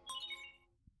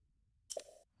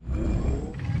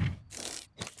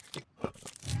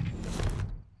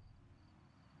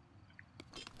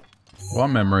 What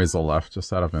memories are left,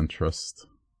 just out of interest?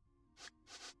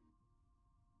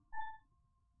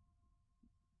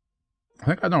 I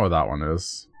think I know what that one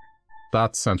is.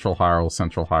 That's Central Hyrule,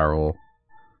 Central Hyrule.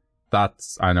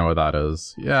 That's... I know what that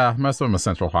is. Yeah, most of them are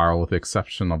Central Hyrule, with the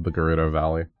exception of the Gerudo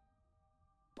Valley.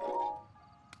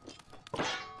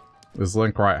 Is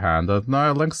Link right-handed?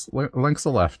 No, Link's a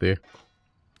lefty.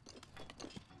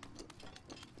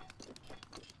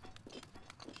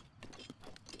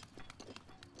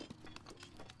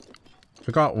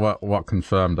 Forgot what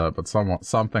confirmed it, but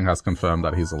something has confirmed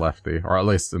that he's a lefty. Or at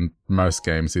least in most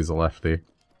games he's a lefty.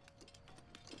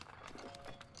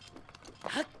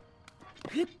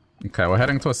 Okay, we're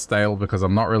heading to a stable because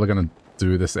I'm not really going to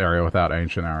do this area without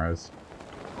ancient arrows.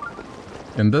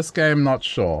 In this game, not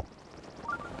sure.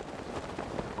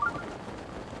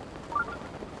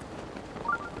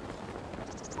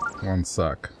 One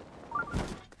sec.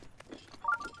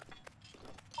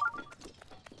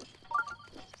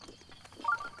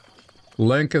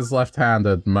 Link is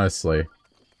left-handed, mostly.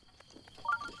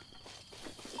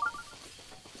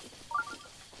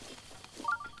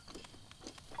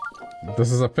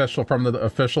 This is official from the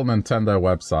official Nintendo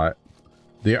website.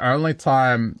 The only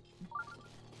time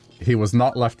he was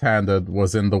not left-handed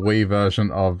was in the Wii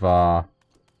version of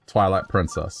Twilight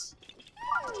Princess.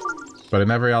 But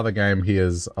in every other game, he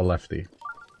is a lefty.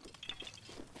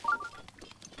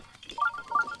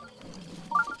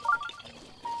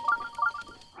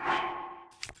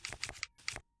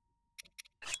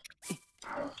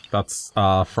 That's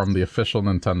from the official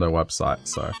Nintendo website,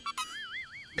 so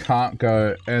can't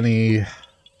go any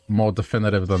more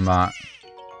definitive than that.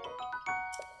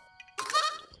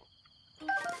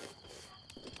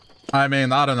 I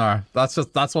mean, I don't know.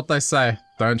 That's what they say.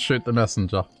 Don't shoot the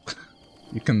messenger.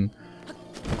 You can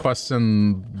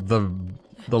question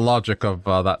the logic of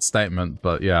that statement,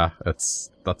 but yeah, that's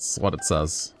what it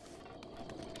says.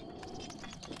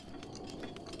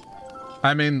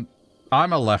 I mean,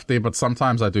 I'm a lefty, but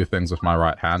sometimes I do things with my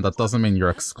right hand. That doesn't mean you're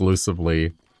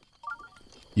exclusively...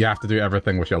 You have to do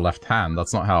everything with your left hand.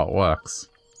 That's not how it works.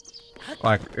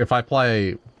 Like, if I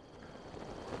play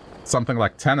something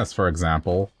like tennis, for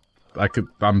example,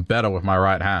 I'm better with my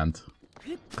right hand.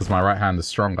 Because my right hand is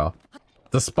stronger.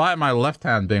 Despite my left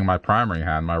hand being my primary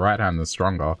hand, my right hand is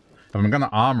stronger. If I'm gonna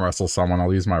arm wrestle someone,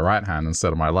 I'll use my right hand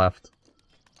instead of my left.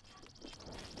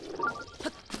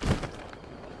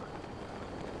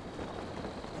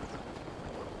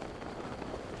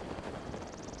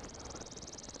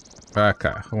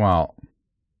 Okay, well...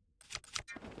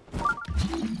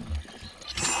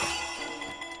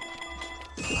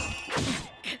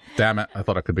 Damn it, I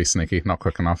thought I could be sneaky, not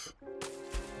quick enough.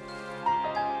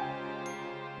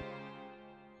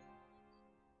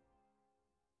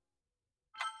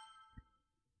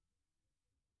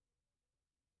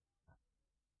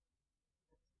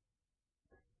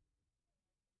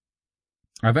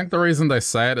 I think the reason they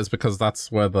say it is because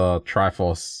that's where the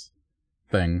Triforce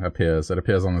thing appears. It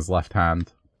appears on his left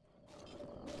hand.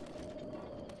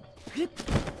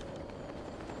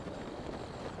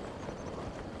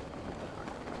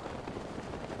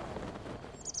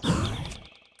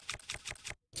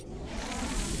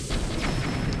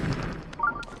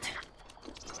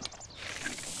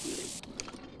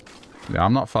 Yeah,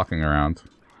 I'm not fucking around.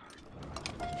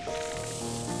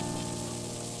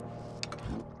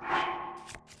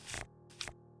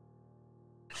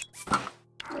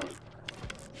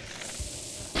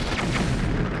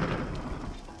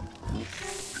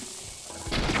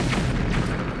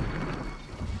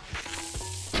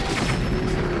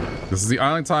 This is the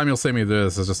only time you'll see me do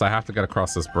this, is just I have to get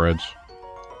across this bridge.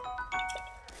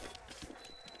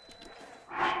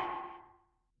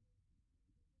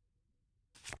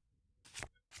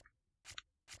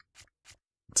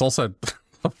 It's also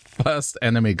the first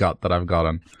enemy gut that I've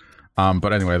gotten.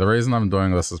 But anyway, the reason I'm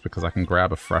doing this is because I can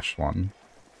grab a fresh one.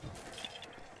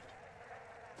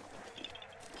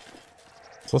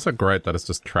 It's also great that it's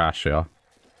just trash here.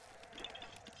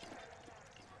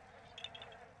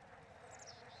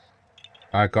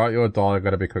 I got you $1,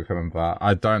 gotta be quicker than that.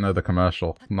 I don't know the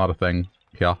commercial. Not a thing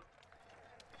here.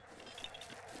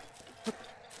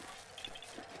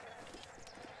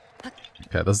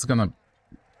 Okay, this is gonna...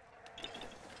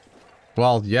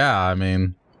 Well, yeah, I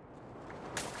mean...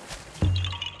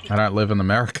 I don't live in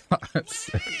America.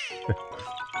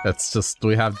 It's just,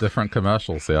 we have different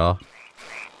commercials here.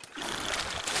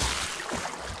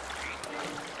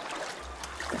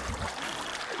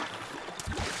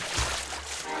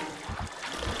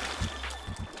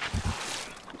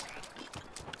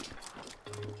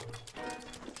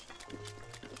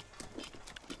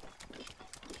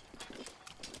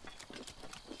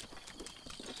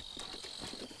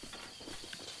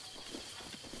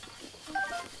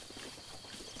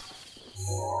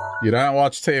 You don't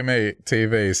watch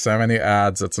TV, so many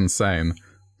ads, it's insane.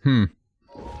 I'm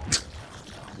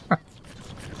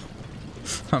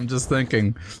just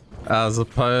thinking, as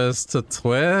opposed to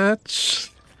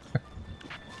Twitch?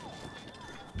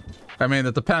 I mean,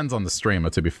 it depends on the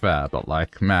streamer, to be fair, but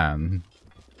like, man.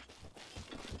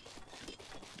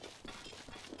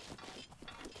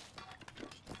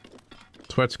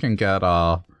 Twitch can get,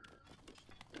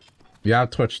 You have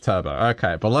Twitch Turbo,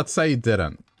 okay, but let's say you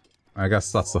didn't. I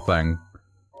guess that's the thing.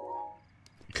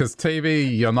 Because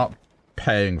TV, you're not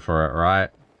paying for it, right?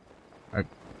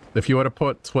 If you were to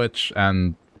put Twitch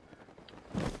and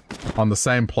on the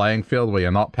same playing field where you're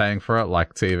not paying for it,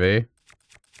 like TV,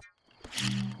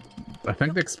 I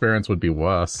think the experience would be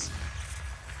worse.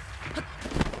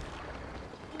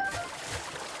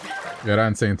 You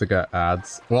don't seem to get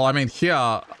ads. Well, I mean,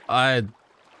 here, I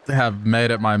have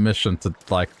made it my mission to,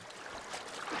 like,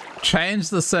 change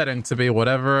the setting to be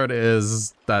whatever it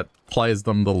is that plays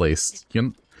them the least.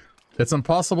 It's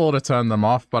impossible to turn them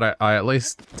off, but I at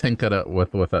least tinkered it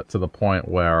with it to the point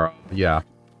where, yeah,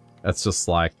 it's just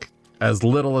like as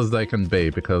little as they can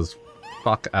be, because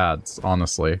fuck ads,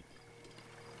 honestly.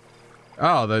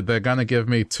 Oh, they're gonna give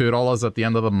me $2 at the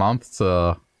end of the month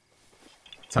to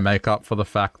make up for the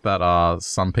fact that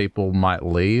some people might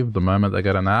leave the moment they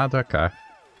get an ad? Okay.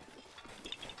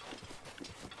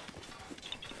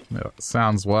 Yeah,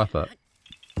 sounds worth it.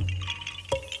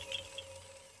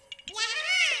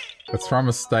 It's from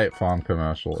a State Farm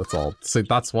commercial. It's old. See,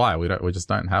 that's why we just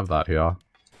don't have that here.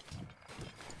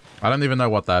 I don't even know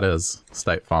what that is.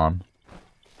 State Farm.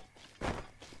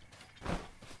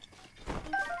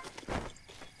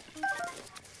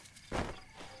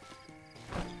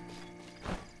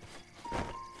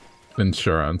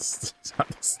 Insurance.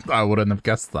 I wouldn't have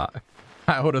guessed that.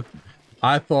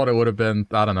 I thought it would have been,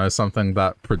 I don't know, something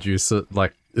that produces,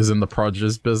 like, is in the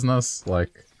produce business.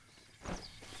 Like,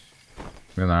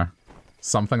 you know,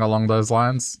 something along those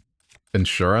lines.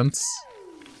 Insurance?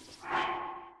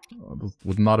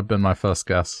 Would not have been my first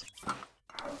guess.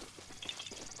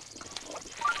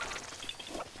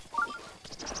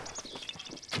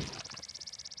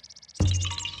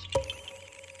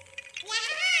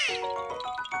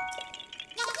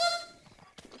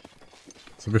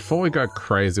 So before we go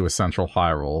crazy with Central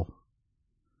Hyrule,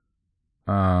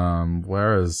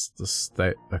 where is the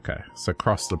state? Okay, so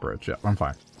cross the bridge. Yeah, I'm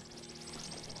fine.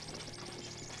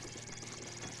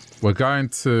 We're going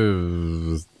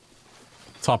to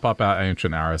top up our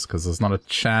ancient arrows because there's not a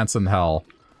chance in hell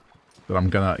that I'm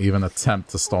gonna even attempt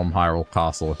to storm Hyrule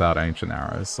Castle without ancient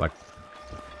arrows. Like,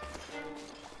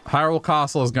 Hyrule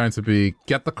Castle is going to be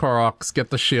get the Koroks,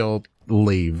 get the shield,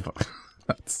 leave.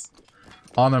 That's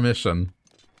on a mission.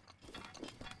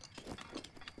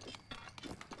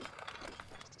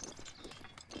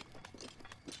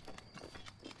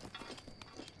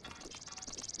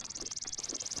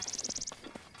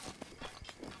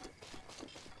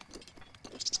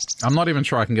 I'm not even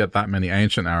sure I can get that many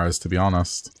ancient arrows, to be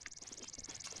honest.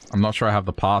 I'm not sure I have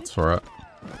the parts for it.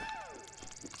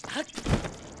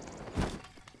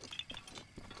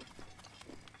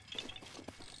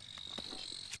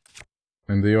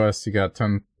 In the US, you get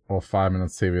 10 or 5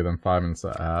 minutes TV, then 5 minutes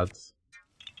of ads.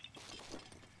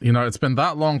 You know, it's been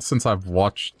that long since I've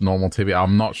watched normal TV.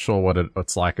 I'm not sure what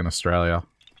it's like in Australia.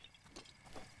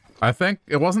 I think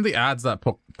it wasn't the ads that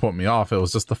put me off. It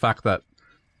was just the fact that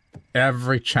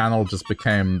every channel just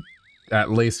became at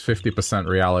least 50%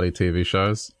 reality TV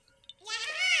shows.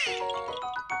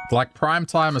 Like,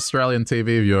 primetime Australian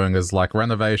TV viewing is like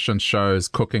renovation shows,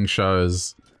 cooking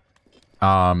shows,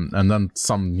 and then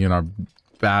some, you know,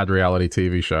 bad reality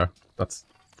TV show. That's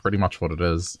pretty much what it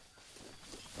is.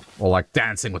 Or like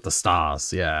Dancing with the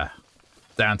Stars, yeah.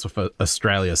 Dance with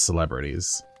Australia's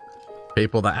celebrities.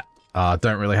 People that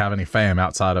don't really have any fame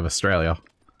outside of Australia.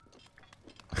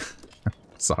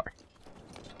 Sorry.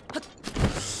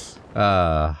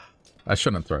 I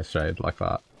shouldn't throw shade like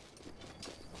that.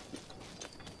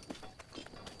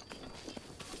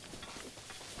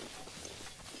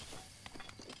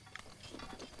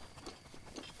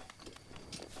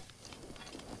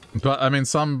 But, I mean,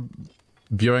 some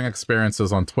viewing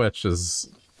experiences on Twitch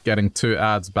is getting 2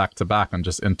 ads back to back and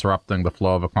just interrupting the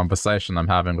flow of a conversation I'm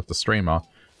having with the streamer.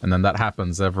 And then that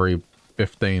happens every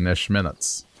 15-ish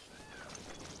minutes.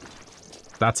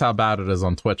 That's how bad it is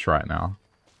on Twitch right now.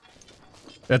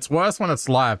 It's worse when it's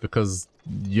live because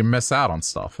you miss out on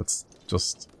stuff. It's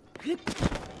just...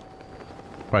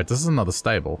 Wait, this is another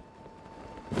stable.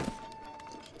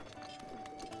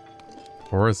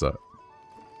 Or is it?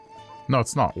 No,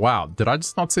 it's not. Wow, did I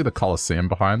just not see the Colosseum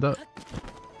behind it?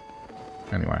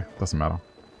 Anyway, doesn't matter.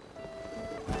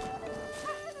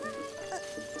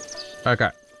 Okay.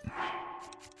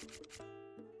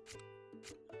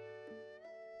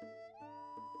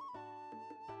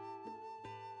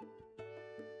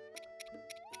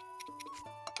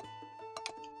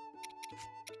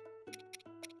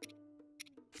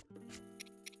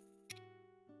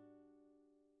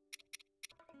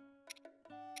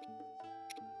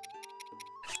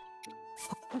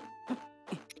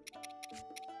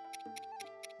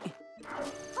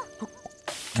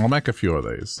 I'll make a few of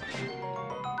these.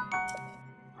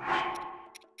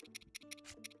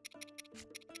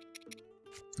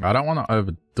 I don't want to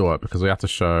overdo it because we have to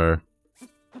show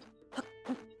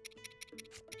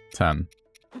 10.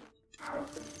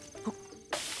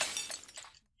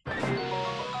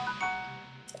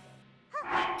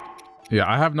 Yeah,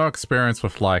 I have no experience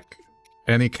with like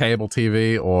any cable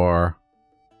TV or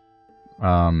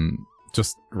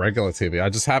just regular TV. I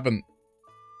just haven't.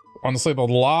 Honestly, the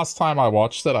last time I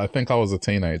watched it, I think I was a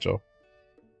teenager.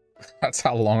 That's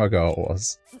how long ago it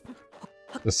was.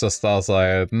 It's just, I was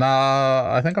like,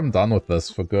 nah, I think I'm done with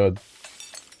this for good.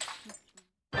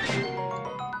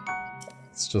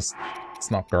 It's just, it's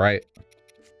not great.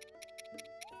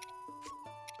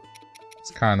 It's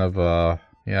kind of,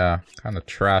 yeah, kind of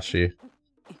trashy.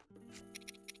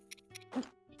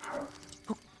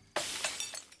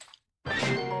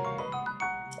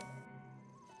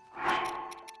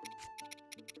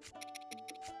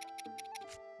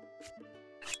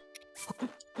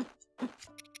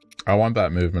 I want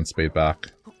that movement speed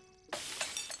back.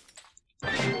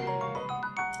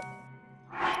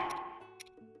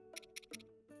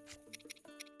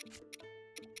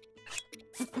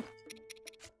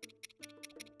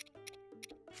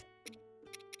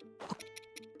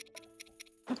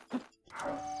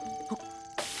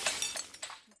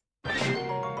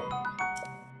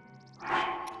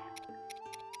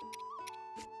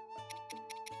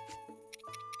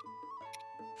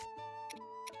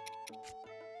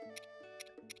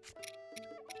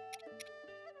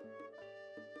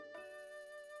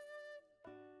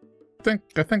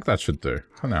 think that should do.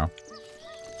 For now.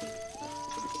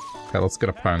 Okay, let's get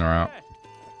a pona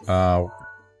out.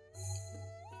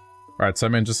 Alright, so I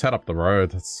mean, just head up the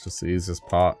road. That's just the easiest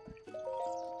part.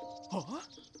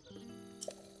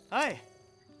 Hi.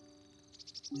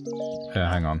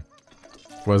 Yeah, hang on.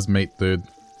 Where's meat, dude?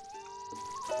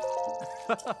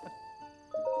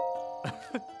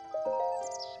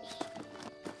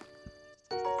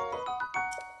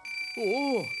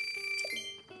 Oh.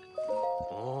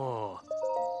 Oh.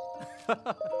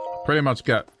 Pretty much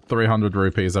get 300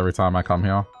 rupees every time I come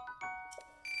here.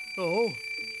 Oh.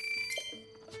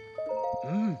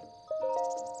 Mm.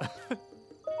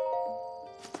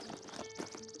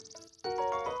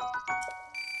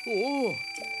 Oh.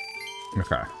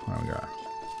 Okay, there we go.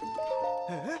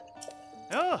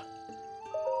 Oh.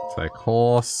 Take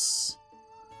horse.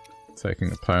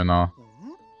 Taking a pona.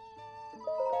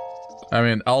 I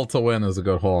mean, L to win is a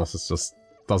good horse, it just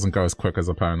doesn't go as quick as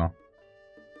a pona.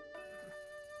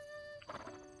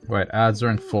 Wait, ads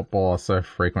during football are so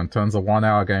frequent. Turns a 1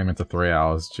 hour game into 3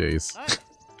 hours, jeez.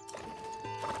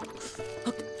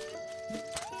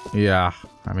 Yeah,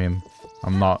 I mean,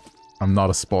 I'm not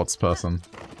a sports person.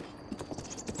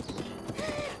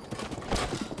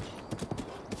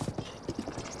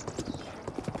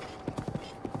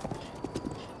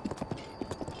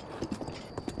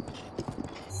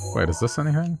 Wait, is this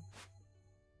anything?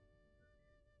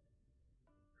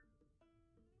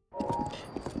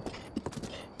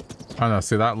 Oh no,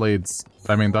 see that leads...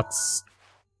 I mean, that's...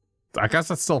 I guess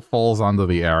it still falls under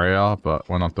the area, but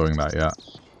we're not doing that yet.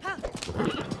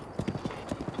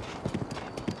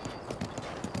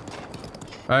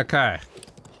 Okay.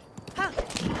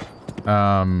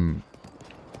 I'm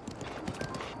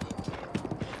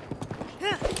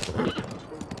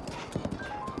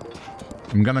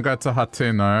gonna go to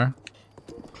Hateno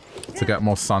to get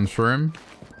more sunshroom.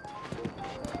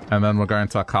 And then we're going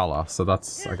to Akala, so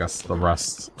that's, I guess, the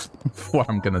rest of what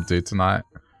I'm gonna do tonight.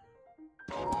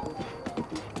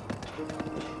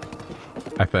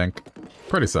 I think.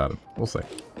 Pretty certain. We'll see.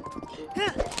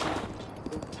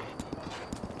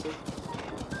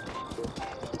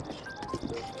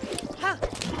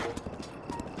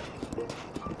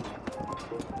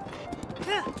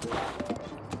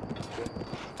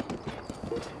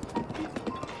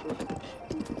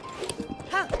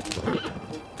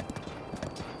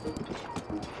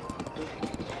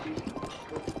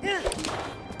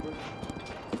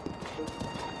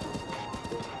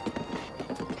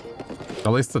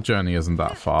 At least the journey isn't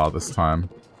that far this time.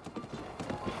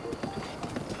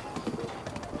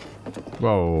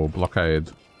 Whoa,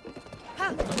 blockade.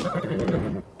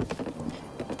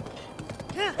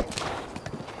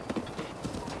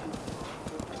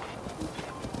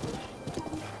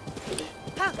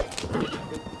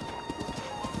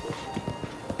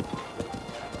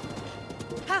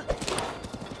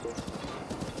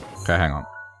 Okay, hang on.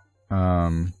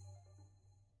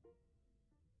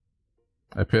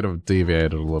 I appear to have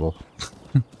deviated a little.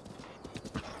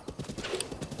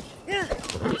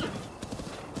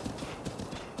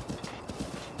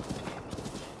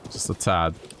 Just a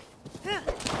tad.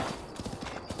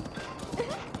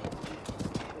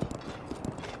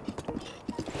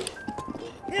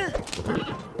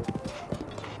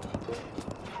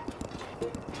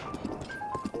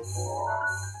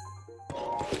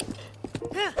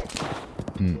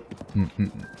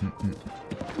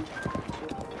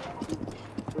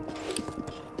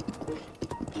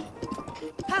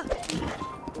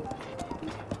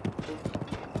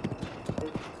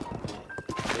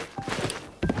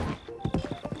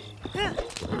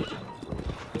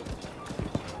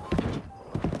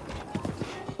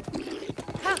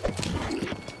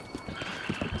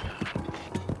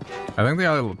 I think the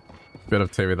other bit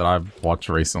of TV that I've watched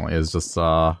recently is just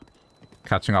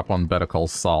catching up on Better Call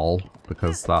Saul,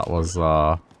 because that was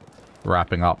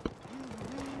wrapping up.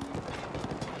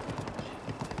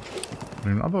 I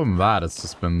mean, other than that, it's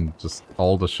just been just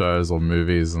older shows or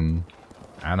movies and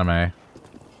anime.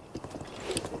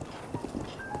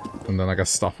 And then I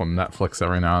guess stuff on Netflix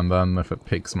every now and then if it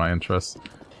piques my interest.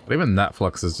 But even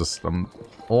Netflix is just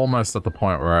almost at the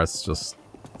point where it's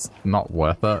not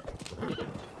worth it.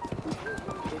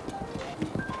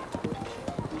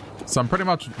 So I'm pretty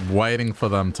much waiting for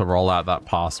them to roll out that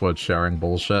password sharing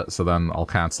bullshit, so then I'll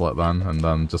cancel it then, and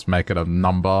then just make it a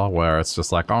number where it's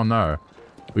just like, oh no,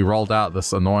 we rolled out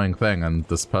this annoying thing and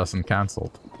this person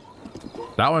cancelled.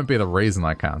 That won't be the reason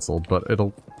I cancelled, but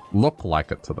it'll look like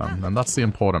it to them, and that's the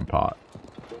important part.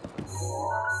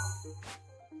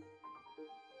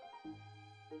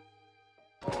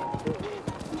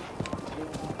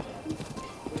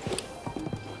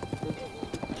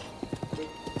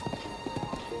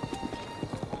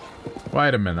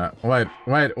 Wait a minute. Wait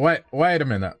a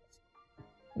minute.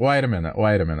 Wait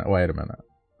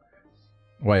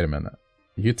a minute.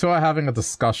 You two are having a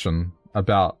discussion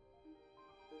about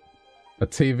a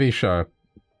TV show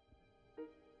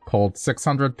called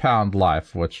 600 Pound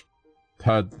Life, which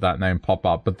heard that name pop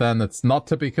up, but then it's not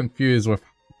to be confused with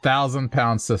 1,000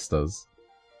 Pound Sisters.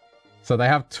 So they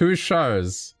have two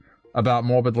shows about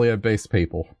morbidly obese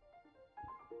people.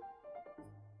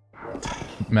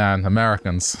 Man,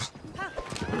 Americans.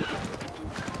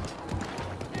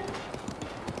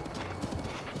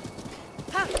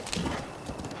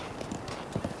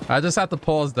 I just had to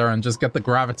pause there and just get the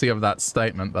gravity of that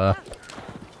statement there.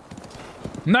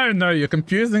 No, you're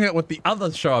confusing it with the other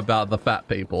show about the fat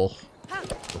people.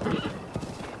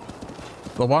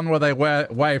 The one where they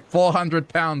weigh 400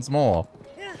 pounds more.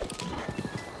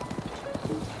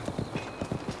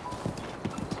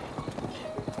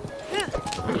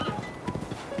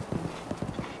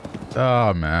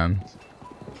 Oh, man.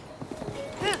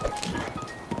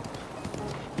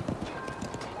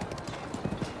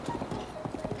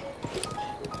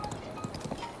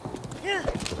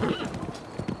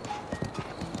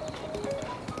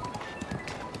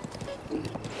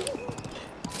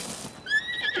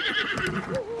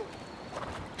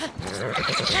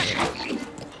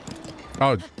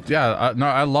 Oh, yeah, no,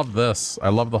 I love this. I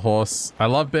love the horse. I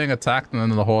love being attacked and then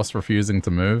the horse refusing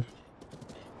to move.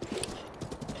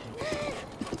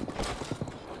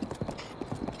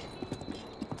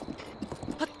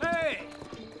 Hey!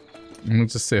 Let me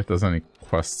just see if there's any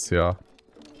quests here.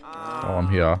 Oh, I'm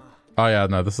here. Oh, yeah,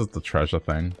 no, this is the treasure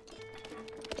thing.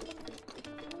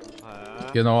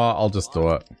 You know what? I'll just do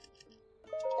it.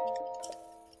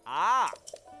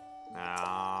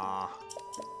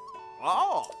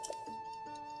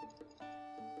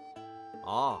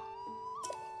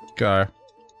 Go.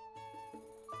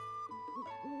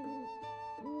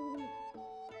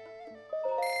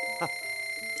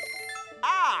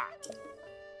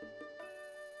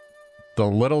 The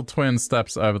little twin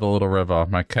steps over the little river.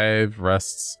 My cave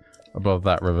rests above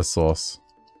that river source.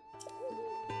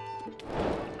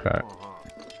 Okay.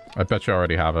 I bet you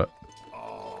already have it.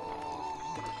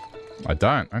 I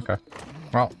don't? Okay.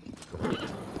 Well.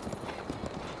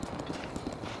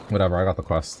 Whatever, I got the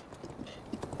quest.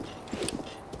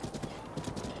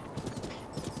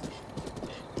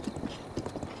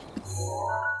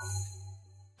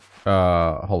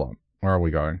 Hold on. Where are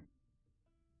we going?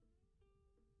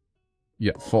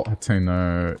 Yeah, Fort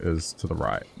Hateno is to the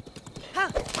right.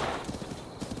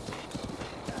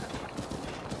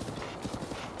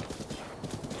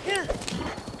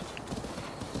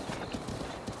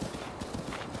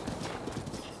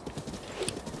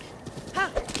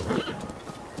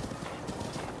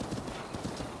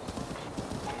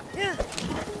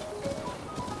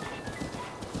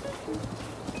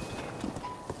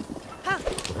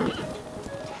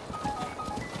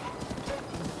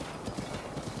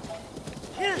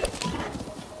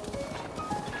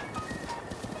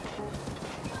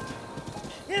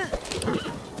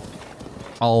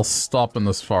 I'll stop in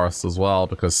this forest as well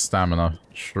because stamina,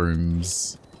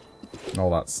 shrooms, and all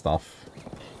that stuff.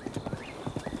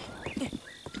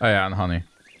 Oh yeah, and honey.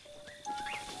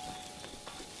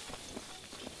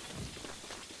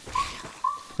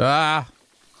 Ah!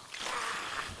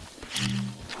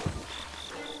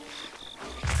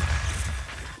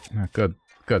 Yeah, good,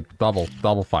 good.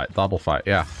 Double fight,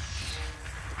 yeah.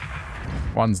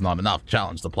 One's not enough,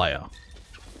 challenge the player.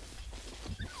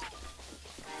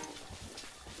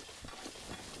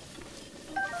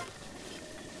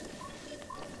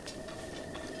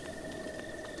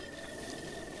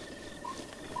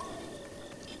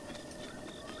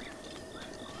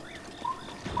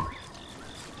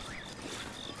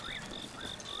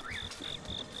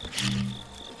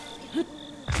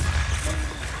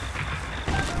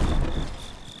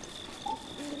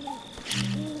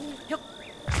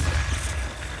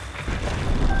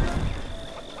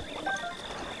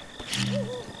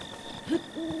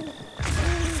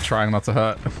 Trying not to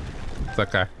hurt. It's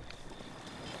okay.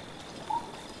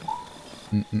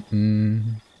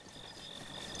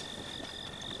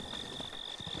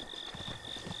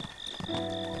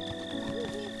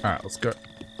 Alright, let's go.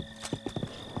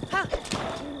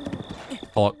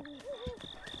 Oh.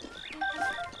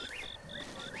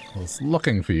 I was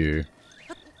looking for you.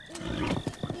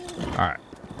 Alright.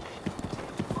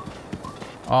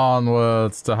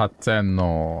 Onwards to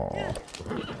Hateno.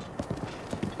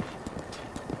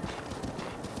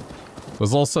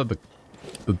 There's also the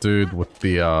dude with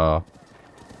the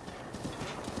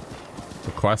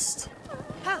quest,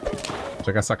 which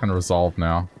I guess I can resolve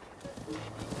now.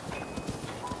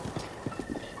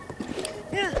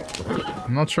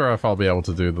 I'm not sure if I'll be able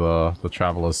to do the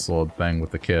Traveler's Sword thing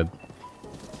with the kid.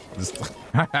 Just,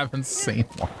 I haven't seen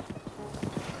one.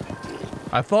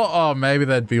 I thought, oh, maybe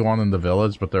there'd be one in the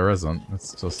village, but there isn't.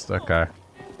 It's just, okay.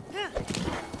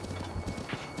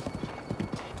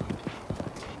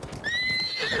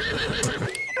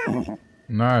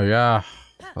 No, yeah.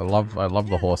 I love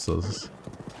the horses.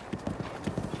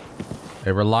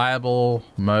 A reliable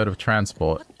mode of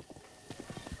transport.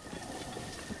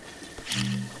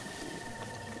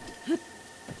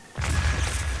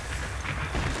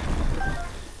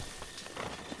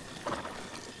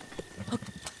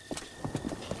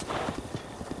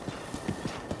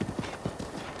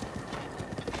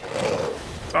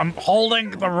 I'm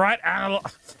holding the right analog.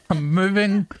 I'm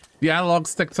moving the analog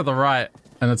stick to the right,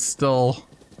 and it's still...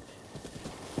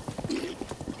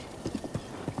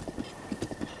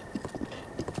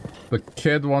 The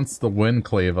kid wants the wind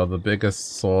cleaver, the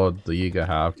biggest sword the Yiga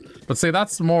have. But see,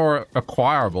 that's more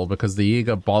acquirable because the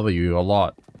Yiga bother you a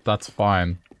lot. That's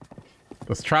fine.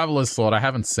 This Traveler's Sword, I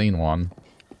haven't seen one.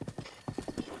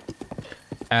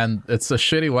 And it's a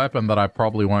shitty weapon that I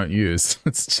probably won't use.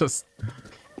 It's just...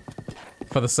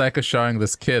 for the sake of showing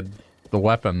this kid the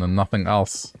weapon and nothing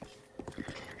else.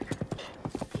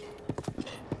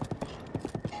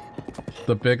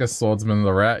 The biggest swordsman in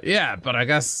the rare. Yeah, but I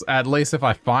guess at least if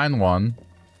I find one.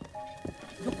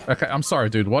 Okay, I'm sorry,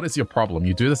 dude. What is your problem?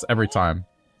 You do this every time.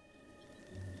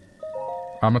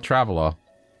 I'm a traveler.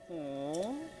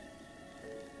 You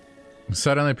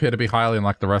certainly appear to be highly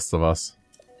unlike the rest of us.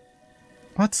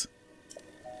 What?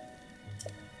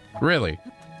 Really?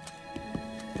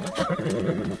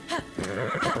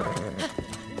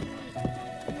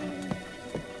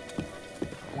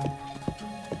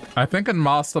 I think in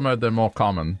Master Mode they're more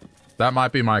common. That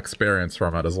might be my experience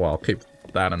from it as well. Keep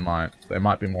that in mind. They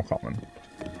might be more common.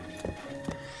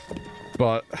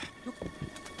 But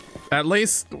at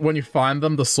least when you find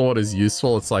them, the sword is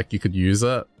useful. It's like you could use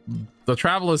it. The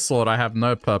Traveler's Sword, I have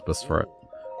no purpose for it.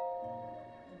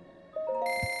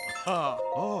 Oh.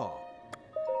 Oh.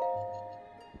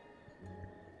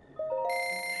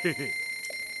 Hey.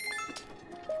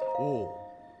 Oh.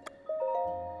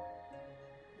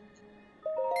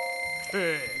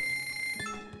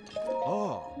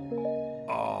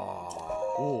 Oh.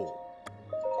 Oh.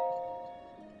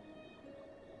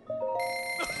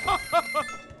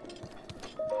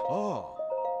 Oh.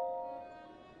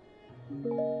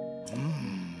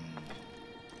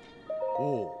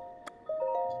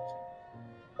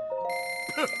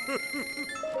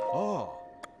 Oh.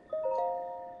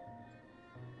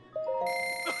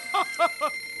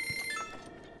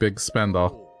 Big spender.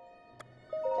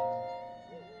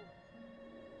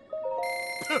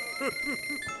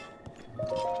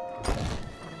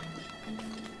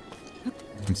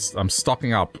 I'm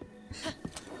stocking up.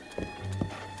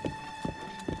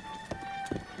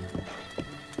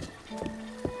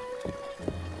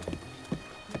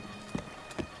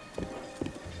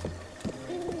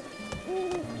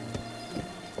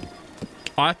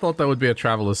 I thought there would be a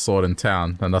Traveler's Sword in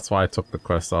town, and that's why I took the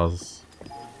quest. I was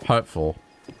hopeful.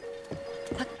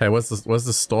 Hey, where's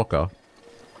the stalker?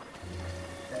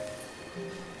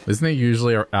 Isn't he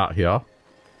usually out here?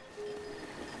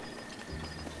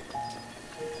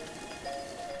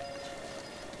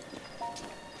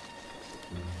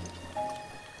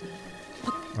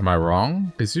 Am I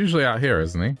wrong? He's usually out here,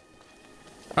 isn't he?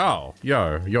 Oh,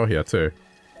 yo, you're here too.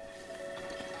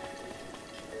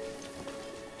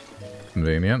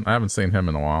 Convenient. I haven't seen him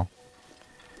in a while.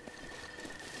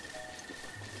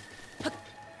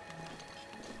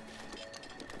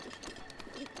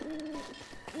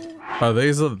 Oh,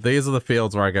 these are the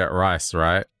fields where I get rice,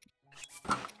 right?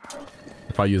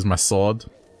 If I use my sword.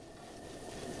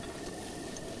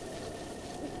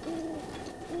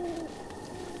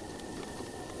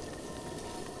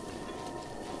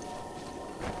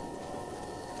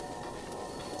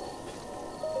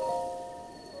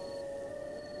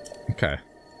 Okay.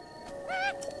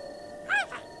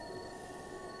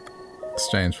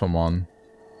 Exchange for one.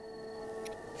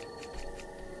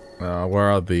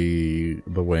 Where are the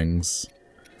wings?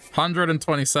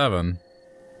 127.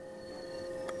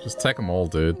 Just take them all,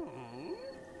 dude.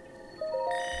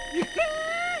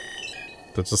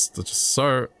 They're just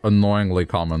so annoyingly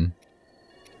common.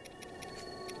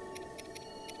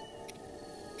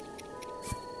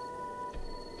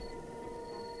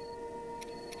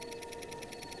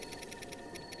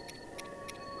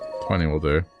 $20 will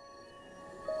do.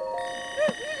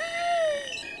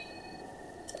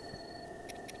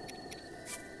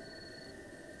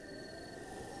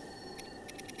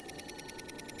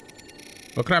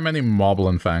 Look at how many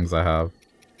Moblin fangs I have.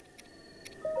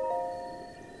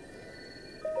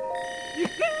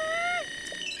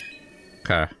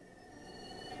 Okay.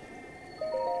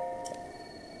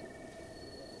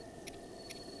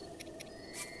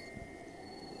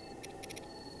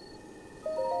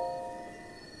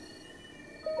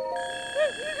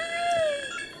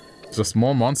 Just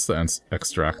more monster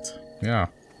extract. Yeah.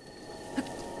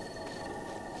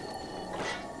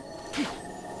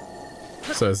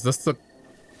 So is this the...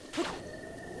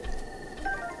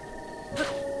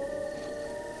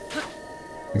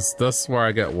 Is this where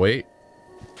I get weight?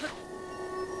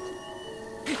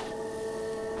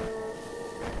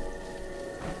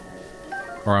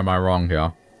 Or am I wrong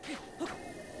here?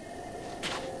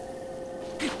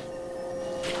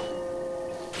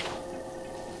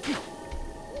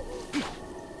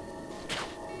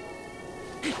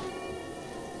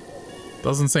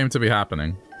 Doesn't seem to be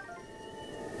happening.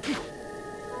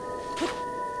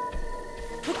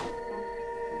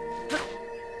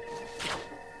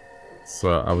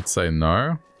 So I would say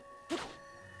no.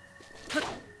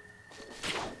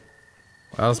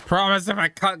 I was promised if I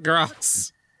cut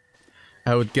grass,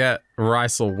 I would get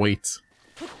rice or wheat.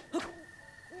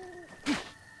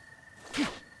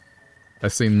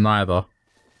 I've seen neither.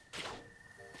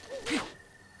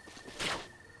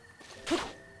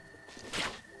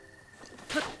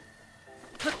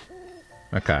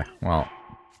 Okay, well.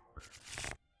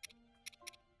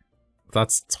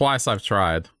 That's twice I've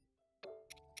tried.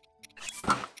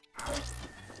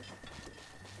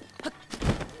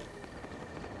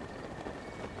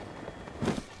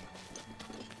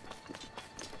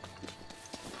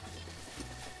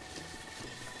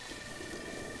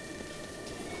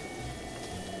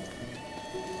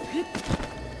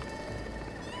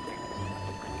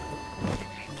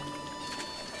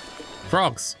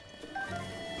 Frogs!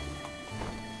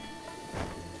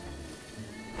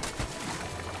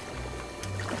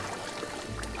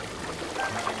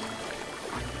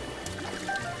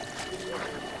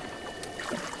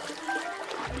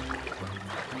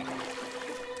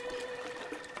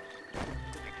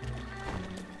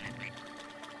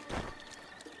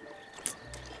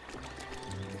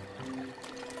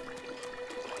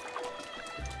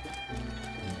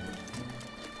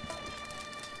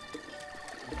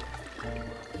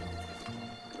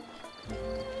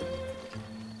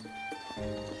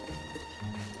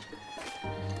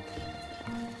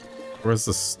 Where's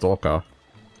the stalker?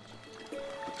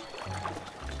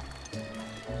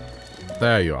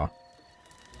 There you are.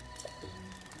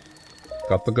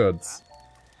 Got the goods.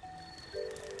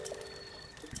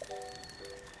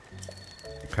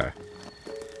 Okay.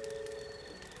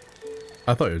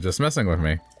 I thought you were just messing with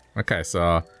me. Okay,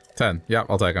 so 10. Yep,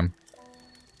 I'll take him.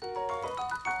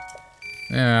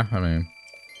 Yeah, I mean...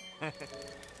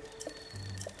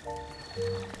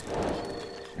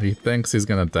 He thinks he's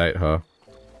gonna date her.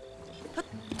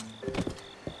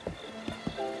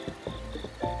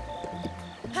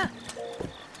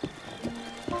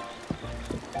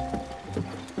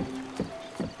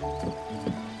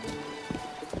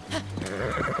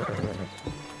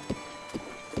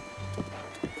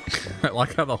 I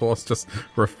like how the horse just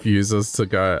refuses to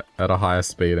go at a higher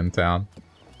speed in town.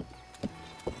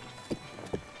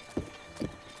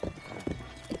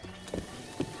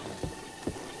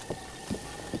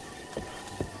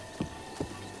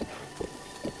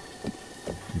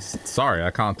 Sorry,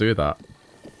 I can't do that.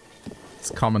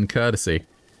 It's common courtesy.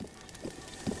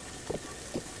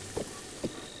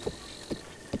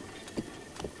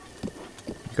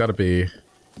 Gotta be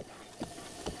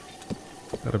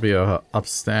a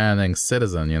upstanding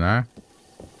citizen, you know?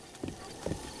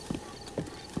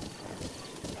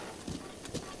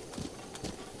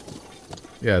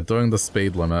 Yeah, doing the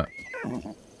speed limit.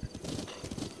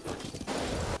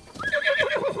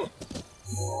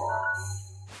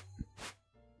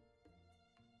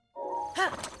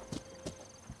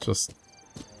 Just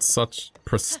such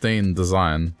pristine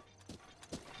design.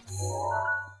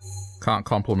 Can't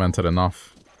compliment it enough.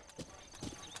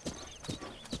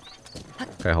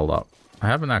 Okay, hold up. I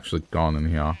haven't actually gone in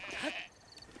here.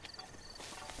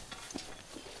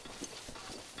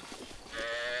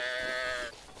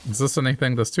 Is this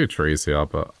anything? There's 2 trees here,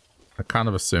 but I kind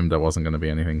of assumed there wasn't going to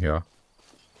be anything here.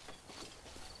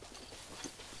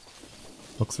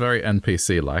 Looks very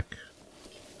NPC-like.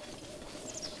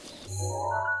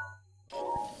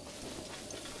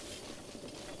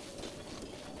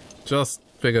 Just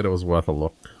figured it was worth a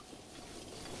look.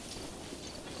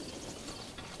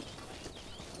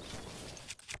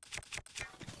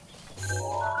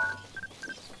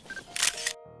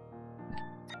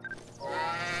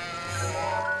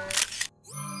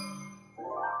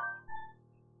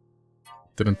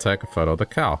 Didn't take a photo of the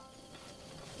cow.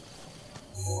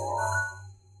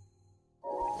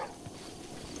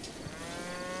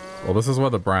 Well, this is where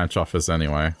the branch off is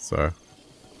anyway, so...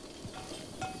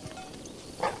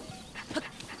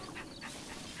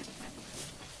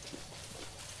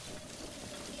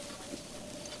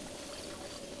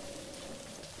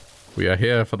 We are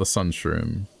here for the sun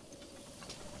shroom.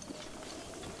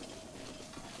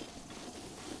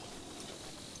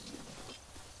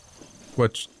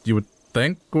 Which you would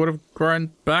think would have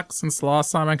grown back since the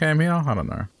last time I came here? I don't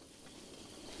know.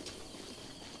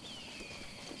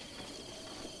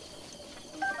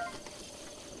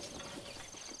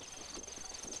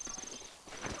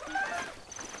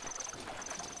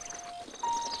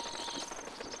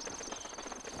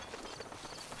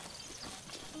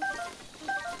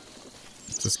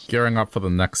 Just gearing up for the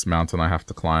next mountain I have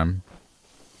to climb.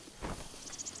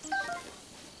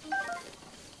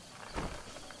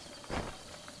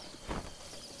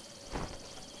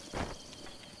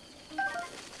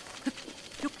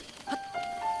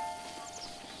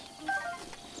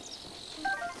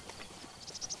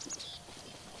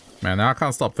 Man, now I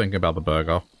can't stop thinking about the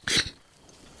burger.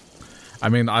 I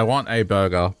mean, I want a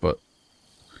burger, but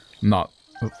not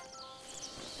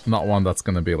one that's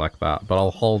gonna be like that.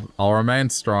 But I'll remain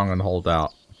strong and hold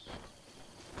out.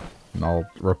 And I'll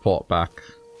report back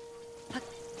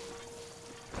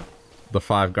the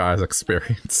Five Guys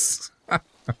experience. Oh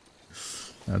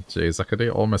jeez, I could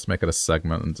almost make it a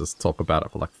segment and just talk about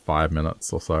it for like 5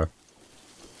 minutes or so.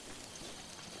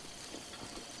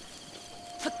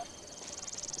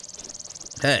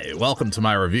 Hey, welcome to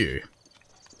my review.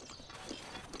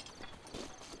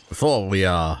 Before we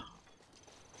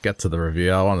get to the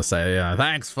review, I want to say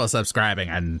thanks for subscribing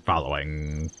and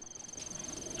following.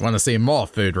 If you want to see more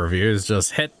food reviews,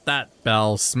 just hit that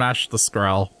bell, smash the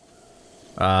scroll,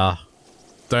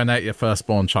 donate your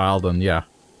firstborn child, and yeah.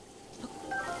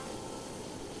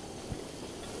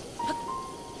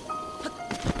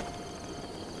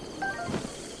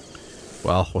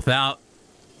 Well, without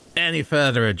any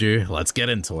further ado, let's get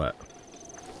into it.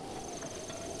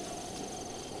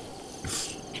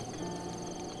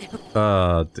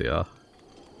 Oh dear.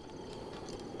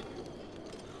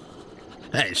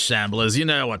 Hey Shamblers, you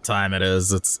know what time it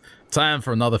is. It's time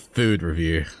for another food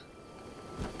review.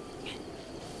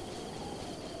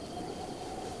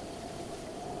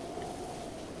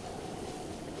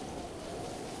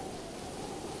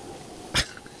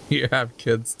 You have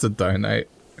kids to donate?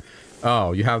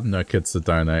 Oh, you have no kids to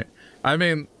donate. I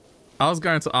mean, I was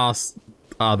going to ask,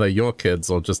 are they your kids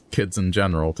or just kids in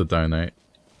general to donate?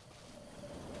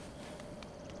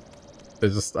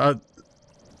 It's just,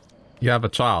 you have a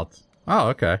child. Oh,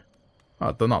 okay.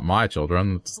 Oh, they're not my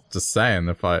children. Just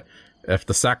saying, if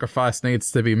the sacrifice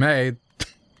needs to be made,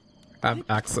 have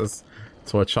access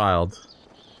to a child.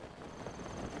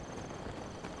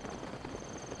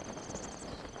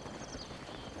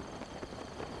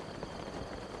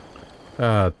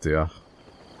 Oh dear.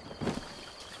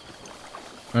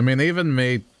 I mean, even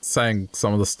me saying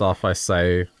some of the stuff I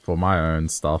say for my own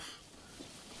stuff,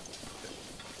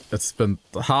 it's been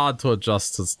hard to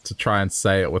adjust to try and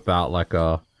say it without like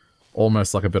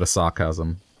almost like a bit of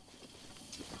sarcasm.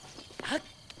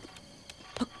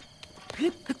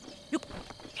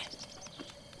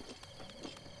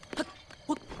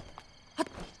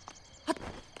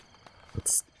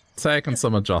 It's taken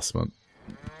some adjustment.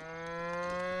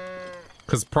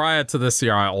 Because prior to this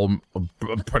year, I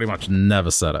pretty much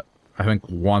never said it. I think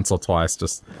once or twice,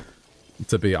 just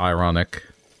to be ironic.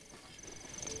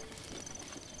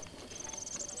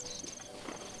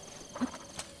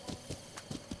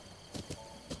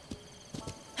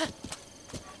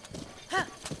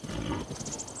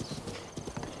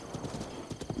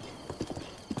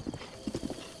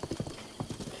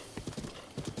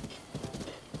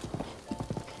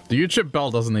 The YouTube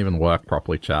bell doesn't even work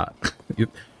properly, chat.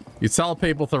 You tell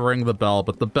people to ring the bell,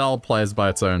 but the bell plays by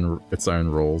its own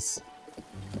rules.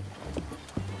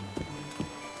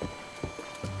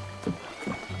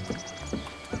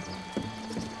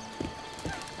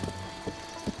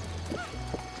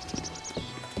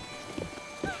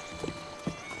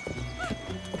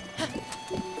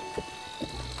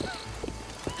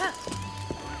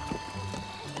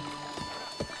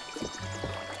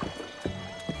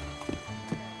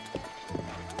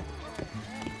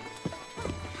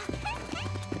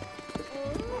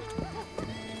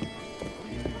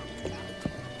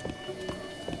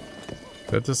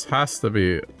 There just has to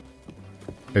be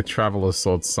a traveler's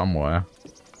sword somewhere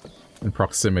in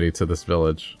proximity to this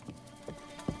village.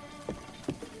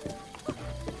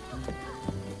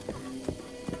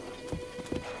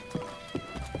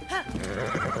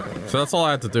 So that's all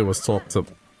I had to do was talk to...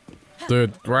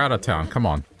 Dude, we're out of town, come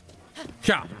on.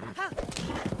 Yeah.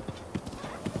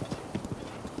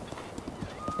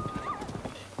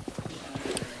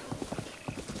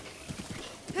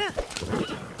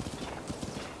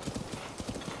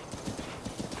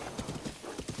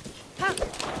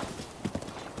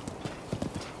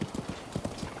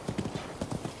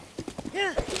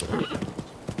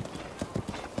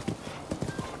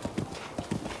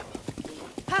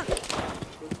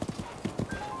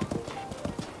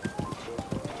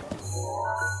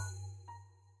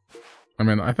 I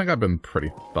mean, I think I've been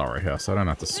pretty thorough here, so I don't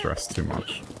have to stress too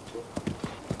much.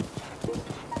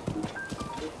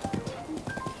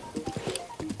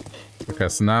 Okay,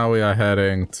 so now we are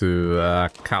heading to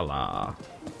Kala.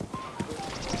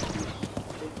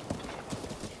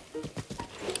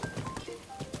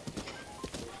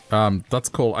 That's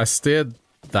cool. I steered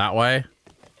that way,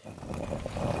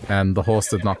 and the horse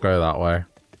did not go that way.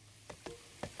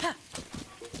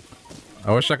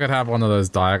 I wish I could have one of those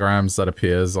diagrams that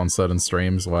appears on certain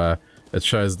streams where it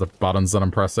shows the buttons that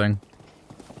I'm pressing.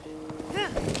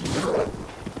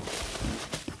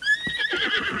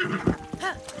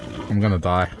 I'm gonna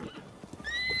die.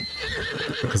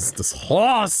 Because this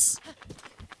horse!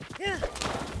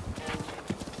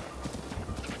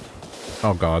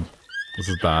 Oh god. This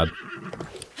is bad.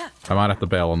 I might have to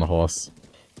bail on the horse.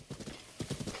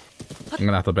 I'm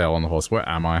gonna have to bail on the horse. Where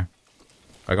am I?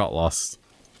 I got lost.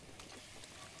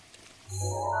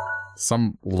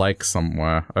 Some lake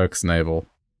somewhere. Oaks Naval.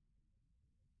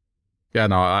 Yeah,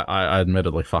 no, I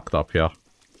admittedly fucked up here.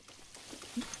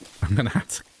 I'm gonna have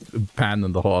to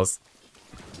abandon the horse.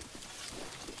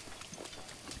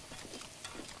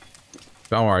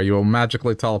 Don't worry, you will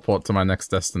magically teleport to my next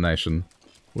destination.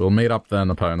 We'll meet up there,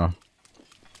 Epona.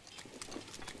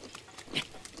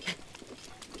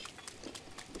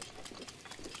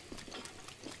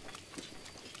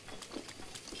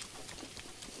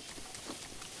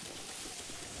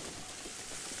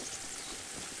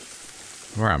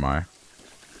 Where am I?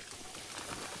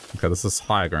 Okay, this is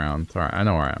high ground. Alright, I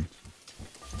know where I am.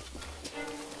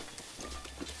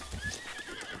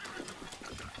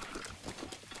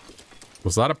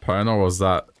 Was that a pony or was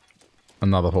that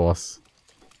another horse?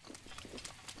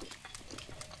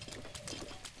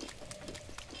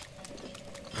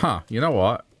 Huh, you know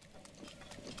what?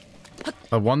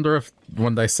 I wonder if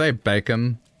when they say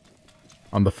bacon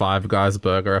on the Five Guys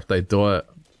burger, if they do it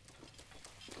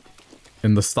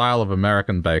in the style of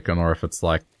American bacon or if it's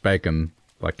like bacon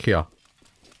like here.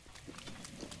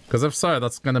 Because if so,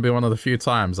 that's going to be one of the few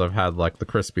times I've had like the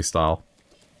crispy style.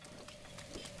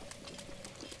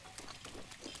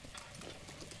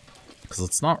 Because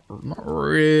it's not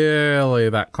really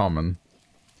that common.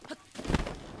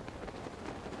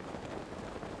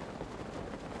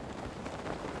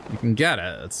 You can get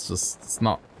it, it's just, it's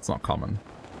not common.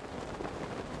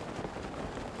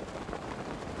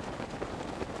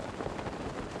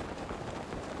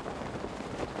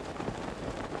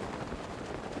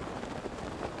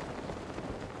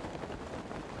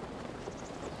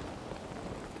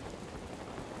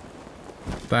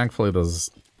 Thankfully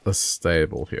there's a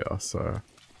stable here, so...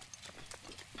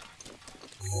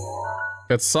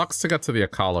 It sucks to get to the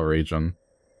Akala region.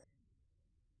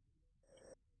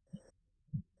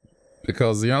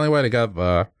 Because the only way to get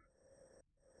there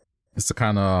is to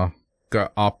kind of go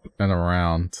up and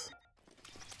around.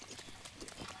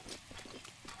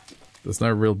 There's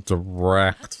no real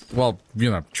direct... Well,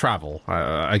 you know, travel.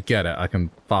 I get it. I can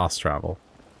fast travel.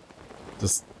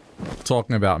 Just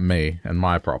talking about me and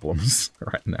my problems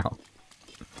right now.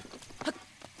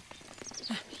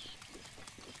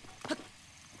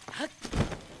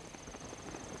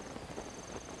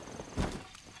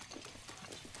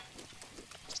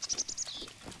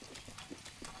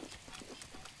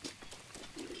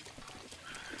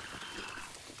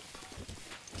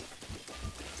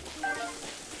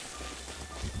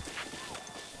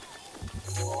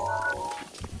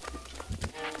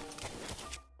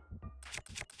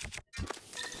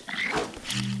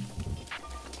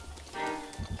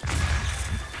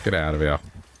 Get out of here.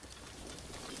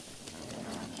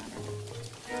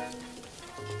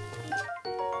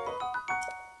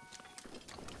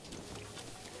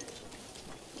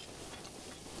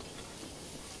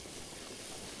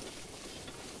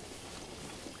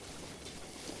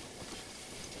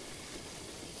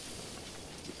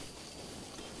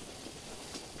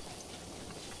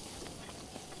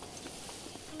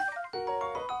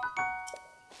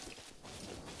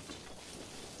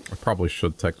 I probably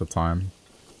should take the time.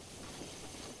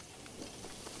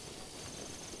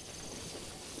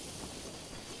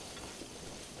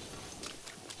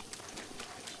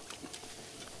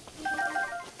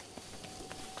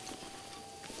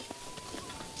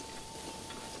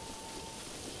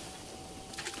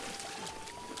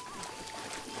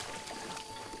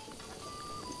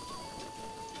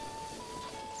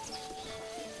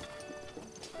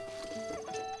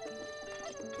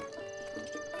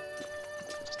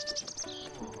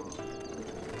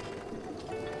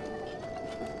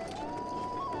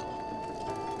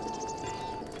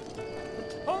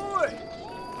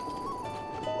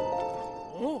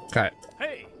 Okay.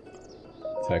 Hey.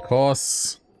 Take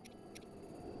horse.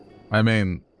 I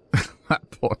mean,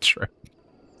 that portrait.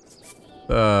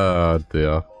 Oh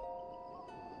dear.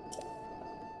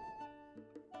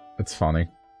 It's funny.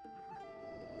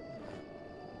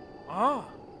 Ah.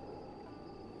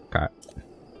 Okay.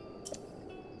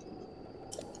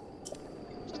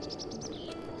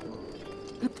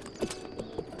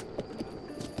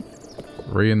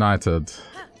 Reunited.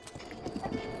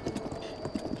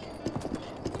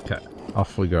 Okay,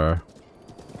 off we go.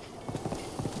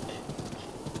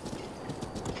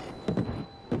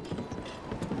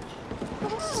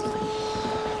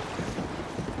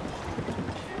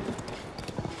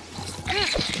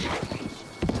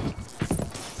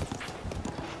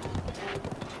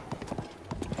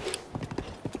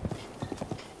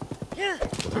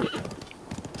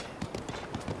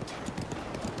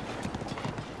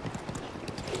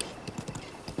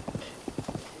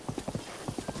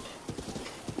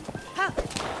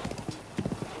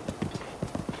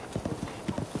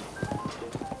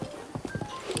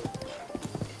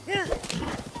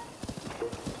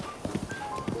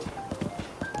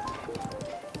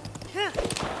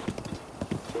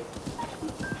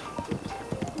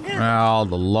 Well,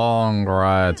 the long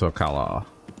ride to Akala.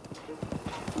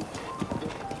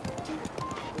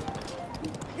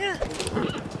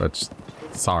 Which,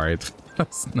 sorry,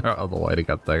 there's no other way to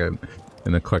get there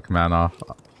in a quick manner.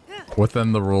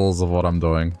 Within the rules of what I'm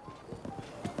doing.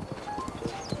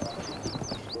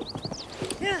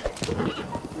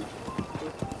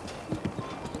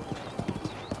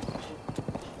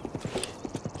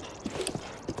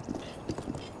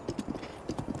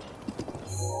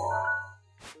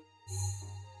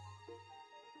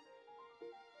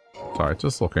 Sorry,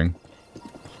 just looking.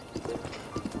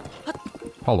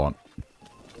 Hold on.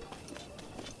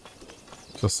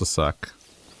 Just a sec.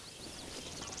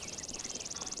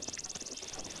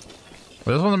 I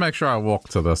just want to make sure I walk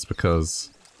to this because...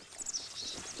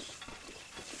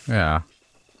 yeah.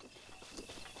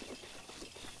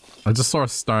 I just saw a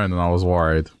stone and I was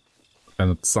worried.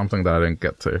 And it's something that I didn't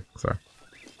get to, so...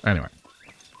 anyway.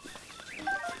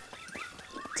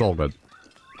 It's all good.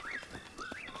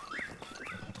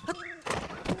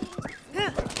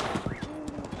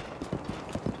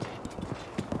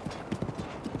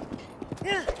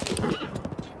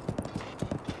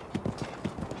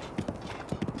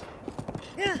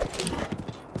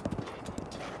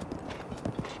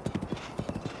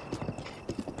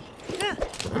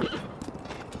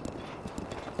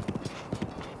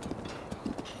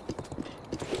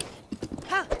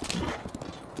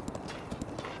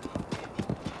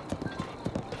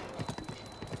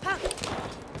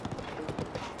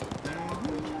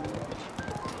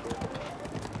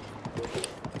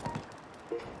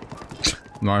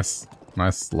 Nice.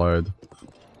 Nice load.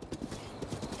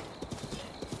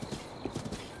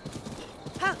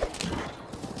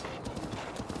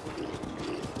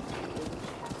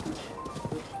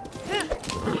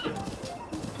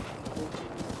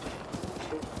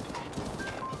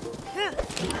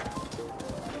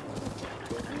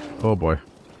 Oh boy.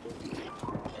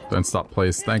 Don't stop,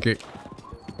 please. Thank you.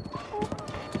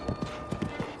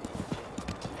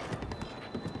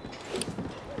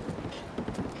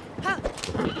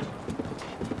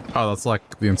 Oh, that's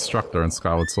like the instructor in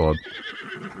Skyward Sword.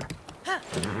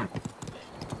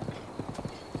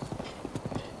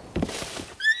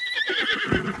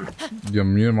 Your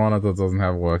mute monitor doesn't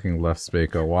have a working left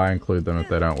speaker. Why include them if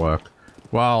they don't work?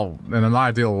 Well, in an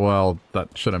ideal world,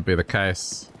 that shouldn't be the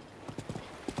case.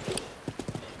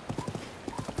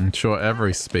 I'm sure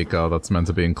every speaker that's meant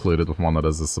to be included with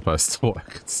monitors is supposed to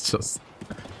work. It's just...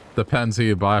 depends who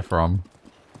you buy from.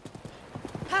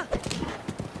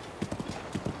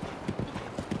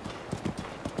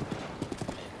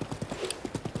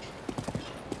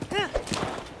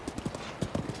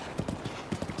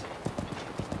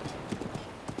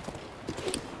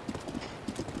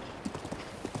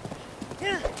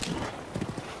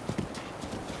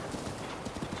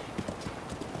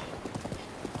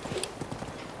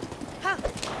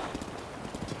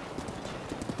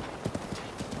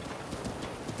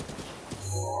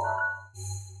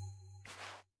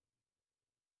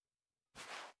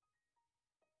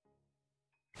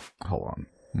 Hold on.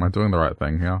 Am I doing the right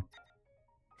thing here?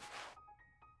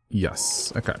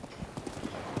 Yes. Okay.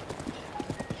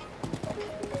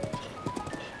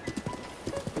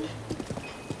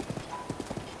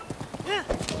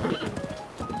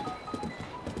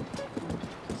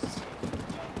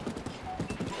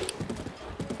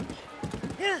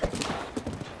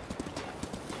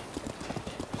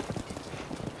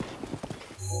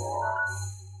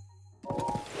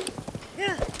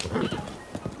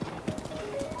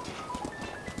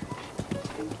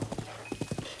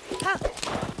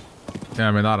 Yeah,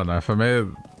 I mean, I don't know. For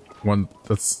me, when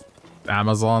it's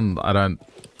Amazon, I don't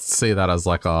see that as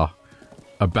like a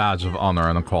badge of honor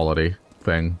and a quality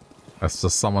thing. It's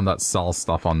just someone that sells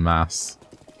stuff en masse.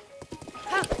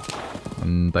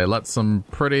 And they let some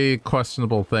pretty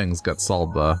questionable things get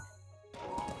sold there.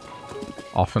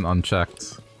 Often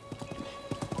unchecked.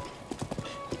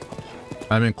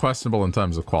 I mean, questionable in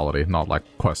terms of quality, not like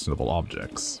questionable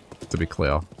objects, to be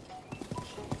clear.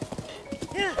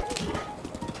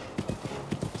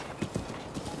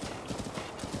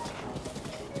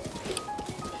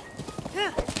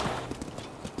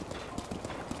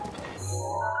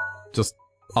 Just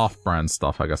off-brand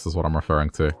stuff, I guess is what I'm referring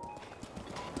to.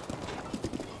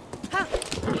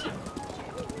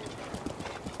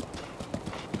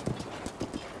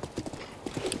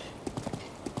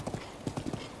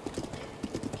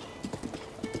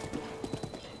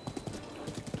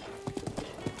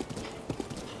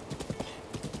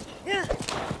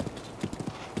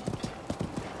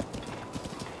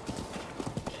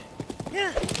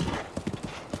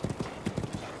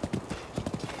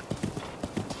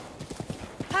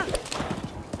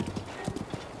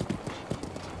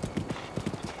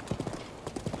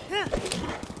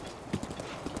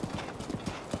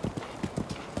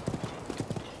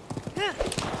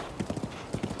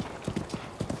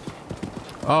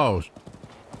 Oh,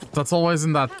 that's always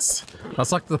in that...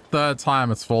 That's like the third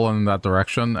time it's fallen in that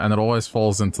direction, and it always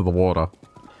falls into the water.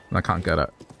 And I can't get it.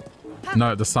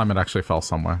 No, this time it actually fell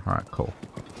somewhere. Alright, cool.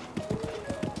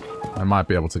 I might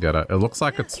be able to get it. It looks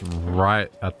like it's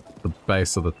right at the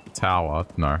base of the tower.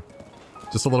 No.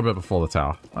 Just a little bit before the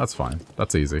tower. That's fine.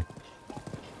 That's easy.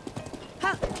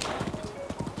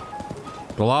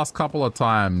 The last couple of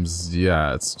times,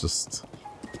 yeah, it's just...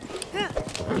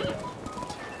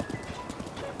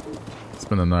 It's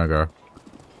been a no-go.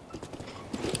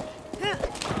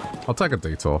 I'll take a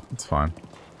detour. It's fine.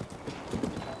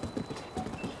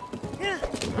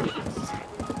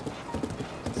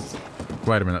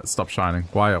 Wait a minute. Stop shining.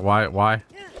 Why?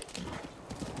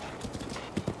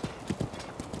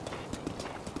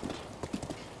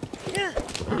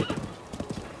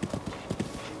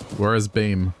 Where is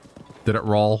beam? Did it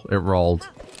roll? It rolled.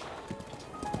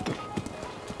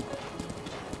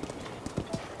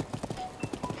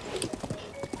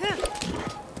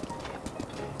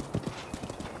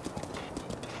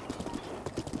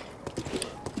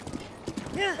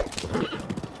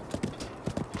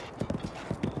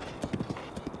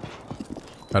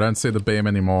 I don't see the beam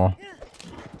anymore.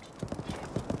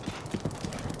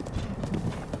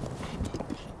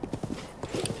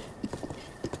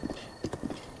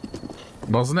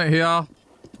 Wasn't it here?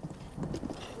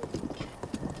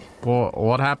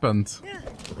 What happened?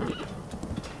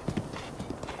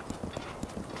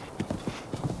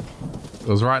 It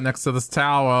was right next to this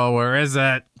tower. Where is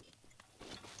it?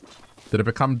 Did it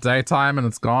become daytime and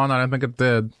it's gone? I don't think it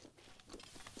did.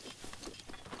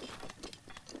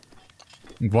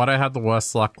 Why'd I have the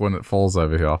worst luck when it falls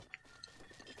over here?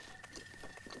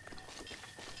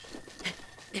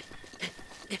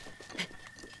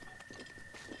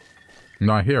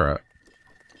 No, I hear it.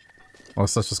 Oh,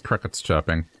 so that's just crickets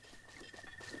chirping.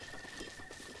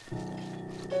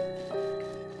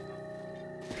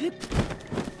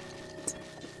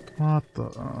 What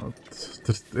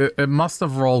the... it must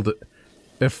have rolled...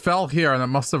 It fell here and it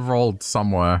must have rolled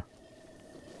somewhere.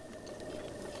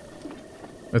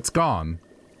 It's gone.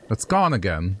 It's gone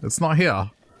again. It's not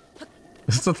here.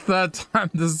 It's the third time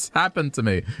this has happened to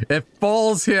me. It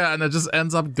falls here and it just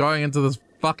ends up going into this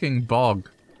fucking bog.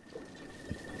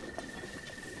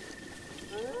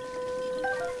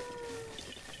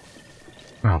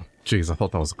 Oh, jeez, I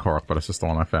thought that was a Korok, but it's just the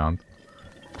one I found.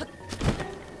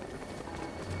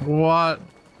 What?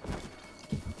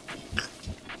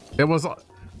 It was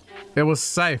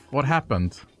safe. What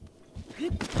happened?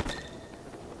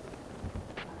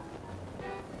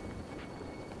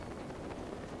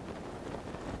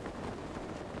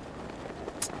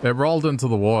 It rolled into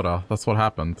the water. That's what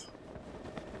happened.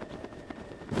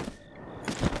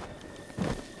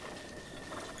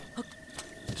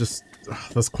 Just...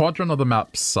 This quadrant of the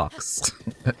map sucks.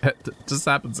 It just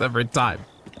happens every time.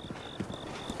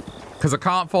 Because it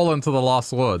can't fall into the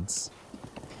Lost Woods.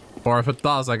 Or if it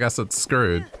does, I guess it's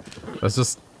screwed. There's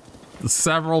just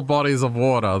several bodies of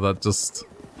water that just...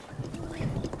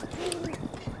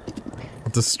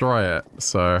 destroy it,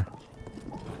 so...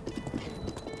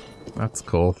 That's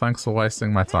cool. Thanks for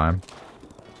wasting my time.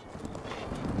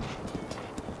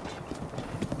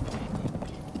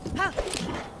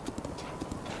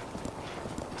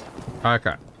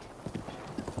 Okay.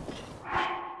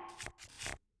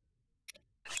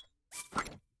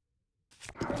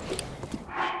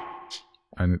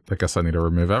 I guess I need to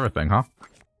remove everything, huh?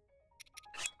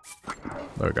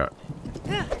 There we go.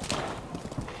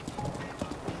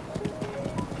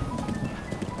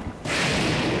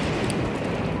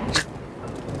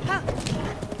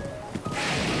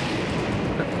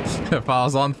 If I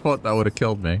was on foot, that would have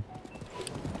killed me.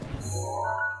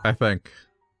 I think.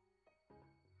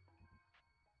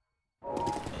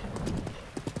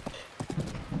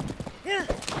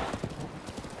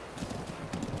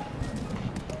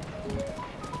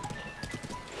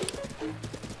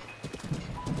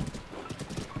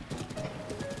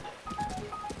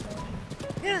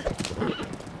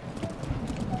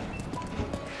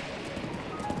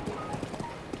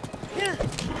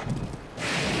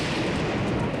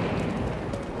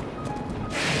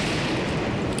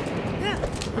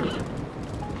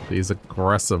 These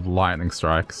aggressive lightning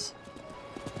strikes.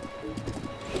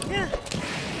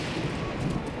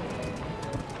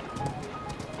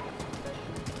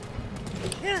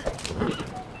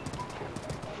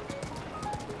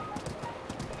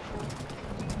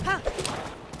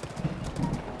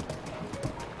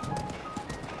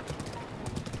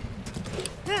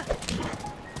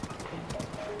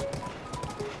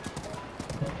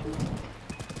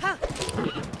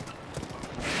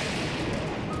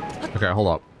 Okay, hold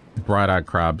up. Bright-eyed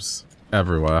crabs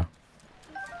everywhere.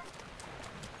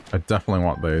 I definitely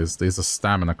want these. These are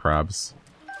stamina crabs.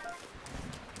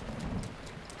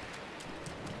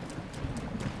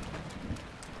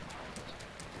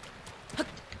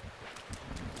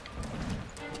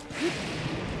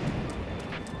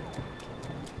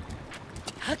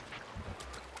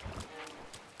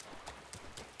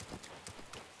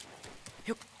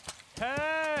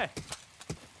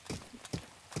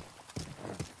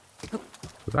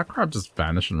 Did that crab just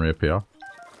vanish and reappear?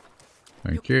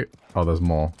 Thank you. Oh, there's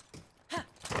more.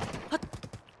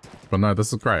 But no,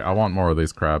 this is great. I want more of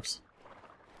these crabs.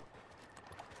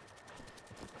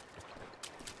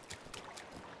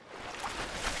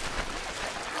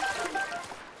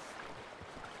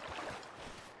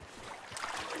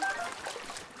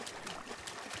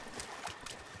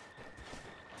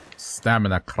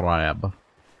 Stamina crab.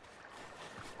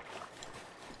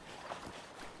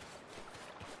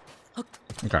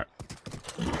 Okay.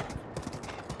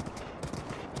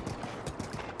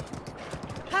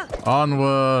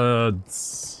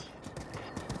 Onwards.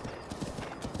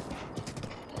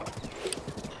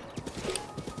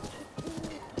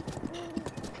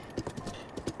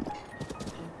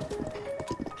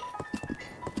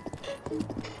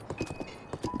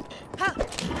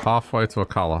 Halfway to a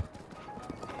color.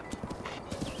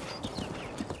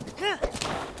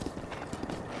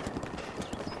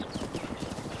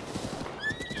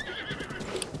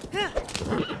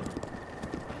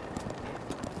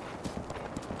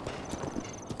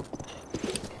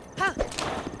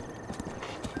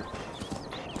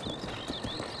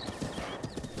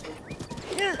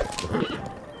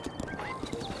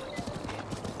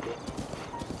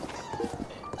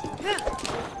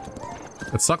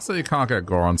 It sucks that you can't get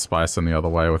Goron Spice any other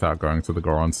way without going to the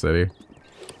Goron City.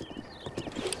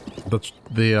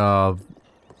 The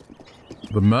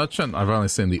merchant, I've only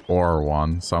seen the ore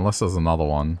one, so unless there's another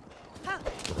one.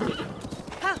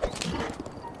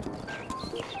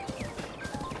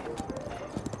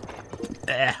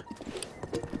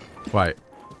 Wait.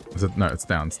 Is it? No, it's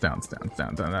down, it's down, it's down, it's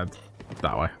down, down,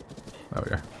 that way. There we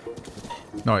go.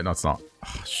 No, wait, no, it's not.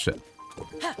 Oh, shit.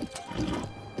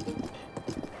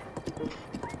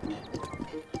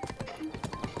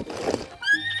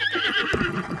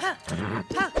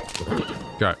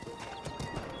 Go.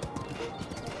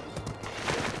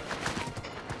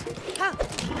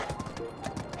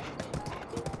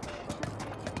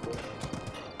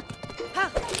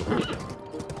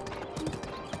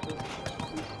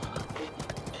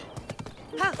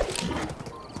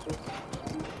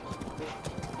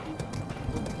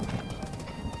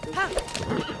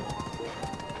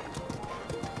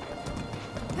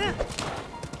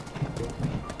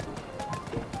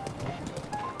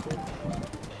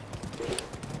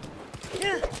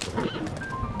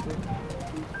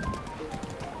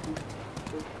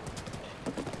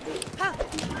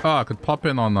 Oh, I could pop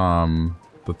in on,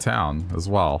 the town as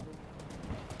well.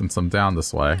 Since I'm down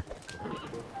this way.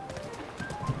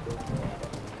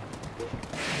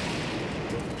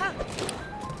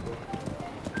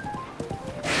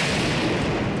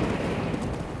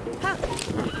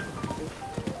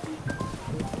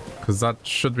 Because that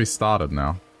should be started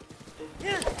now.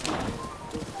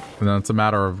 And then it's a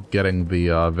matter of getting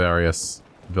the, various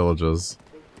villages.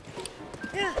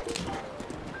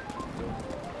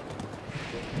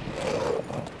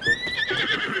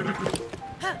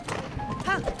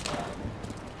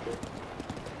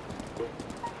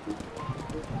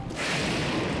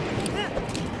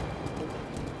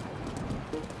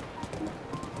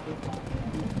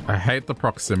 hate the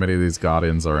proximity these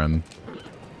guardians are in.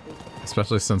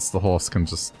 Especially since the horse can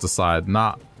just decide,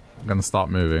 nah, I'm gonna stop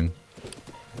moving.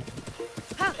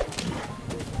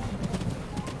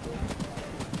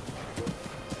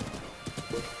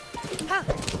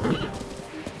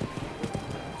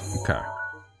 Okay.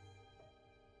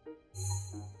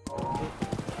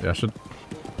 Yeah, I should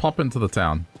pop into the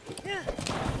town.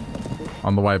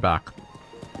 On the way back.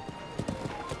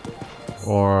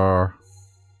 Or...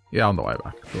 yeah, on the way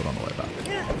back. Do it on the way back.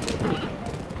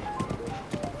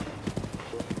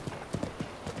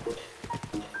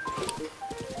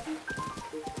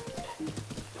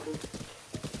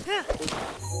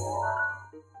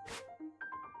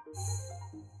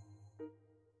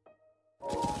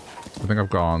 I think I've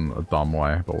gone a dumb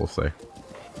way, but we'll see.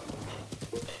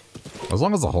 As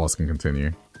long as the horse can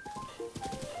continue.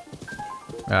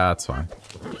 Yeah, that's fine.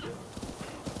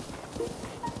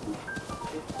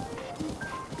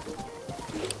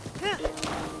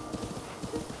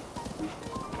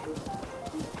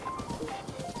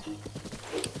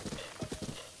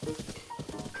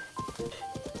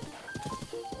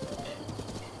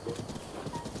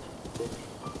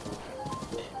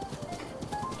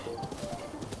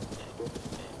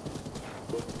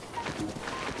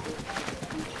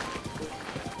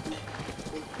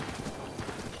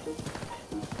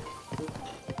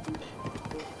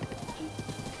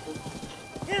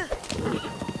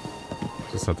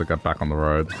 Just have to get back on the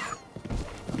road.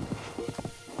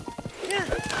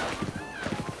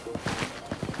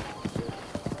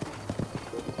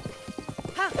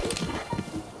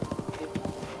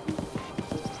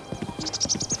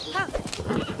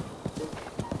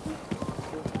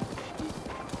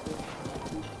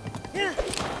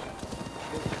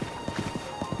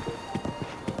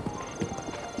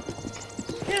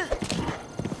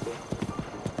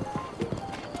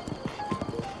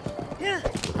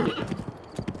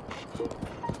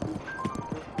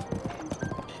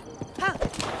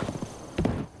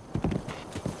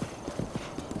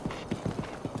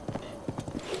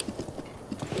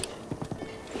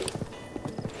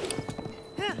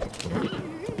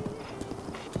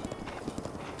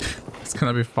 It's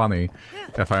gonna be funny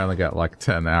if I only get like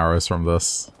 10 arrows from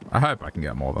this. I hope I can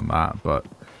get more than that, but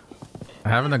I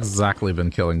haven't exactly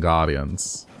been killing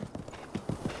guardians.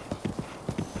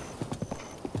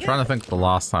 I'm trying to think the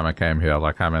last time I came here,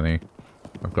 like how many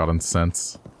I've gotten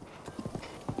since.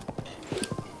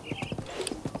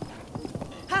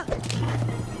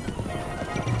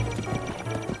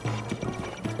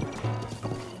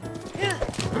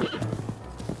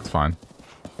 It's fine.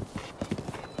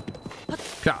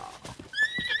 Yeah.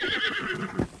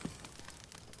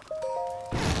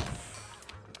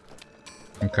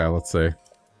 Okay, let's see.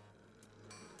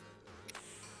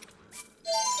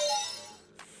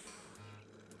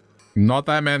 Not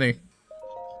that many.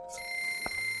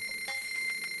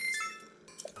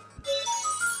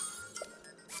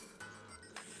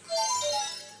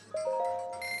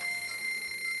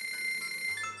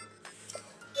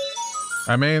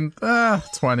 I mean,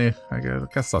 20. I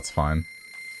guess that's fine.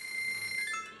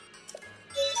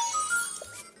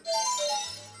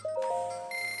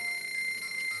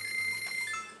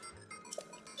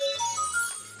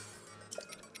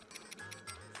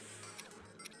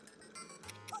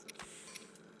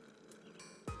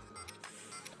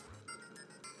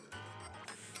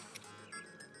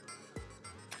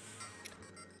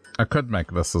 I could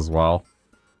make this as well.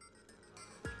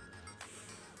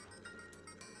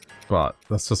 But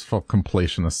that's just for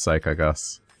completionist sake, I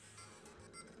guess.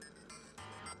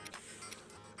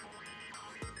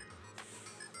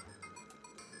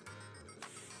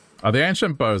 Are the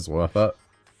ancient bows worth it?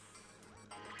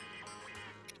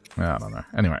 Yeah, I don't know.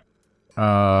 Anyway.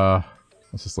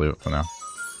 Let's just leave it for now.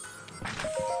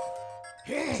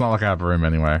 It's not like I have room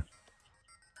anyway.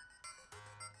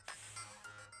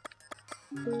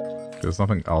 There's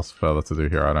nothing else further to do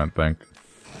here, I don't think.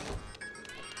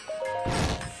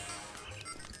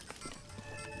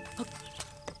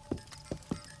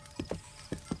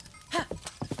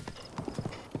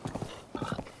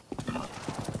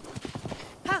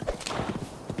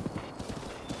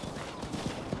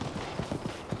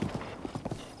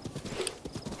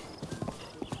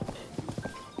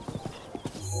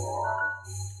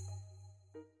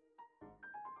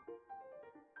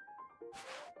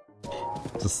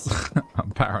 Just, I'm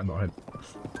paranoid.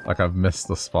 Like I've missed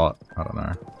the spot. I don't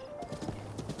know.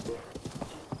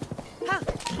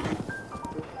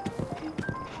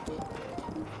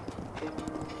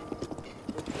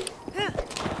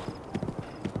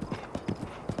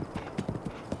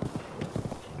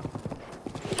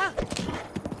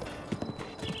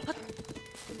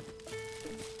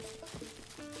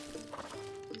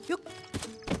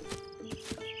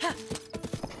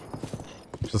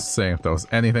 Just seeing if there was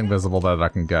anything visible that I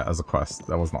can get as a quest.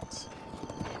 There was not.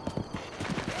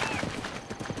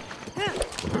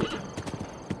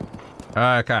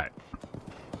 Okay.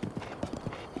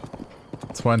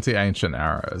 20 ancient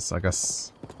arrows. I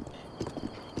guess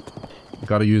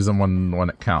gotta use them when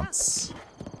it counts.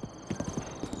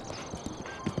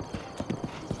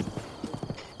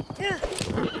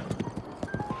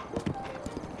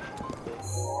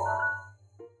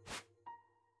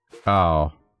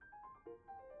 Oh.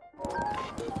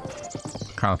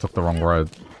 Kinda took the wrong road.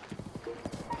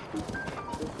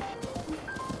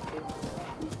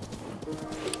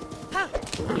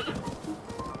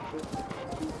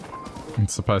 I'm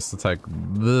supposed to take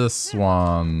this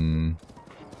one.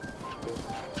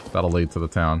 That'll lead to the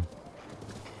town.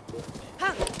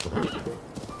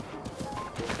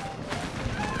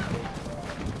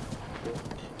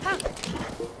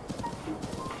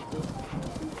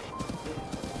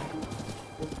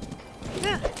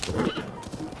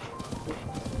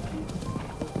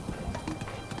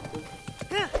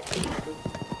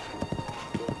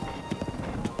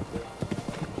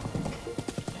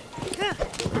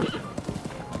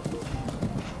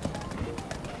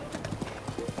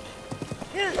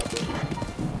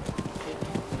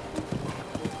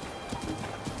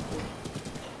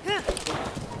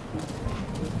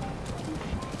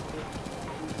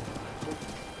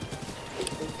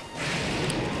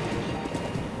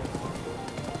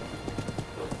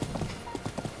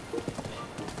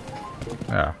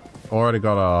 Yeah, already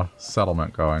got a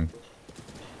settlement going.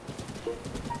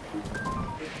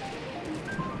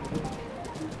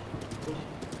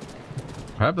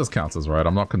 I hope this counts as right.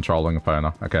 I'm not controlling a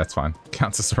phoner. Okay, that's fine.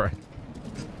 Counts as right.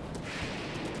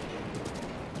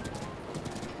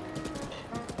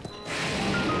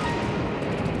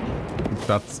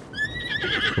 That's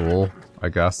cool, I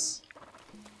guess.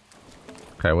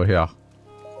 Okay, we're here.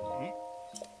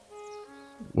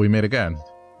 We meet again.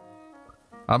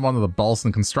 I'm one of the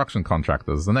Bolson construction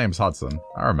contractors. The name's Hudson.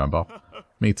 I remember.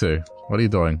 Me too. What are you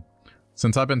doing?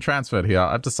 Since I've been transferred here,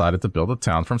 I've decided to build a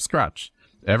town from scratch.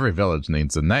 Every village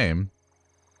needs a name.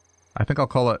 I think I'll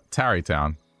call it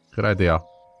Tarrytown. Good idea.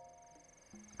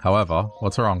 However,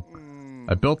 what's wrong?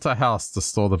 I built a house to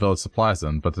store the village supplies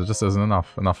in, but there just isn't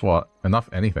enough. Enough what? Enough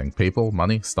anything. People,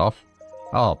 money, stuff?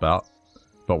 I'll help out.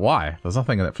 But why? There's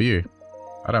nothing in it for you.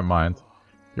 I don't mind.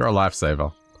 You're a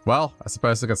lifesaver. Well, I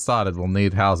suppose to get started, we'll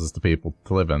need houses to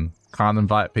live in. Can't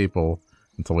invite people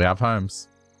until we have homes.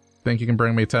 Think you can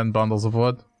bring me 10 bundles of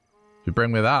wood? If you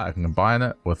bring me that, I can combine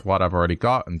it with what I've already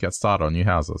got and get started on new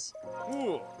houses.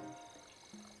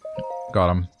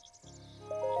 Got him.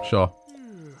 Sure.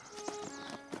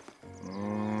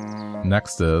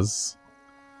 Next is...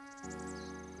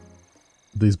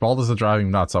 These boulders are driving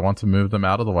me nuts. I want to move them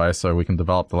out of the way so we can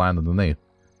develop the land underneath.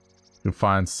 You'll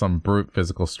find some brute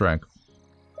physical strength.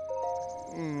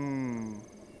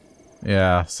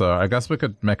 Yeah, so I guess we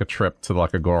could make a trip to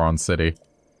like a Goron city.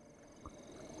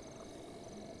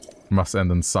 Must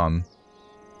end in sun.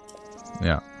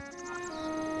 Yeah.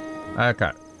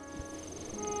 Okay.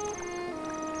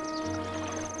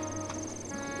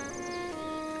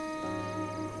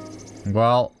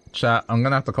 Well, chat, I'm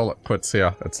gonna have to call it quits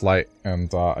here. It's late,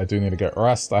 and I do need to get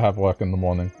rest. I have work in the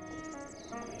morning.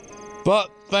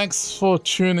 But thanks for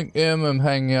tuning in and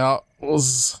hanging out. It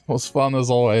was fun as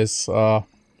always.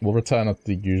 We'll return at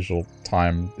the usual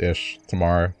time-ish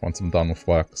tomorrow once I'm done with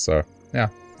work. So, yeah.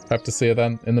 Hope to see you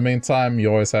then. In the meantime,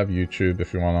 you always have YouTube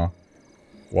if you want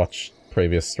to watch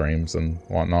previous streams and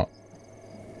whatnot.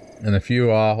 And if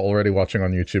you are already watching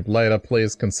on YouTube later,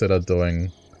 please consider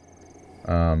doing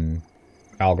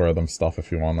algorithm stuff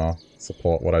if you want to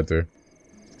support what I do.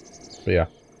 But yeah.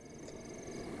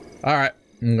 Alright,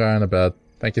 I'm going to bed.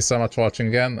 Thank you so much for watching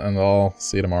again, and I'll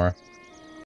see you tomorrow.